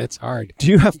 Wow. That's hard. Do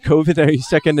you have COVID? Are you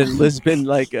stuck in a Lisbon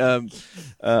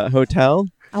hotel?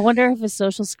 I wonder if his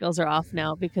social skills are off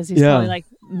now because he's Yeah. probably like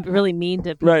really mean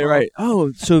to people. Right.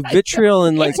 Oh, so vitriol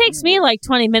and like It takes me like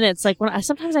 20 minutes. Like when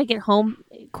sometimes I get home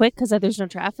quick because there's no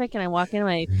traffic, and I walk in,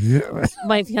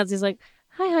 my fiance's like,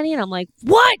 "Hi, honey," and I'm like,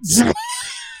 "What?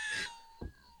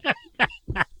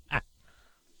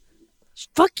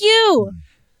 Fuck you!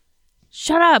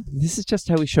 Shut up!" this is just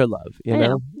how we show love, you I know?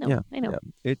 know. No, Yeah. I know.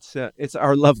 Yeah. It's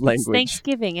our love It's language.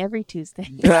 Thanksgiving every Tuesday.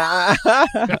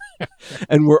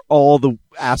 And we're all the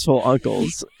asshole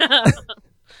uncles.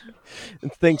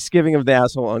 Thanksgiving of the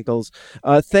asshole uncles.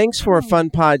 Thanks for a fun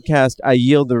podcast. I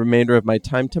yield the remainder of my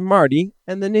time to Marty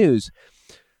and the news.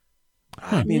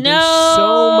 I mean, there's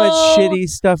so much No. shitty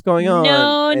stuff going on.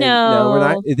 No, And no. we're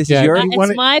not. This Yeah, is your. you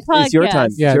wanna- It's my podcast. It's your time.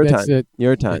 Yeah, it's your that's time. it.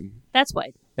 Your time. That's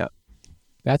why.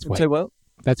 That's why. Say what?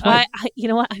 That's why. You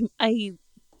know what? I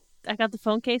got the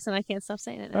phone case and I can't stop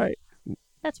saying it now. All right.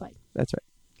 That's why. That's right.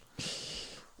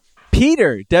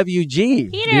 Peter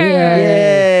WG. Peter,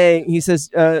 Yay! He says,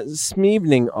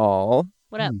 "Smeevening all."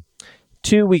 what up?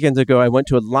 2 weekends ago, I went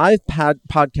to a live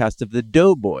podcast of the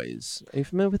Doughboys. Are you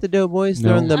familiar with the Doughboys?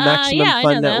 They're No. on the Maximum yeah, I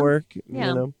Fun know them. Network. Yeah.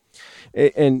 You know,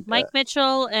 and Mike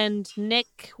Mitchell and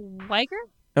Nick Weiger.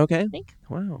 okay. think.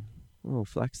 Wow. Oh,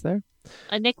 flex there.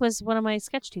 Nick was one of my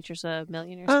sketch teachers a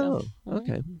million years ago. Oh,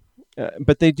 okay.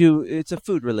 But they do. It's a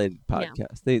food-related Yeah.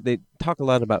 podcast. They talk a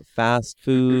lot about fast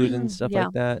food and stuff Yeah.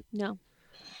 like that. No.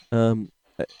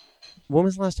 When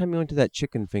was the last time you went to that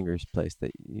chicken fingers place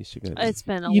that you used to go to? It's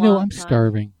been a You long know, I'm time.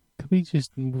 starving. Could we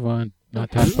just move on?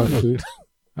 Not talk about food.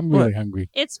 I'm really hungry.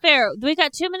 It's fair. We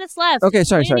got 2 minutes left. Okay,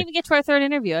 sorry, We didn't sorry. even get to our third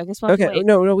interview. I guess we'll have to Okay, wait.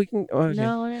 no, we can. Okay.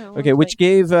 No. Okay, which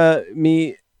gave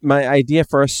me my idea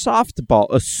for a softball,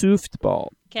 a softball.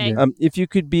 Okay. If you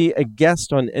could be a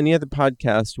guest on any other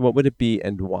podcast, what would it be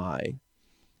and why?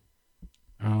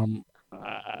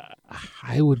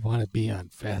 I would want to be on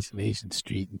Fascination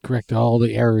Street and correct all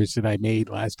the errors that I made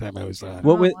last time I was on.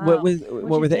 What wow. what What'd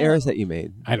were you the do? errors that you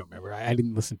made? I don't remember. I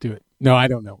didn't listen to it. No, I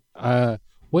don't know.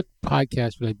 What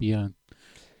podcast would I be on?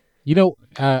 You know,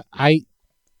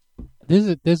 there's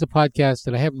a podcast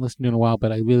that I haven't listened to in a while,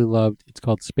 but I really loved. It's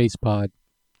called Space Pod,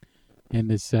 and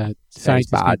this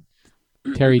scientist Pod.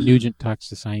 Terry Nugent talks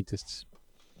to scientists.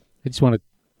 I just want to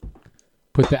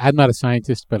put that. I'm not a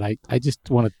scientist, but I just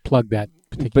want to plug that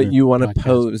particular. But you want to podcast.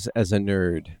 pose as a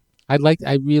nerd. I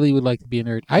really would like to be a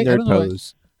nerd. I Nerd don't know.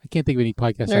 pose. I can't think of any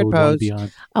podcast I Nerd would want pose. to be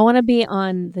on. I want to be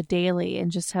on The Daily and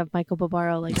just have Michael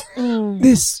Barbaro like,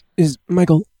 This is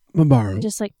Michael Barbaro,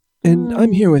 just like, and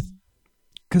I'm here with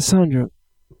Cassandra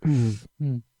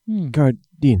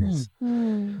Cardenas.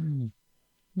 I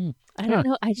don't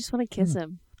know. I just want to kiss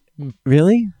him.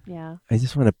 Really? Yeah. I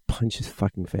just want to punch his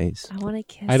fucking face. I want to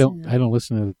kiss I don't him.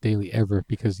 listen to the Daily ever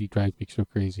because he drives me so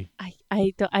crazy.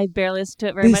 I barely listen to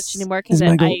it very much This anymore is because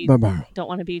Michael I Barbaro. don't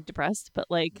want to be depressed. But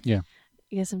like, Yeah.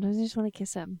 sometimes I just want to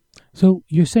kiss him. So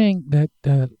you're saying that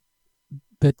the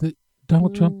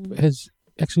Donald Trump is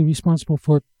actually responsible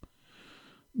for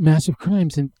massive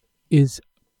crimes and is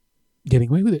getting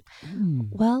away with it.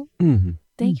 Well, Mm-hmm.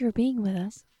 thank you for being with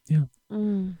us. Yeah. I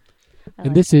And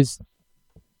like this is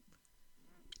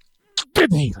the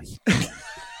Daily.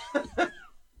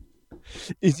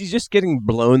 Is he just getting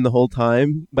blown the whole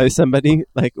time by somebody,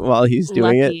 like while he's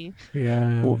doing it? lucky.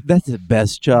 Yeah. Well, that's the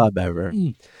best job ever.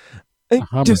 Mm. I A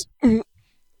Hummer. just,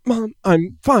 Mom,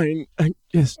 I'm fine. I'm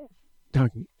just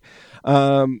talking.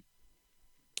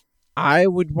 I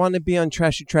would want to be on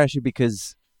Trashy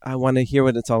because I want to hear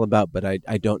what it's all about, but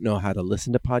I don't know how to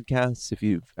listen to podcasts. If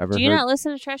you've ever Do you heard, not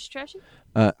listen to Trashy?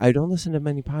 I don't listen to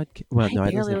many podcasts. Well, no,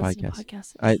 I barely listen to listen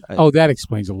podcasts. to podcasts. I That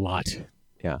explains a lot.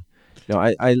 no,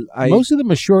 I Most of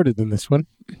them are shorter than this one.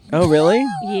 Oh, really?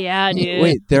 Yeah, dude.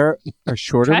 Wait, there are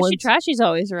shorter ones. Trashy's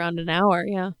always around an hour.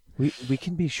 Yeah. We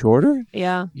can be shorter.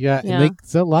 Yeah. Yeah, Yeah. and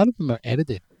a lot of them are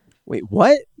edited. Wait,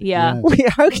 what? Yeah. Yeah. Wait,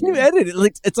 how can you edit it?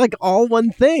 Like it's like all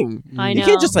one thing. I You know.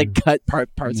 can't just like cut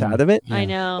parts Yeah. out of it. I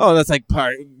know. Oh, that's like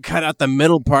cut out the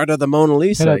middle part of the Mona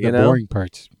Lisa. Cut out You the know. boring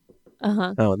parts.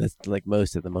 Uh-huh. Oh, that's like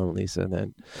most of the Mona Lisa.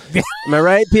 Then, am I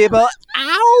right, people?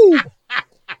 Ow! That's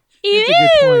a good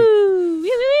point.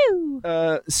 Ew.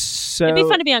 So It'd be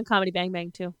fun to be on Comedy Bang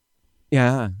Bang too.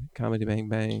 yeah, Comedy Bang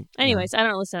Bang. Anyways, I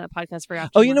don't listen to podcasts very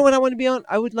often. Oh, you know what I want to be on?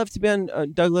 I would love to be on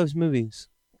Doug Loves Movies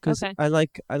because Okay. I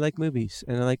like movies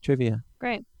and I like trivia.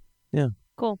 Great. Yeah.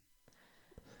 Cool.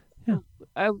 Yeah.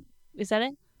 Is that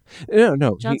it?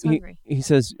 No. John's hungry. He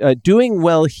says, doing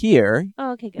well here.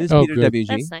 Oh, okay, good. This is Oh, Peter good. WG.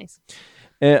 That's nice.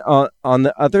 On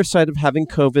the other side of having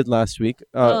COVID last week.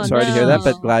 Oh, Sorry to hear that, no.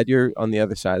 but glad you're on the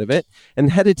other side of it.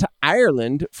 And headed to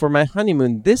Ireland for my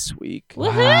honeymoon this week.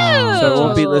 Woohoo! So I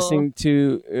won't be listening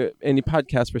to any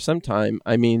podcast for some time.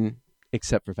 I mean,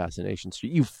 except for Fascination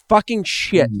Street. You fucking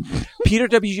shit. Peter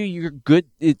WG, you're good.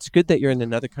 It's good that you're in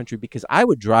another country because I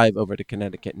would drive over to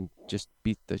Connecticut and just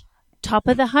beat the... Top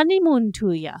of the honeymoon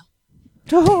to ya.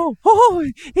 Oh,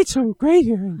 it's so great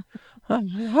here in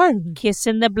Ireland.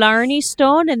 Kissing the Blarney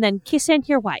Stone and then kissing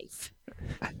your wife.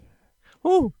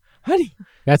 Oh, honey.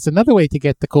 That's another way to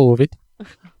get the COVID.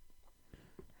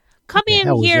 Come the in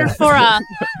hell was here that?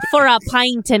 for a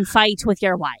pint and fight with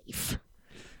your wife.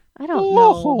 I don't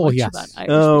know Oh, much yes. about Irish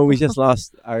Oh, people. we just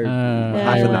lost our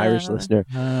half an yeah. Irish listener.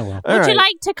 Well, All Would you right.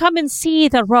 like to come and see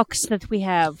the rocks that we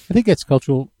have? I think that's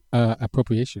cultural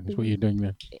appropriation is what you're doing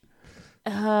there.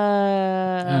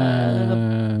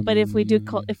 But if we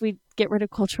get rid of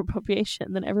cultural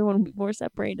appropriation, then everyone will be more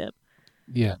separated.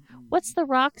 Yeah, What's the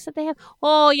rocks that they have?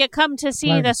 Oh, you come to see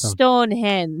the Limestone.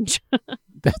 Stonehenge.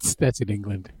 that's in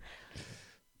England.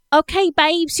 Okay,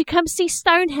 babes, you come see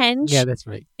Stonehenge. Yeah, that's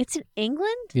right. It's in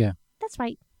England? Yeah. That's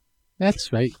right.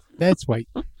 That's right. That's right.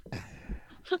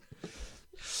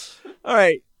 All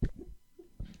right.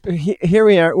 Here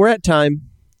we are. We're at time.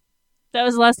 That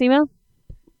was the last email?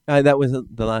 That was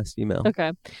the last email.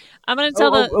 Okay. I'm going to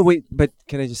tell wait, but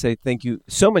can I just say thank you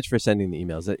so much for sending the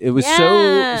emails. It was so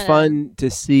Yeah. fun to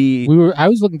see. I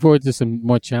was looking forward to some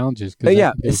more challenges.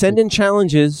 Send in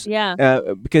challenges. Yeah.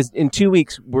 Because in 2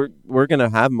 weeks we're gonna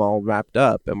have them all wrapped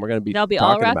up, and we're gonna be They'll be all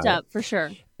talking wrapped about up for sure.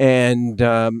 it. And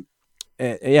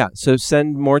so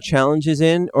send more challenges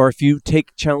in, or if you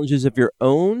take challenges of your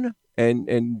own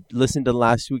and listen to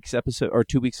last week's episode or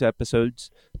 2 weeks episodes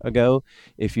ago,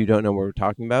 if you don't know what we're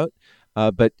talking about.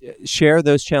 But share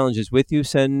those challenges with you.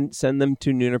 Send them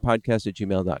to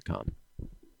noonerpodcast@gmail.com.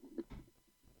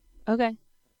 Okay.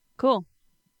 Cool.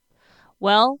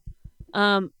 Well,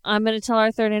 I'm going to tell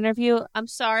our third interview. I'm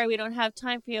sorry we don't have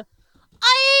time for you. Are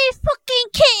you fucking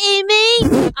kidding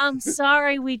me? I'm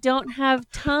sorry we don't have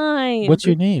time. What's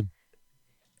your name?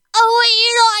 Oh, would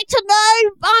you like to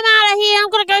know? I'm out of here. I'm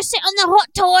going to go sit on the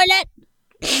hot toilet.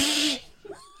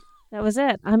 That was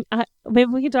it.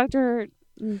 Maybe we can talk to her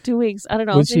in 2 weeks. I don't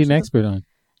know. What's she an expert on?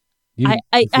 I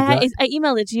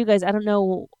emailed it to you guys. I don't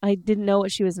know. I didn't know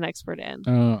what she was an expert in.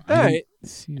 All right.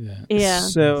 See that. Yeah.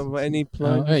 So any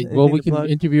plugs? All right. Well, we can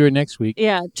interview her next week.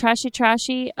 Yeah. Trashy.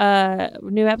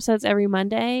 New episodes every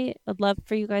Monday. I'd love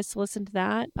for you guys to listen to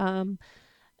that.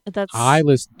 I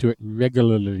listen to it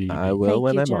regularly. I will Thank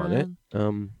when you, I'm on it.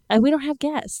 And we don't have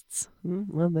guests.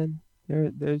 Well then,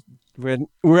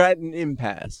 we're at an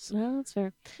impasse. No, that's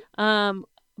fair.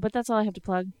 But that's all I have to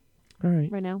plug All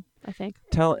right. right now, I think.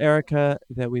 Tell Erica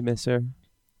that we miss her.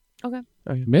 Okay.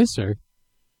 Miss her?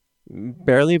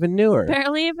 Barely even knew her.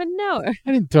 Barely even know her.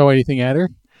 I didn't throw anything at her.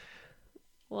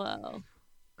 Whoa.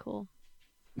 Cool.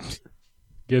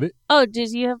 Get it? Oh, did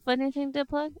you have anything to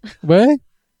plug? What?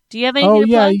 Do you have anything Oh to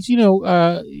yeah, plug?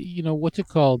 you know what's it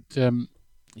called? You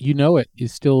Know It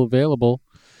is still available,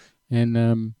 and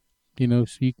so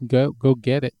you can go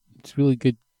get it. It's a really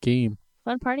good game.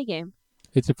 Fun party game.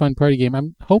 It's a fun party game.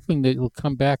 I'm hoping that it'll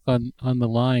come back on the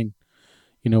line,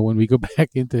 when we go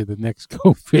back into the next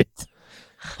COVID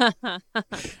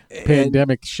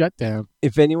pandemic shutdown.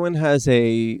 If anyone has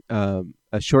a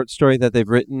short story that they've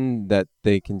written that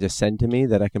they can just send to me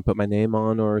that I can put my name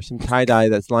on, or some tie-dye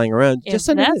that's lying around, If just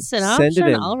send it in. that's an Send option,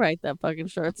 it in. I'll write that fucking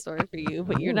short story for you,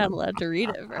 but you're not allowed to read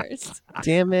it first.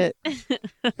 Damn it.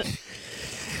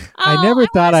 I never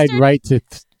thought I'd write to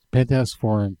Penthouse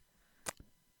Forum.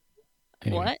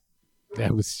 Anyway,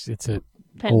 What? It's a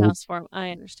Penthouse Forum.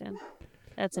 I understand.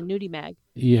 That's a nudie mag.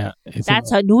 Yeah.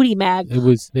 That's a nudie mag.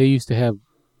 They used to have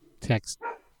text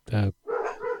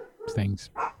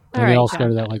things. And they all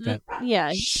started out like that.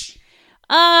 Yeah.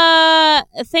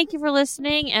 Thank you for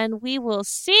listening, and we will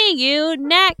see you in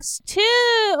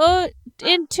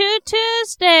 2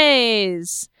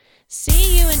 Tuesdays.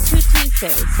 See you in 2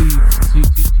 Tuesdays.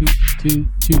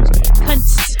 Tuesday.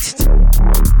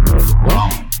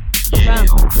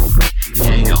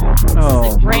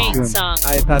 Oh, Great song.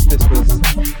 I thought this was.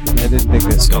 I didn't think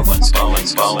this. Why aren't you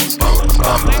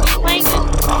playing it?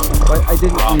 Well, I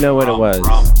didn't know what it was.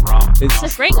 It's a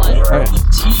great one. Okay.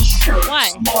 Why?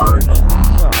 Well,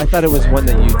 I thought it was one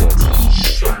that you did.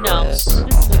 No, this is a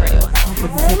great one.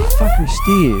 Fucker,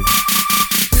 Steve.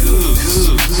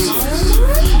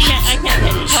 I can't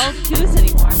get called Coos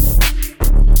anymore.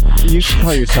 You can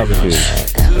call yourself a dude.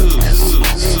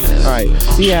 All right.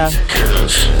 See ya.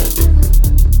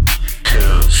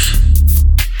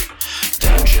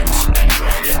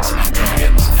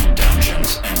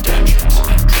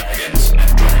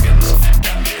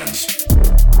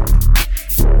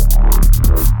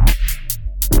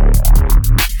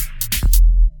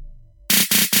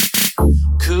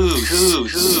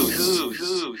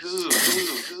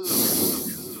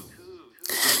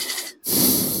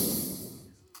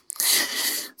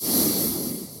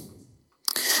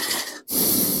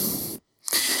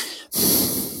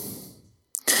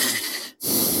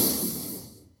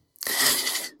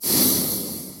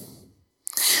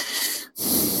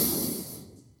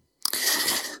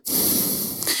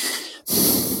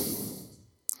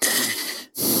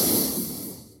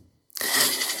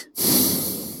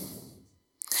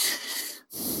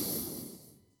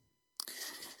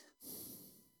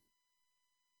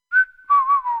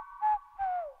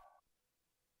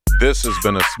 This has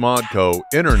been a Smodco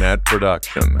Internet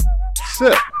production.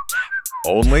 SIP.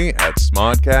 Only at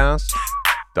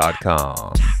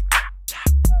smodcast.com.